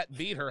 That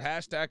beat her.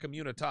 Hashtag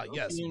Communita.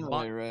 Yes,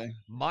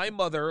 my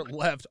mother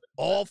left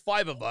all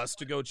 5 of us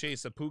to go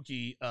chase a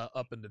Pookie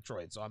up in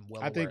Detroit. So I'm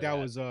well aware I think that of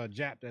was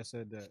Jap that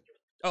said that.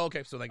 Oh,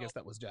 okay. So I guess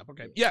that was Jap.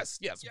 Okay. Yes,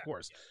 of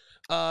course.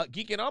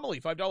 Geek Anomaly,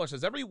 $5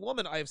 says, every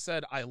woman I have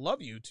said I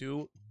love you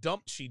to,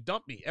 she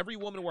dumped me. Every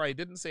woman where I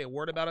didn't say a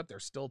word about it, they're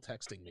still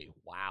texting me.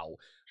 Wow.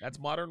 That's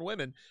modern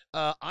women.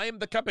 I am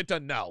the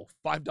Capitan now.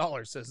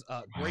 $5 says,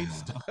 great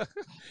stuff.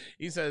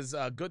 He says,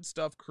 good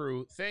stuff,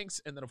 crew. Thanks.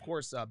 And then, of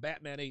course,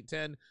 Batman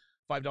 810.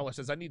 $5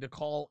 says, I need to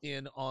call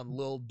in on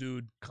Lil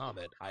Dude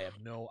comment. I have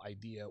no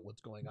idea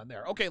what's going on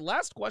there. Okay,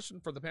 last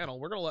question for the panel.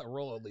 We're going to let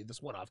Rolo lead this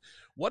one off.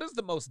 What is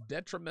the most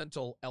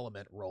detrimental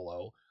element,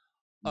 Rolo,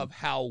 of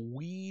how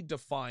we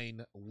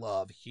define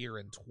love here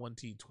in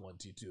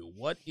 2022?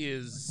 What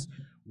is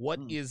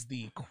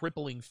the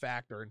crippling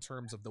factor in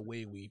terms of the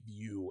way we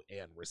view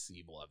and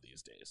receive love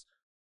these days?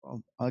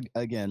 Well,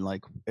 again,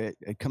 like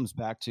it comes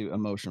back to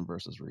emotion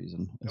versus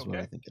reason is what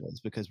I think it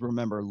is, because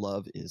remember,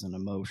 love is an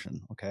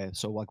emotion. Okay.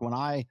 So like when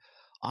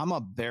I'm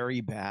a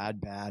very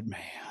bad man,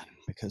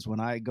 because when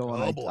I go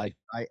and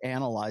I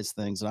analyze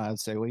things and I would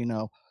say,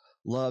 well,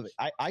 love,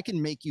 I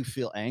can make you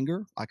feel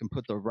anger. I can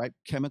put the right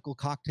chemical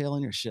cocktail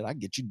in your shit. I can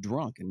get you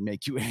drunk and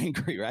make you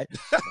angry. Right.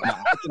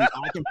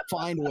 I can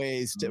find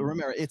ways to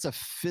remember it's a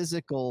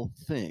physical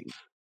thing.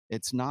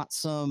 It's not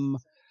some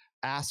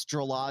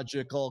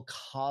astrological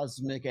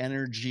cosmic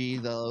energy.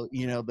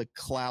 The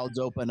clouds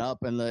open up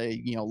and the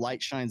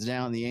light shines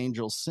down, the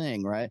angels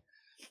sing, right?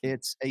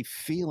 It's a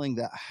feeling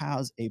that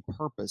has a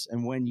purpose.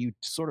 And when you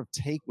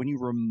when you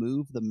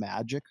remove the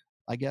magic,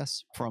 I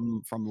guess,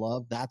 from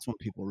love, that's when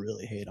people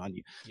really hate on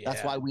you.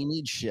 That's why we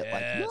need shit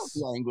like love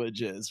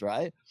languages,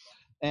 right?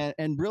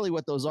 And really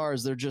what those are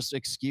is they're just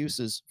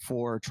excuses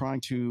for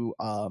trying to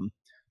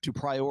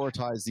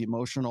prioritize the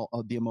emotional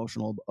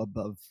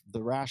above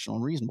the rational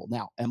and reasonable.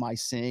 Now, am I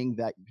saying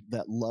that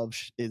love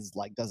is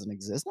doesn't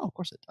exist? No, of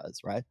course it does,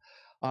 right?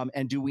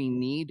 And do we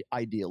need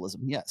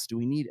idealism? Yes. Do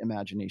we need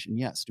imagination?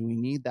 Yes. Do we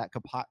need that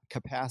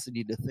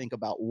capacity to think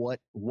about what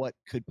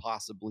could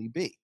possibly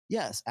be?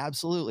 Yes,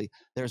 absolutely.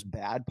 There's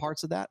bad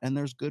parts of that and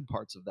there's good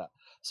parts of that.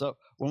 So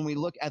when we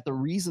look at the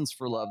reasons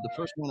for love, the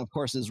first one, of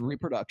course, is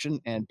reproduction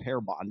and pair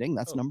bonding.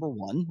 That's number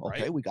one.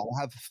 Okay, right. We got to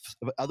have,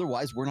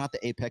 otherwise we're not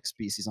the apex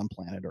species on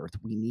planet Earth.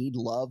 We need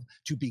love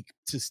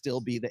to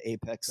still be the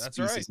apex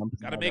species on planet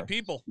Earth. Got to make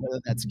people.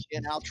 Whether that's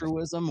kin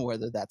altruism,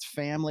 whether that's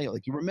family.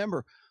 Like you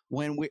remember,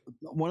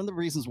 one of the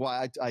reasons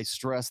why I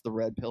stress the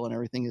red pill and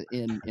everything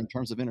in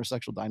terms of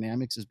intersexual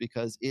dynamics is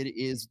because it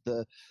is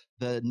the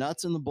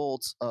nuts and the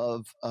bolts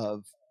of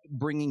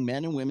bringing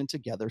men and women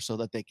together so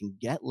that they can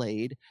get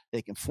laid,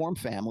 they can form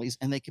families,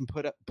 and they can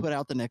put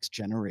out the next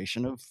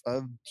generation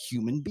of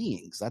human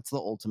beings. That's the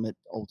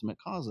ultimate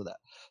cause of that.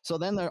 So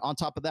then on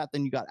top of that,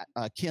 then you got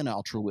kin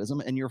altruism,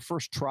 and your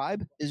first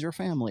tribe is your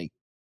family.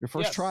 Your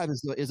first tribe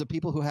is the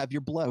people who have your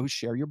blood, who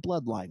share your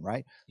bloodline,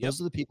 right? Yep. Those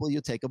are the people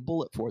you'll take a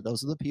bullet for.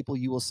 Those are the people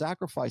you will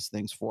sacrifice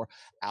things for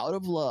out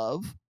of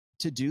love,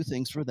 to do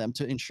things for them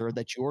to ensure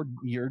that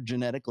your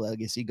genetic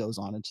legacy goes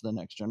on into the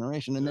next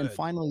generation. And then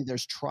finally,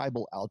 there's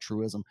tribal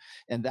altruism.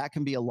 And that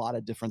can be a lot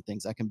of different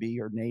things. That can be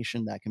your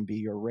nation, that can be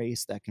your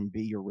race, that can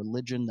be your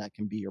religion, that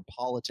can be your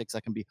politics,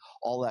 that can be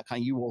all that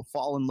kind. You will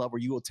fall in love, or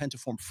you will tend to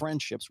form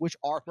friendships, which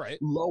are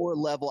lower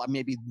level,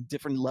 maybe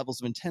different levels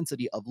of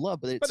intensity of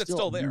love, but it's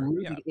still there,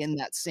 rooted in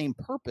that same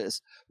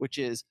purpose, which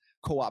is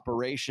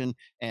cooperation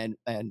and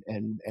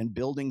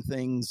building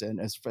things. And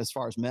as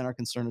far as men are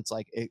concerned, it's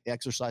like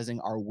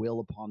exercising our will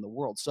upon the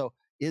world. So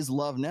is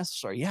love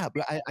necessary? Yeah,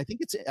 but I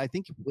think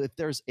if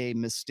there's a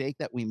mistake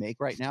that we make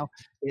right now,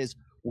 is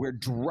we're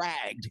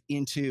dragged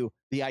into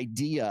the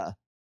idea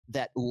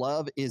that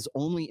love is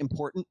only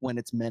important when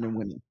it's men and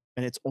women.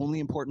 And it's only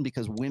important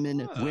because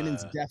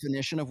women's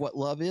definition of what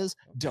love is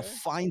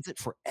defines it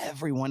for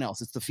everyone else.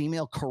 It's the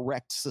female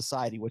correct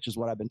society, which is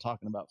what I've been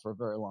talking about for a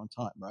very long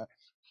time, right?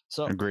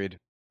 So agreed.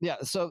 Yeah.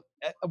 So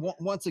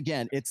once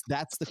again,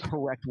 that's the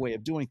correct way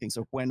of doing things.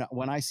 So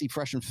when I see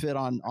Fresh and Fit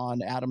on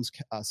Adam's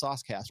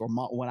Saucecast, or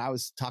when I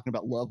was talking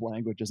about love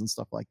languages and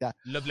stuff like that,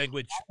 love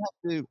language,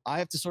 I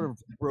have to sort of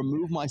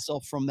remove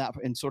myself from that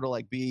and sort of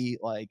like be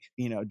like,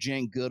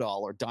 Jane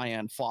Goodall or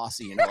Diane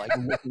Fossey, like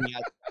looking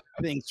at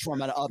things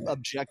from an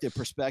objective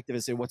perspective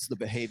and say, what's the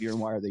behavior and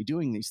why are they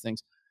doing these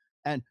things?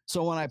 And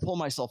so when I pull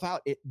myself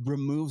out, it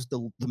removes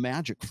the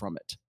magic from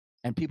it.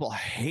 And people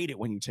hate it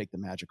when you take the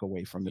magic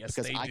away from it,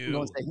 because I can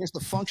go and say, here's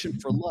the function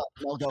for love.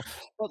 And they'll go,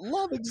 but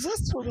love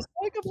exists for the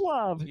sake of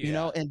love,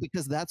 and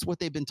because that's what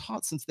they've been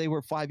taught since they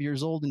were 5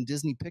 years old, and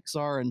Disney,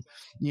 Pixar,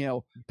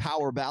 and,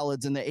 power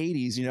ballads in the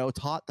 80s,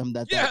 taught them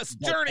that,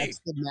 Journey.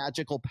 That's the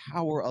magical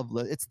power of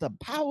love. It's the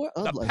power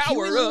of love.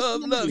 Power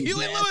of love. Huey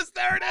Lewis,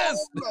 there it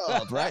is.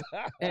 Love, right?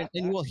 And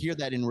you'll hear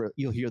that in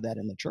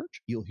the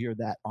church. You'll hear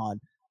that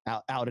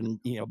out in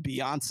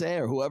Beyonce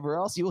or whoever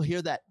else. You'll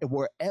hear that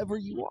wherever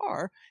you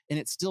are, and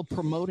it's still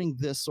promoting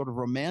this sort of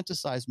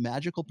romanticized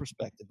magical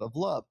perspective of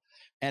love.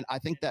 And I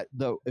think that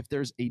if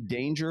there's a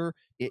danger,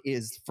 it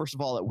is, first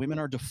of all, that women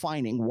are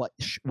defining what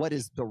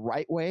is the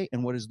right way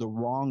and what is the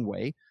wrong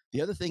way.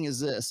 The other thing is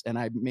this, and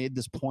I made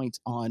this point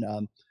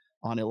on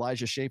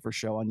Elijah Schaefer's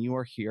show on You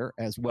Are Here,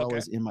 as well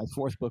as in my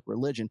fourth book,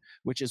 Religion,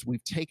 which is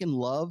we've taken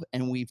love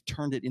and we've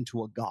turned it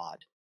into a god.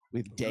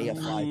 We've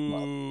deified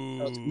love.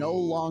 So it's no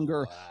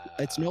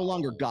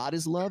longer God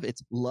is love.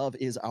 It's love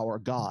is our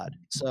God.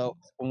 So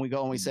when we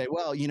go and we say,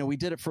 well, we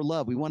did it for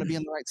love. We want to be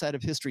on the right side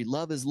of history.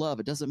 Love is love.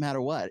 It doesn't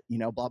matter what,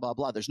 blah, blah,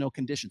 blah. There's no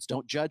conditions.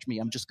 Don't judge me.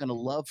 I'm just going to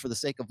love for the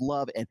sake of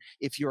love. And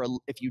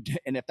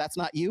if that's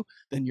not you,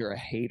 then you're a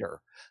hater.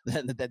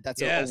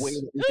 That's a way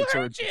that we can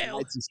sort of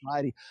divide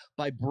society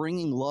by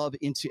bringing love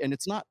into, and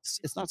it's not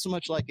so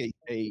much like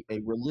a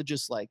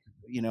religious, like,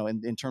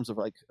 in terms of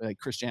like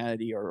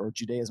Christianity or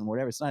Judaism, or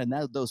whatever. It's not in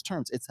those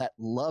terms. It's that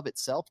love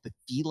itself, the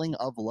feeling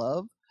of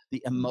love,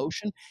 the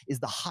emotion is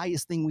the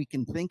highest thing we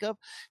can think of,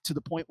 to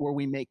the point where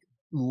we make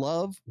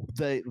love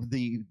the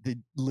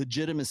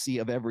legitimacy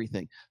of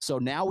everything. So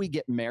now we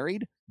get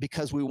married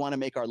because we want to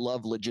make our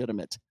love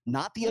legitimate,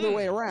 not the other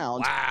way around.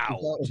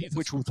 Wow.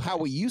 Which was how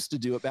we used to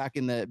do it back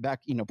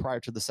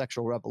prior to the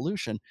sexual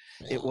revolution.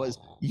 It was,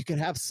 you could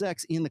have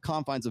sex in the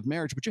confines of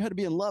marriage, but you had to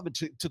be in love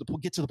to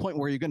get to the point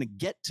where you're going to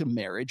get to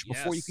marriage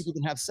before you could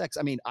even have sex.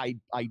 I mean,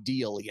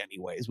 ideally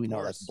anyways, we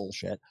know that's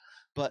bullshit,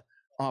 but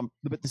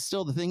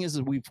still the thing is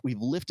we've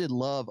lifted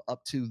love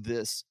up to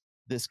this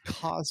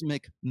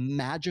cosmic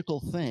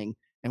magical thing.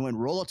 And when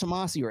Rollo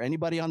Tomasi or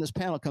anybody on this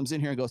panel comes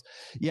in here and goes,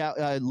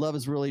 love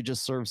is really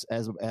just serves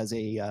as a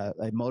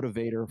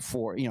motivator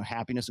for,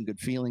 happiness and good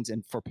feelings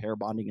and for pair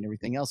bonding and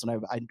everything else,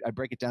 and I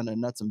break it down to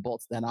nuts and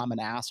bolts, then I'm an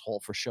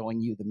asshole for showing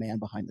you the man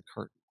behind the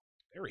curtain.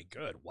 Very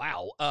good.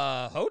 Wow.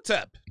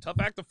 Hotep, tough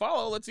act to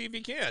follow. Let's see if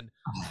he can.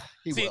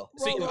 He will.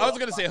 See, I was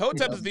going to say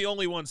Hotep is the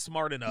only one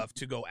smart enough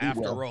to go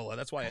after Rollo.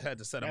 That's why I had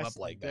to set him up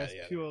like that.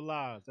 That's pure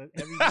lies.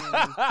 Everyone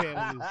on this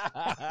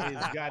panel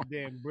is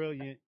goddamn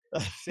brilliant.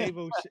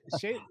 Savo,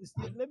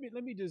 let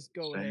me just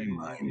go ahead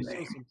and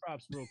show some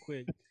props real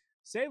quick.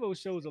 Savo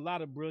shows a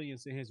lot of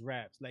brilliance in his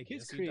raps, like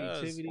his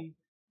creativity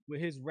with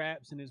his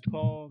raps and his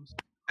poems.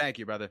 Thank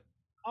you, brother.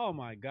 Oh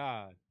my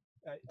God.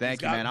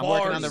 Thank you, man. I'm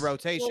working on the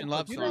rotation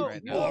love song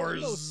right now.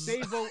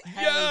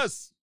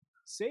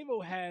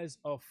 Savo has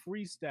a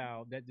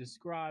freestyle that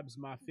describes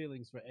my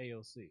feelings for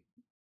AOC.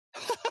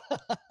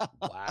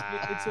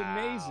 Wow. It's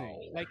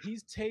amazing. Like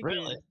he's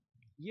taking,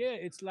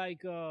 it's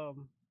like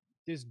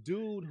this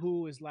dude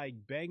who is like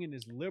banging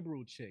this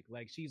liberal chick.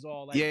 Like she's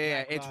all like,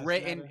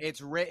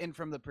 it's written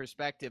from the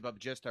perspective of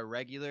just a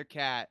regular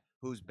cat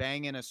who's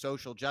banging a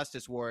social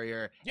justice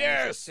warrior.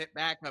 And just sit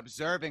back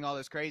observing all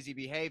this crazy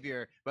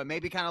behavior, but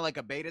maybe kind of like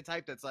a beta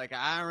type that's like,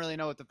 I don't really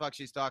know what the fuck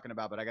she's talking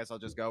about, but I guess I'll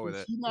just go with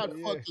it. She's not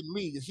fucking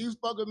me. If she's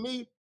fucking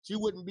me, she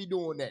wouldn't be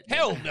doing that.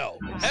 Hell no.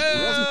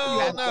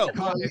 Hell no.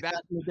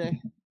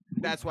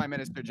 That's why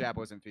Minister Jab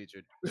wasn't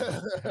featured.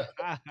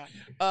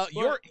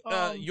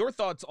 Your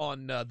thoughts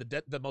on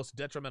the most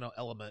detrimental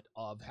element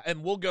of,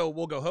 and we'll go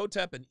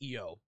Hotep and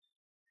EO.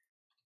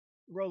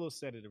 Rollo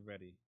said it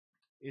already.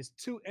 It's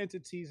two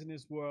entities in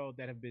this world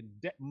that have been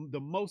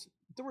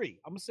three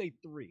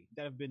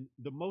that have been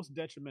the most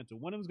detrimental.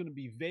 One of them is going to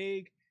be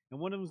vague, and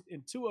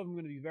two of them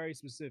are going to be very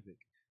specific.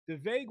 The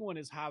vague one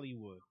is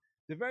Hollywood.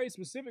 The very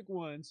specific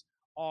ones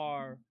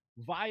are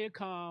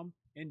Viacom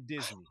and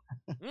Disney.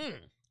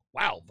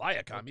 Wow,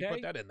 Viacom, you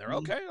put that in there.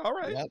 Okay, all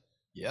right.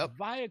 Yep.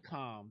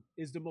 Viacom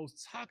is the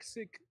most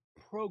toxic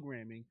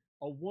programming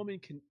a woman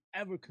can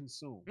ever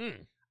consume.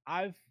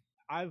 I've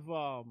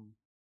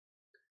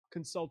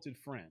consulted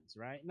friends,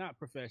 right? Not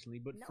professionally,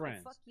 but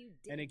friends.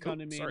 And they come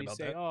to me and they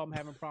say, "Oh, I'm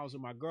having problems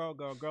with my girl."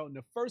 And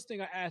the first thing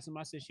I ask them,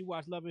 I said, "She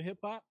watch Love and Hip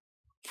Hop?"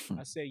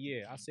 I say,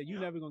 "Yeah." I said, "You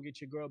never gonna get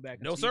your girl back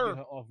until you get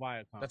her off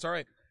Viacom." That's all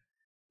right.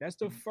 That's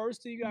the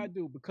first thing you gotta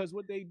do, because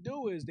what they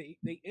do is they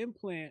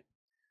implant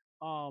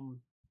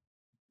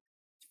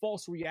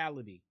false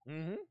reality.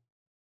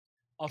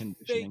 A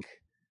fake.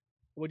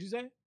 What'd you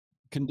say?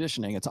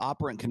 Conditioning. It's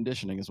operant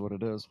conditioning is what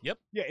it is. Yep.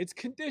 Yeah, it's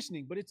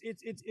conditioning, but it's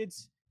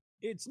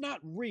it's not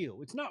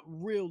real. It's not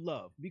real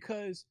love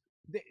because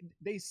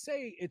they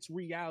say it's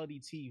reality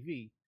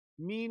TV.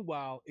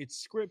 Meanwhile,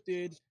 it's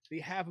scripted. They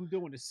have them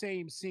doing the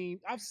same scene.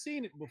 I've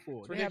seen it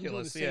before. It's They have them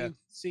doing the ridiculous, same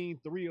scene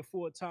 3 or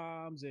 4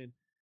 times, and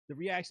the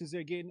reactions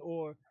they're getting,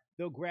 or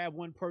they'll grab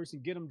one person,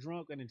 get them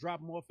drunk, and then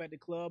drop them off at the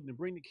club, and then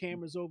bring the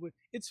cameras over.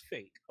 It's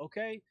fake,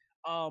 okay?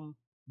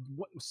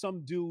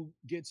 Some dude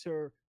gets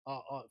her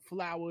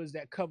flowers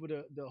that cover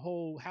the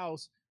whole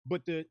house,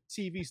 but the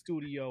TV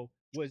studio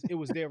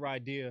was their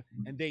idea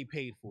and they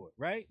paid for it,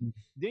 right?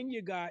 Then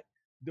you got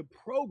the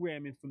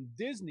programming from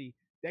Disney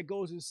that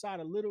goes inside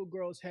a little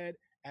girl's head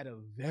at a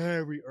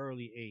very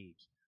early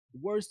age. The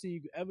worst thing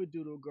you could ever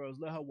do to a girl is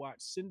let her watch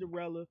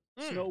Cinderella,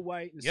 Snow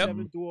White, and the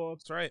Seven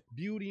Dwarfs, that's right,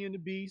 Beauty and the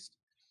Beast,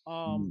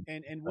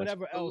 and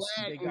whatever else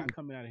they got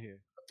coming out of here.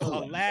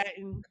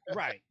 Aladdin,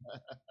 right?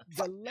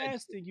 The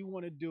last thing you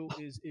want to do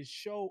is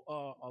show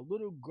a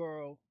little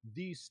girl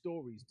these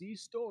stories.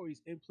 These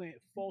stories implant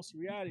false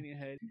reality in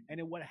her head, and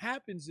then what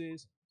happens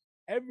is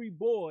every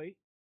boy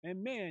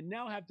and man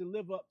now have to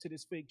live up to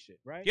this fake shit,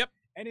 right? Yep.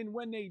 And then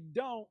when they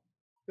don't,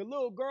 the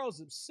little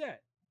girl's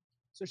upset,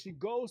 so she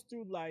goes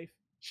through life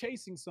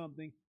chasing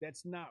something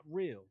that's not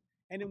real.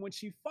 And then when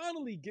she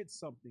finally gets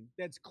something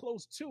that's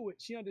close to it,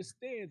 she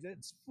understands that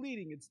it's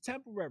fleeting, it's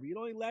temporary. It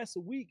only lasts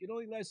a week. It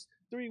only lasts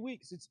 3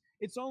 weeks.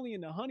 It's only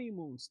in the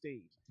honeymoon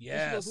stage.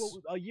 Yes. She goes,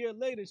 well, a year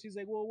later, she's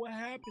like, well, what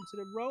happened to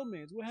the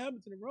romance? What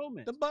happened to the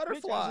romance? The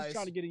butterflies. Bitch, I was just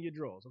trying to get in your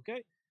drawers,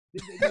 okay?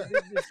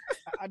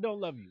 I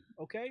don't love you,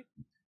 okay?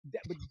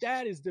 But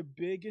that is the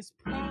biggest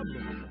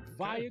problem.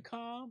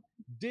 Viacom,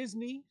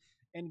 Disney,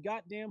 and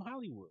goddamn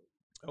Hollywood.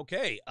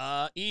 Okay,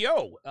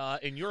 EO,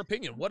 in your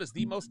opinion, what is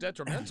the most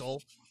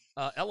detrimental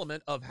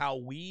element of how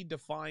we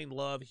define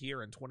love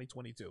here in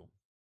 2022?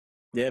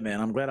 Yeah,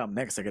 man, I'm glad I'm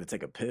next. I got to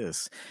take a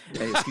piss.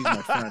 Hey, excuse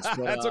my French,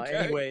 but That's okay.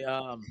 Anyway,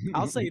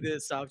 I'll say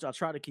this. I'll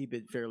try to keep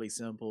it fairly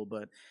simple,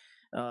 but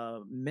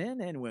men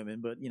and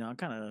women, but I'm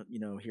kind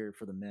of here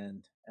for the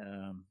men.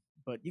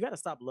 But you got to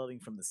stop loving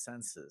from the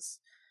senses.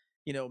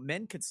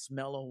 Men could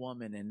smell a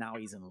woman and now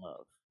he's in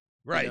love.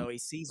 Right. He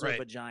sees her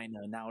vagina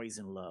and now he's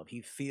in love.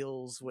 He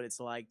feels what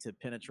it's like to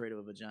penetrate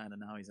a vagina.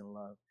 Now he's in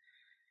love.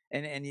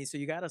 So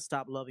you got to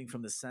stop loving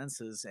from the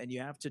senses, and you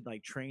have to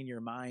train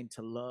your mind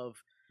to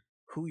love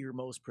who you're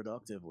most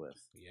productive with.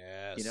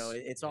 Yes.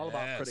 It's all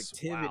about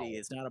productivity. Wow.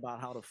 It's not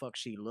about how the fuck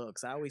she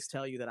looks. I always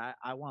tell you that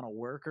I want a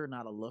worker,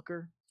 not a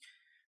looker.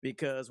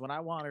 Because when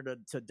I want her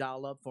to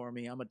dial up for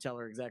me, I'm gonna tell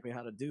her exactly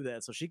how to do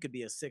that. So she could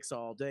be a 6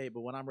 all day,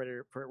 but when I'm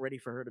ready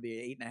for her to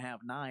be an 8.5,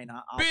 9,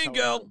 I'll Bingo.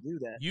 tell her how to do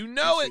that. You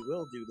know it. She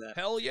will do that.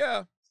 Hell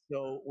yeah.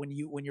 So when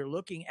you're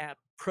looking at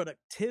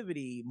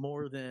productivity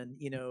more than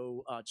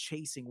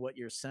chasing what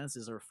your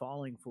senses are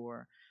falling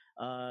for,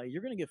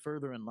 you're gonna get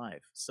further in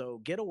life. So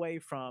get away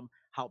from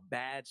how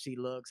bad she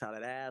looks, how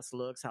that ass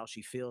looks, how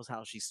she feels,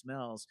 how she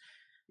smells.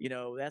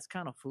 That's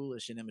kind of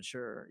foolish and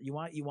immature. You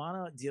want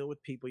to deal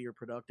with people you're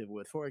productive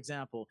with. For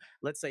example,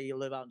 let's say you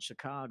live out in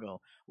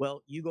Chicago.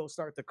 Well, you go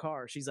start the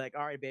car. She's like,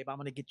 all right, babe, I'm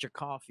going to get your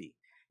coffee.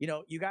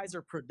 You guys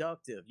are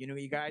productive.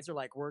 You guys are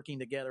working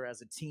together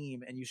as a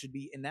team,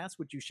 and that's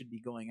what you should be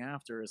going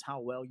after, is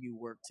how well you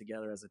work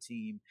together as a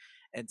team,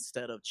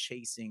 instead of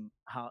chasing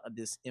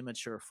this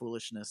immature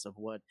foolishness of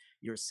what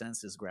your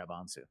senses grab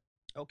onto.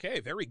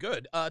 Okay, very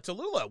good.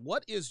 Tallulah,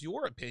 what is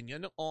your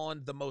opinion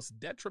on the most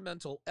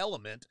detrimental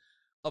element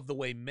of the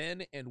way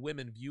men and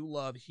women view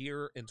love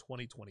here in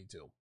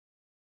 2022?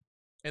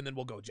 And then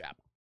we'll go Jap.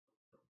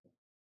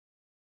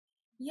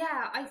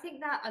 Yeah, I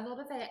think that a lot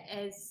of it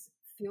is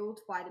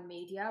fueled by the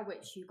media,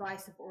 which you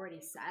guys have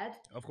already said.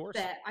 Of course.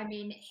 But I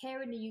mean,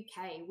 here in the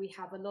UK, we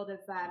have a lot of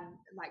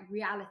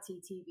reality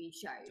TV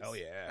shows. Oh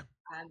yeah.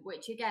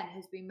 Which again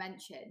has been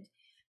mentioned.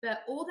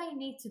 But all they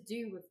need to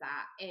do with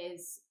that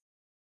is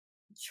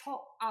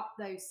chop up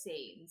those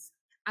scenes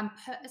and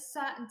put a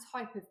certain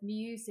type of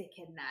music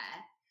in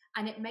there,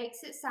 and it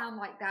makes it sound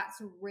like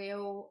that's a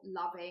real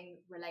loving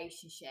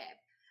relationship.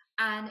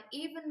 And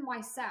even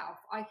myself,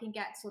 I can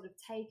get sort of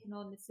taken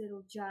on this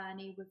little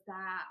journey with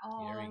that.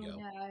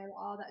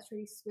 Oh, that's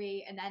really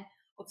sweet. And then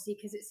obviously,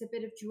 because it's a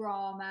bit of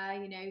drama,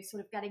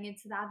 sort of getting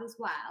into that as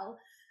well.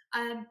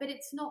 But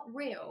it's not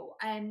real.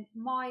 And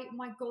my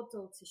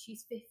goddaughter,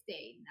 she's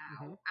 15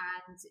 now,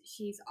 and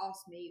she's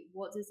asked me,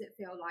 what does it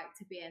feel like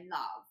to be in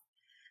love?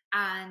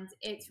 And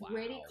it's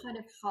really kind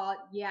of hard.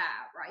 Yeah,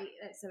 right.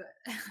 It's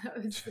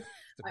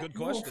a good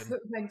question.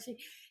 When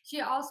she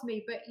asked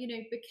me, but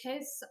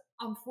because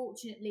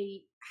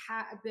unfortunately,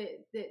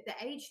 the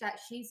age that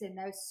she's in,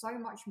 there's so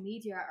much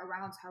media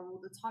around her all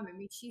the time. I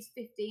mean, she's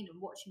 15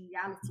 and watching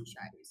reality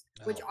shows,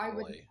 which I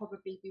wouldn't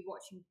probably be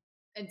watching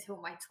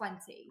until my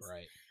 20s.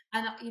 Right.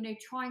 And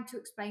trying to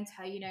explain to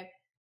her,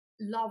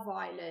 Love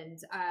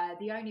Island,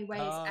 The Only Way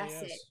is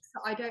Essex. Yes.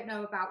 I don't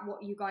know about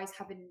what you guys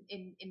have in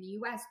the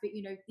US, but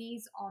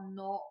these are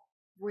not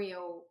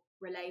real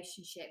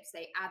relationships.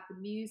 They add the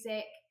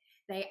music,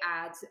 they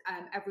add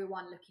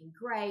everyone looking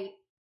great,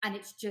 and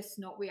it's just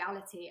not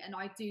reality. And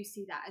I do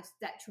see that as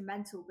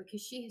detrimental,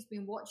 because she has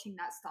been watching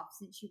that stuff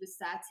since she was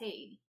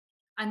 13.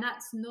 And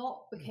that's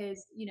not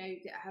because, you know,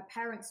 her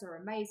parents are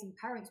amazing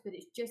parents, but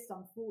it's just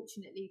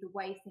unfortunately the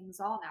way things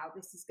are now.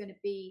 This is going to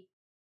be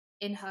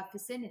in her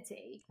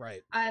vicinity.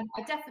 Right. I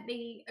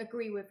definitely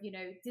agree with, you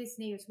know,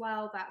 Disney as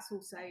well. That's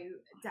also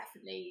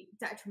definitely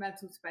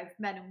detrimental to both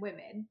men and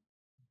women.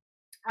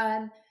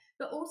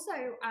 But also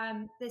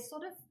this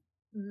sort of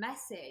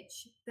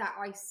message that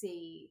I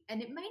see,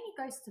 and it mainly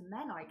goes to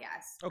men, I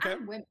guess,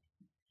 and women,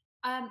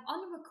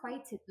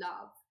 unrequited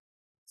love.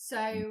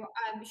 So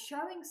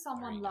showing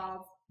someone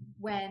love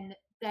when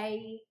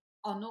they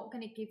are not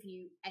going to give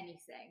you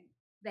anything.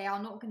 They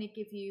are not going to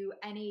give you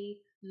any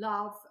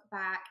love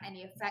back,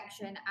 any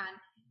affection. And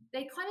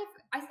they kind of,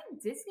 I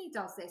think Disney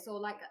does this, or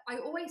like I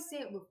always see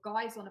it with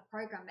guys on a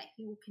program that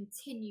he will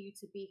continue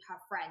to be her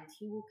friend.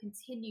 He will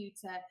continue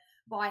to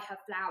buy her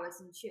flowers,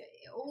 and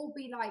it'll all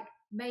be like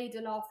made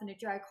a laugh and a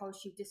joke. Oh,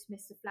 she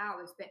dismissed the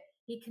flowers, but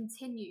he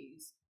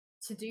continues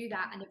to do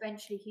that, and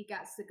eventually he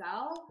gets the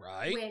girl,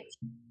 right? Which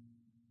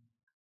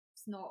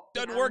it's not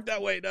doesn't work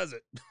that way, does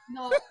it?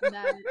 No,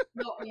 not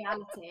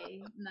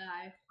reality.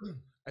 No.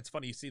 That's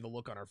funny. You see the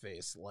look on her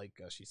face, like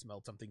she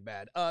smelled something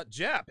bad.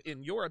 Jap,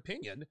 in your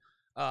opinion,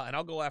 and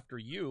I'll go after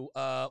you.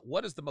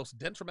 What is the most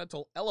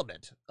detrimental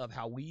element of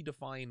how we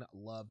define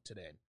love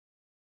today?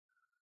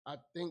 I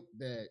think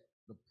that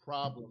the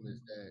problem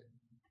is that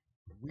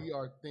we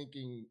are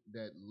thinking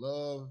that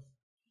love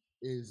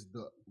is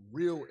the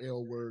real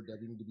L word that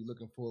we need to be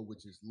looking for,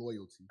 which is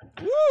loyalty.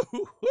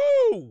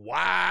 Woo-hoo-hoo!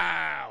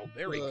 Wow,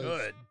 very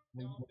good.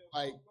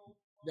 Like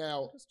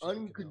now,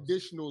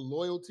 unconditional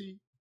loyalty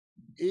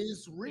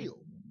is real.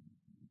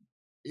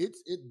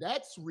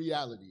 That's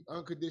reality.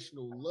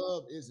 Unconditional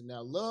love isn't.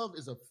 Now, love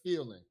is a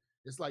feeling.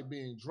 It's like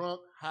being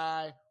drunk,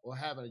 high, or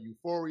having a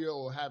euphoria,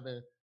 or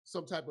having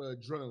some type of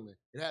adrenaline.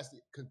 It has to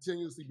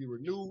continuously be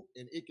renewed,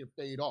 and it can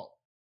fade off.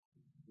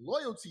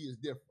 Loyalty is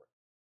different.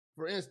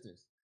 For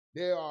instance,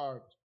 there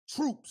are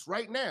troops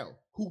right now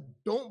who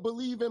don't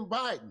believe in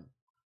Biden,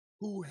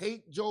 who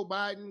hate Joe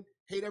Biden,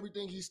 hate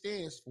everything he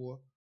stands for,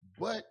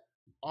 but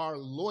are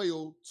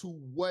loyal to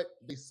what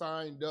they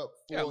signed up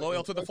for. Yeah,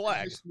 loyal to the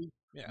flag.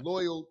 Yeah.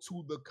 Loyal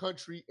to the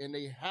country, and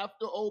they have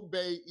to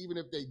obey even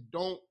if they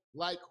don't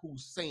like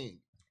who's saying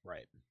it.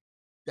 Right.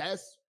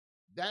 That's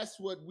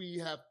what we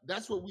have.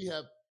 That's what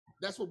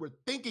we're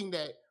thinking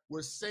that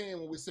we're saying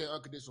when we're saying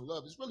unconditional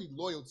love. It's really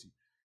loyalty.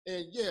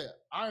 And yeah,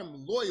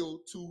 I'm loyal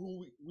to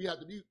who we have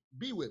to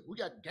be with. We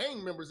got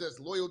gang members that's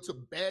loyal to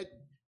bad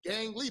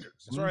gang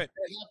leaders. That's right.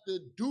 They have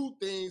to do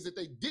things that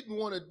they didn't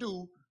want to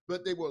do,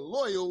 but they were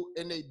loyal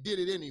and they did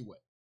it anyway.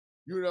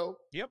 You know?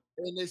 Yep.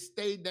 And they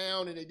stayed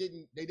down and they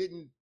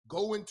didn't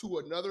go into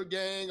another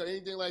gang or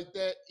anything like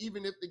that.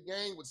 Even if the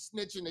gang was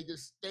snitching, they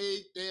just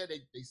stayed there.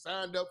 They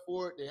signed up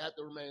for it. They have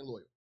to remain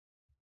loyal.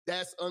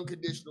 That's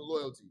unconditional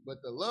loyalty.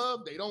 But the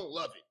love, they don't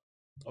love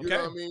it. You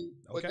know what I mean?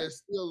 But they're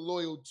still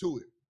loyal to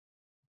it.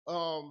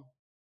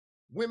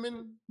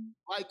 Women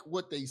like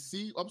what they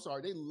see.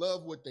 They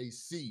love what they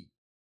see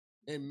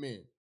in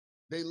men.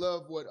 They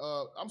love what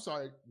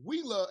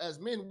we love as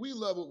men, we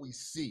love what we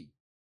see.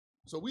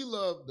 So we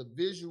love the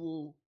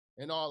visual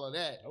and all of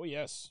that. Oh,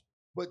 yes.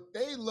 But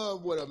they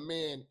love what a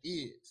man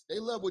is. They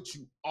love what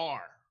you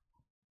are.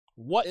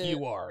 What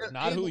you are,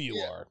 not who you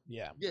are.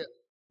 Yeah. Yeah.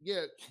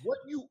 Yeah. What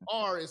you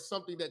are is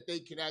something that they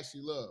can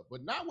actually love,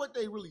 but not what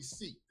they really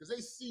see. Because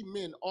they see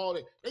men all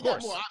day. They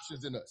got more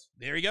options than us.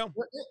 There you go.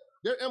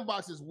 Their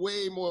inbox is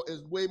way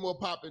more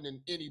popping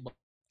than anybody.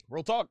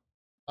 Real talk.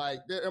 Like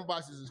their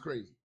inboxes is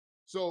crazy.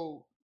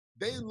 So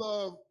they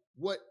love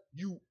what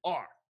you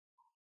are.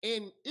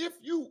 And if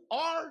you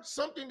are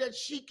something that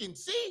she can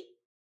see,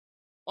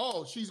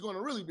 oh, she's going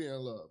to really be in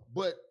love.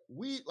 But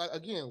we, like,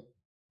 again,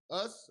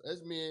 us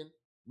as men,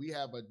 we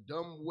have a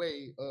dumb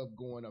way of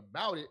going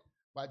about it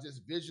by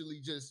just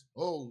visually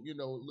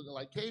looking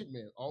like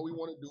cavemen. All we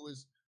want to do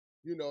is,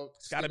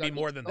 it's got to be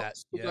more than that.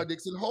 Stick our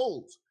dicks in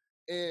holes.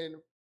 And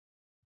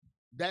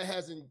that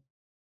hasn't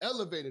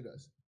elevated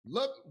us.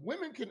 Love,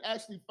 women can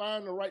actually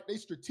find they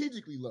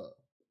strategically love.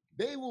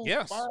 They will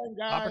find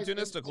guys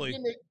opportunistically.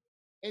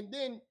 And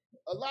then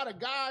a lot of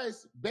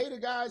guys, beta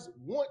guys,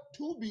 want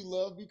to be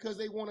loved because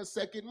they want a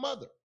second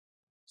mother.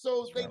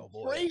 So they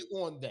prey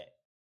on that.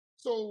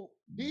 So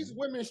these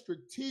women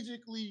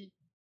strategically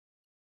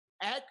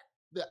act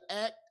the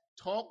act,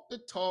 talk the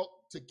talk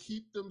to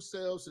keep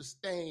themselves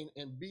sustained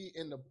and be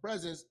in the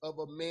presence of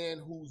a man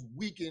who's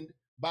weakened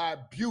by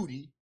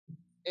beauty,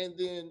 and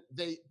then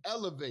they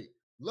elevate.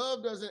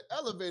 Love doesn't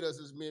elevate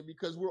us as men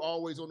because we're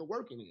always on the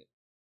working end.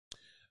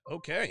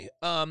 Okay.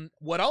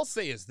 What I'll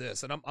say is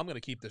this, and I'm going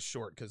to keep this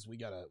short because we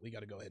gotta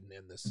go ahead and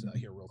end this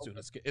here real soon.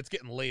 It's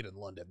getting late in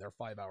London. They're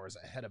 5 hours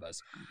ahead of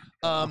us.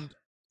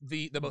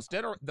 The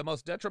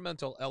most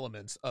detrimental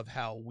elements of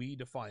how we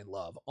define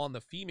love on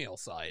the female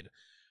side,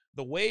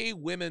 the way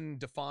women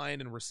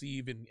define and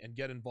receive and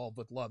get involved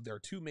with love, there are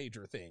two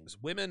major things.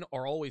 Women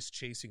are always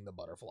chasing the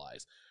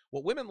butterflies.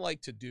 What women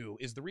like to do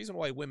is the reason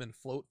why women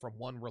float from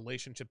one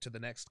relationship to the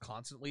next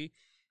constantly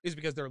is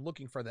because they're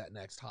looking for that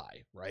next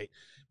high, right?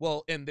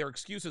 Well, and their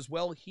excuse is,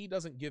 well, he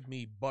doesn't give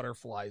me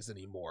butterflies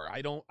anymore.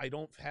 I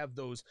don't have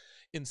those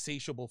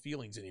insatiable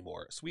feelings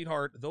anymore.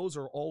 Sweetheart, those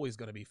are always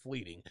going to be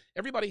fleeting.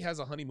 Everybody has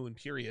a honeymoon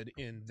period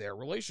in their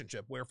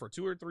relationship where for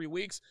 2 or 3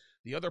 weeks,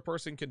 the other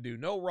person can do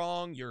no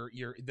wrong.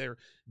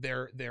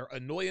 Their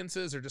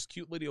annoyances are just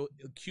cute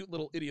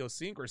little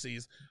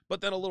idiosyncrasies.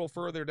 But then a little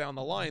further down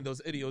the line,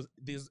 those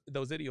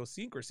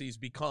idiosyncrasies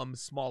become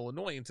small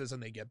annoyances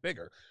and they get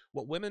bigger.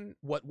 What women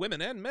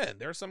and men,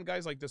 there are some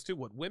guys like this too.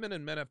 What women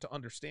and men have to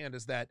understand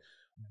is that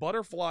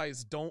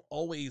butterflies don't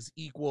always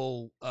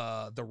equal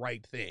the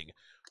right thing.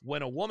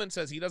 When a woman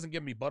says he doesn't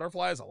give me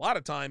butterflies, a lot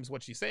of times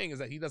what she's saying is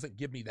that he doesn't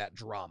give me that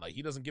drama.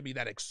 He doesn't give me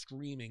that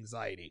extreme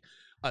anxiety.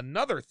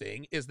 Another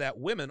thing is that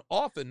women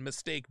often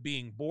mistake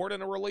being bored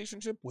in a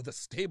relationship with a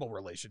stable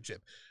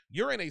relationship.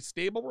 You're in a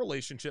stable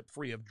relationship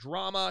free of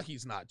drama.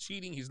 He's not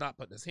cheating. He's not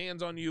putting his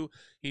hands on you.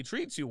 He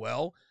treats you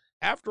well.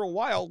 After a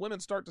while, women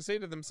start to say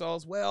to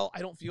themselves, well, I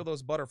don't feel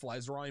those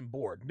butterflies or I'm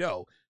bored.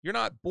 No, you're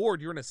not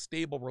bored. You're in a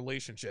stable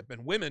relationship.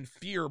 And women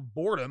fear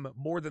boredom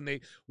more than they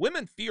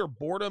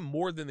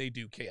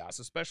do chaos,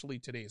 especially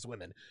today's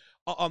women.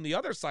 On the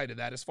other side of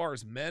that, as far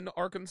as men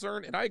are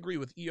concerned, and I agree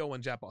with EO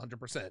and Jap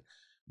 100%,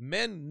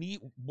 men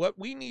need what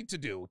we need to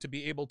do to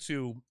be able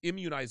to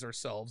immunize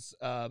ourselves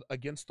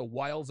against the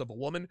wiles of a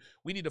woman.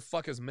 We need to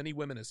fuck as many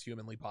women as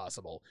humanly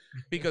possible,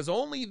 because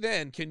only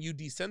then can you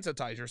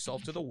desensitize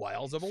yourself to the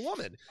wiles of a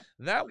woman.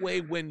 That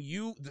way, when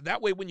you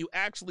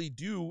actually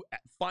do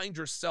find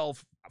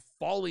yourself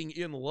falling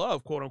in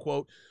love, quote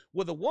unquote,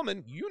 with a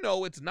woman, you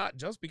know it's not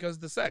just because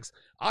of the sex.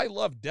 I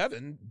love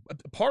Devin.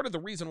 Part of the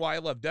reason why I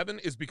love Devin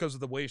is because of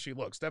the way she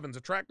looks. Devin's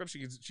attractive.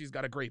 She's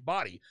got a great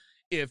body.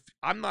 If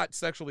I'm not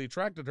sexually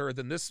attracted to her,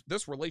 then this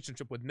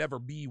relationship would never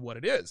be what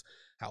it is.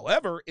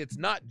 However, it's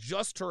not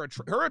just her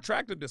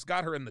attractiveness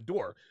got her in the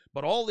door,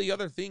 but all the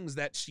other things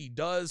that she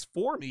does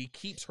for me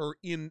keeps her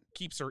in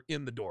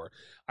the door.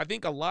 I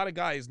think a lot of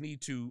guys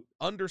need to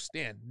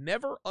understand,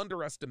 never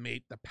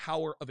underestimate the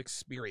power of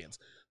experience.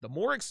 The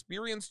more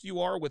experienced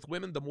you are with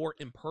women, the more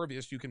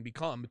impervious you can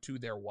become to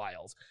their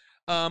wiles.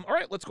 All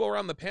right, let's go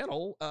around the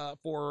panel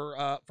for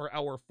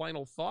our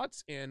final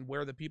thoughts and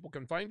where the people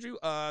can find you.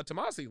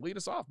 Tomasi, lead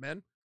us off,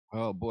 man.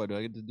 Oh boy, do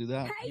I get to do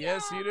that? Hey,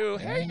 yes, you do.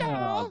 Hey,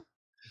 y'all.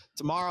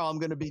 Tomorrow I'm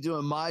going to be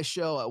doing my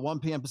show at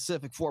 1 p.m.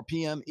 Pacific, 4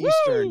 p.m.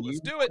 Eastern.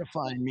 Let's do it. To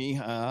find me,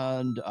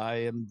 and I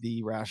am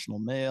the Rational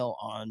Male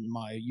on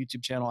my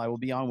YouTube channel. I will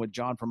be on with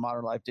John from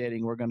Modern Life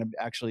Dating. We're going to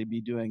actually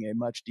be doing a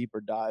much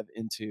deeper dive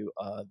into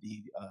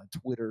the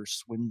Twitter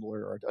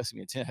swindler, or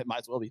excuse me, it might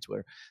as well be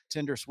Twitter,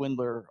 Tinder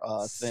swindler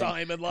thing.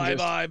 Simon Live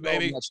Vibe,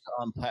 baby. So much to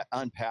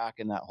unpack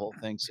in that whole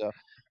thing. So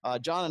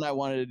John and I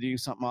wanted to do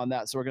something on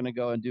that, so we're going to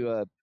go and do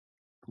a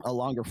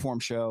longer form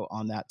show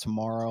on that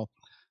tomorrow.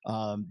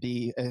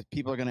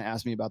 People are going to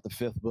ask me about the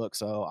 5th book,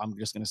 so I'm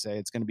just going to say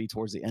it's going to be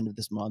towards the end of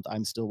this month.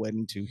 I'm still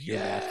waiting to hear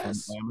back from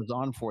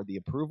Amazon for the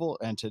approval,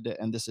 and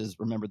this is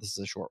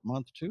a short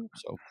month too.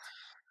 So,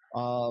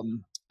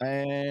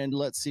 and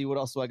let's see, what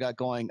else do I got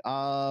going?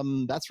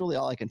 That's really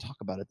all I can talk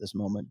about at this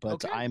moment.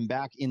 But okay. I'm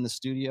back in the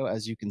studio,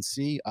 as you can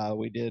see.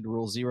 We did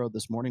Rule 0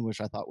 this morning,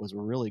 which I thought was a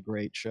really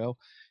great show,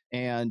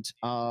 and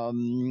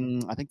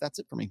I think that's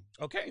it for me.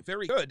 Okay,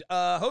 very good.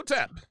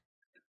 Hotep.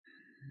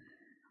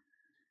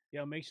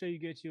 Yo, make sure you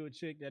get you a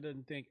chick that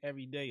doesn't think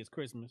every day is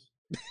Christmas.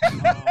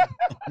 I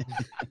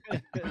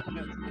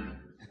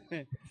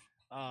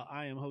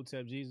am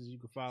Hotep Jesus. You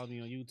can follow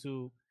me on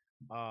YouTube,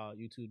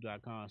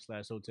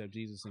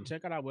 youtube.com/HotepJesus, and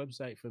check out our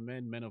website for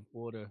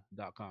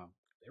menoforder.com.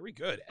 Very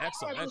good.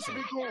 Excellent.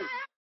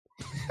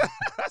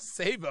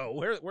 Savo,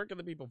 where can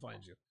the people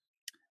find you?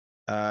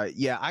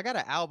 Yeah, I got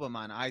an album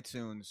on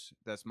iTunes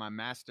that's my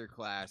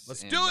masterclass.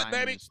 Let's do it,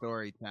 baby.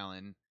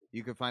 Storytelling.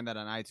 You can find that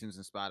on iTunes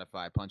and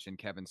Spotify. Punch in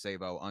Kevin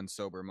Savo,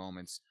 Unsober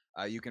Moments.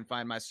 You can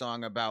find my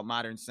song about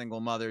modern single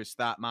mothers,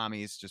 thought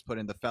mommies. Just put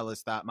in the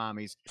fellas, thought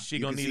mommies. She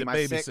gonna need a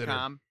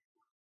babysitter.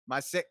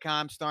 My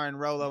sitcom starring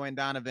Rolo and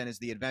Donovan is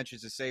The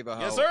Adventures of Savo.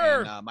 Yes,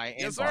 sir. And, my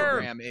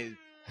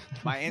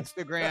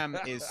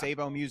Instagram is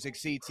Savo Music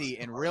CT.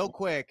 And real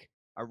quick,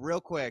 I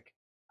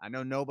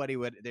know nobody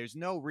would. There's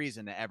no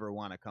reason to ever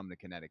want to come to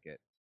Connecticut.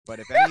 But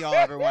if any of y'all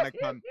ever want to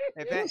come,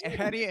 if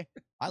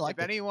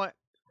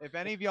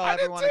any of y'all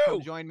ever want to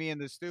come join me in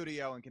the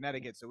studio in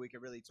Connecticut so we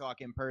can really talk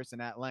in person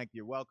at length,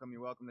 you're welcome.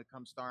 You're welcome to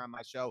come star on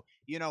my show.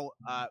 You know,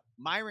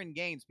 Myron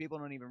Gaines, people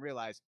don't even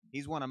realize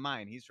he's one of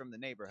mine. He's from the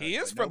neighborhood. He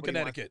is from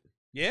Connecticut.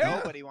 Yeah.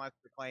 Nobody wants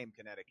to claim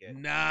Connecticut.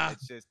 Nah.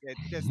 It's just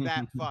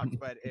that fucked.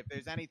 But if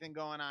there's anything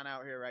going on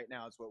out here right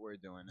now, it's what we're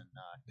doing. And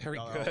very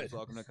good.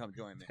 Welcome to come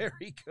join me.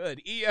 Very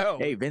good. EO.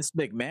 Hey, Vince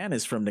McMahon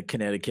is from the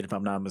Connecticut, if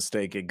I'm not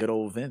mistaken. Good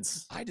old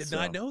Vince. I did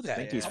not know that. I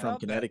think he's from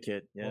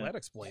Connecticut. Yeah. Well, that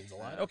explains a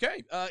lot.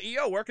 Okay.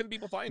 EO, where can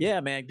people find you?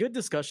 Yeah, man. Good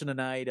discussion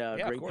tonight.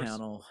 Great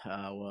panel.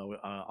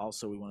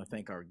 Also, we want to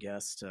thank our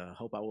guest.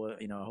 Hope I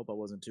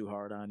wasn't too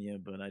hard on you,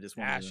 but I just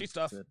wanted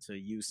to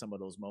use some of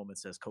those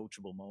moments as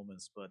coachable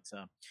moments. But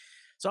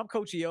So I'm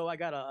Coach EO. I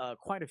got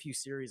quite a few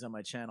series on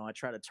my channel. I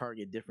try to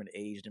target different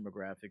age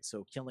demographics.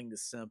 So Killing the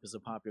Simp is a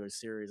popular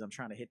series. I'm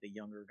trying to hit the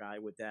younger guy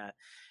with that.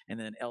 And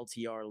then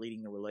LTR,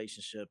 Leading the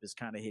Relationship, is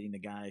kind of hitting the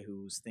guy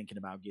who's thinking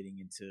about getting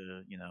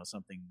into, you know,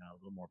 something a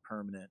little more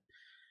permanent.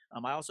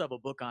 I also have a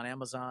book on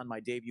Amazon. My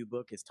debut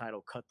book is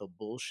titled Cut the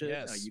Bullshit.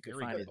 Yes, you can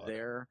find it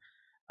there.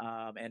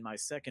 And my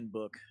second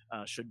book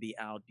should be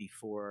out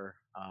before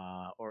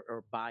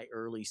or by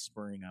early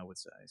spring, I would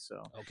say.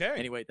 So okay.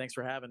 Anyway, thanks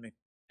for having me.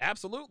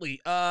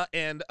 Absolutely.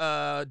 And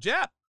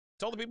Jap,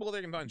 tell the people where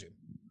they can find you.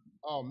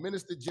 Oh,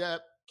 Minister Jap,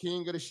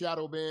 King of the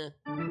Shadow Band.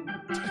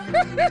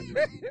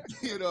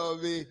 You know what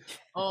I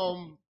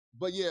mean?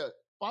 But yeah,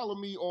 follow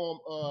me on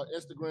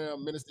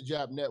Instagram, Minister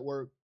Jap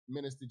Network,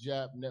 Minister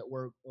Jap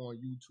Network on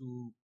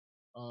YouTube.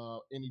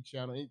 Any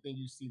channel, anything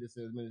you see that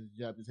says Minister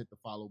Jap, just hit the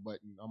follow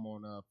button. I'm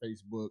on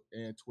Facebook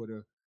and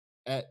Twitter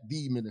at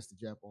the Minister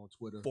Jap on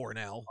Twitter. For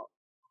now.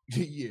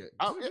 Yeah.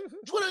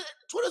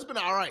 Twitter's been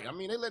all right. I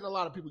mean, they're letting a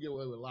lot of people get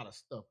away with a lot of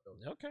stuff,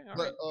 though. Okay, all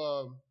right.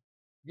 But,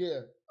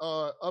 yeah,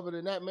 other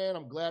than that, man,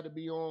 I'm glad to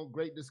be on.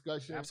 Great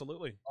discussion.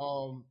 Absolutely.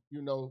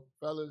 You know,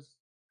 fellas,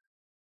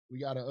 we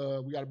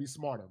gotta be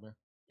smarter, man.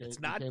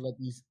 It's not, can't let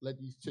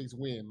these chicks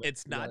win.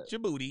 It's not your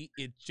booty,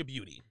 it's your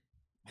beauty.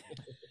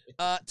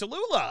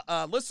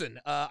 Tallulah, listen,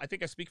 I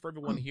think I speak for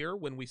everyone here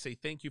when we say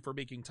thank you for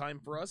making time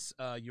for us.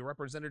 You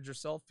represented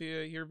yourself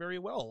here very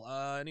well.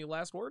 Any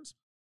last words?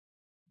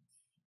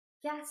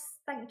 Yes,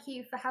 thank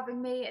you for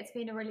having me. It's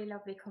been a really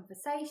lovely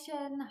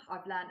conversation.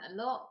 I've learned a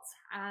lot.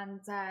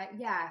 And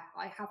yeah,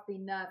 I have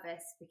been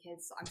nervous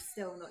because I'm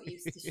still not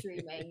used to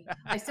streaming.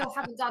 I still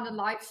haven't done a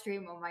live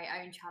stream on my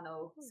own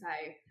channel. So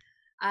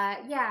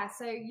yeah,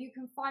 so you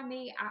can find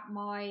me at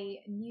my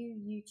new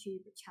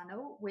YouTube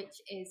channel,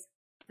 which is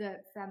The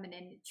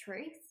Feminine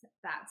Truth.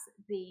 That's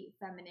The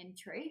Feminine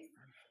Truth.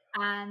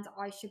 And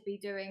I should be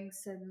doing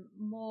some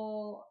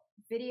more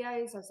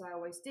videos, as I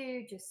always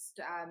do, just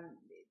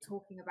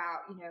talking about,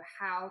 you know,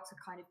 how to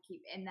kind of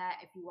keep in there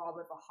if you are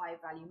with a high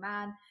value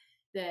man.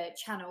 The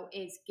channel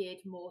is geared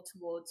more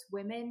towards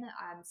women,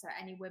 so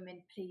any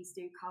women, please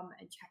do come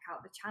and check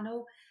out the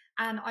channel.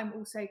 And I'm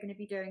also going to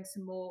be doing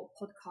some more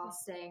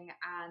podcasting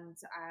and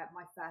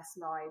my first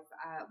live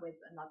with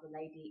another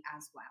lady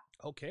as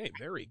well. Okay,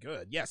 very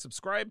good. Yeah,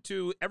 subscribe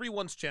to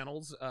everyone's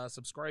channels.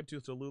 Subscribe to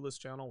Tallulah's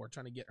channel. We're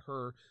trying to get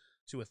her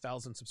to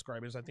 1,000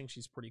 subscribers. I think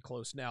she's pretty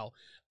close now.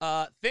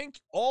 Thank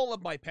all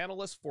of my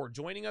panelists for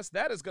joining us.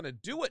 That is going to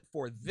do it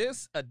for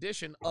this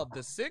edition of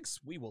The Six.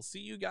 We will see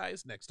you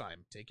guys next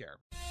time. Take care.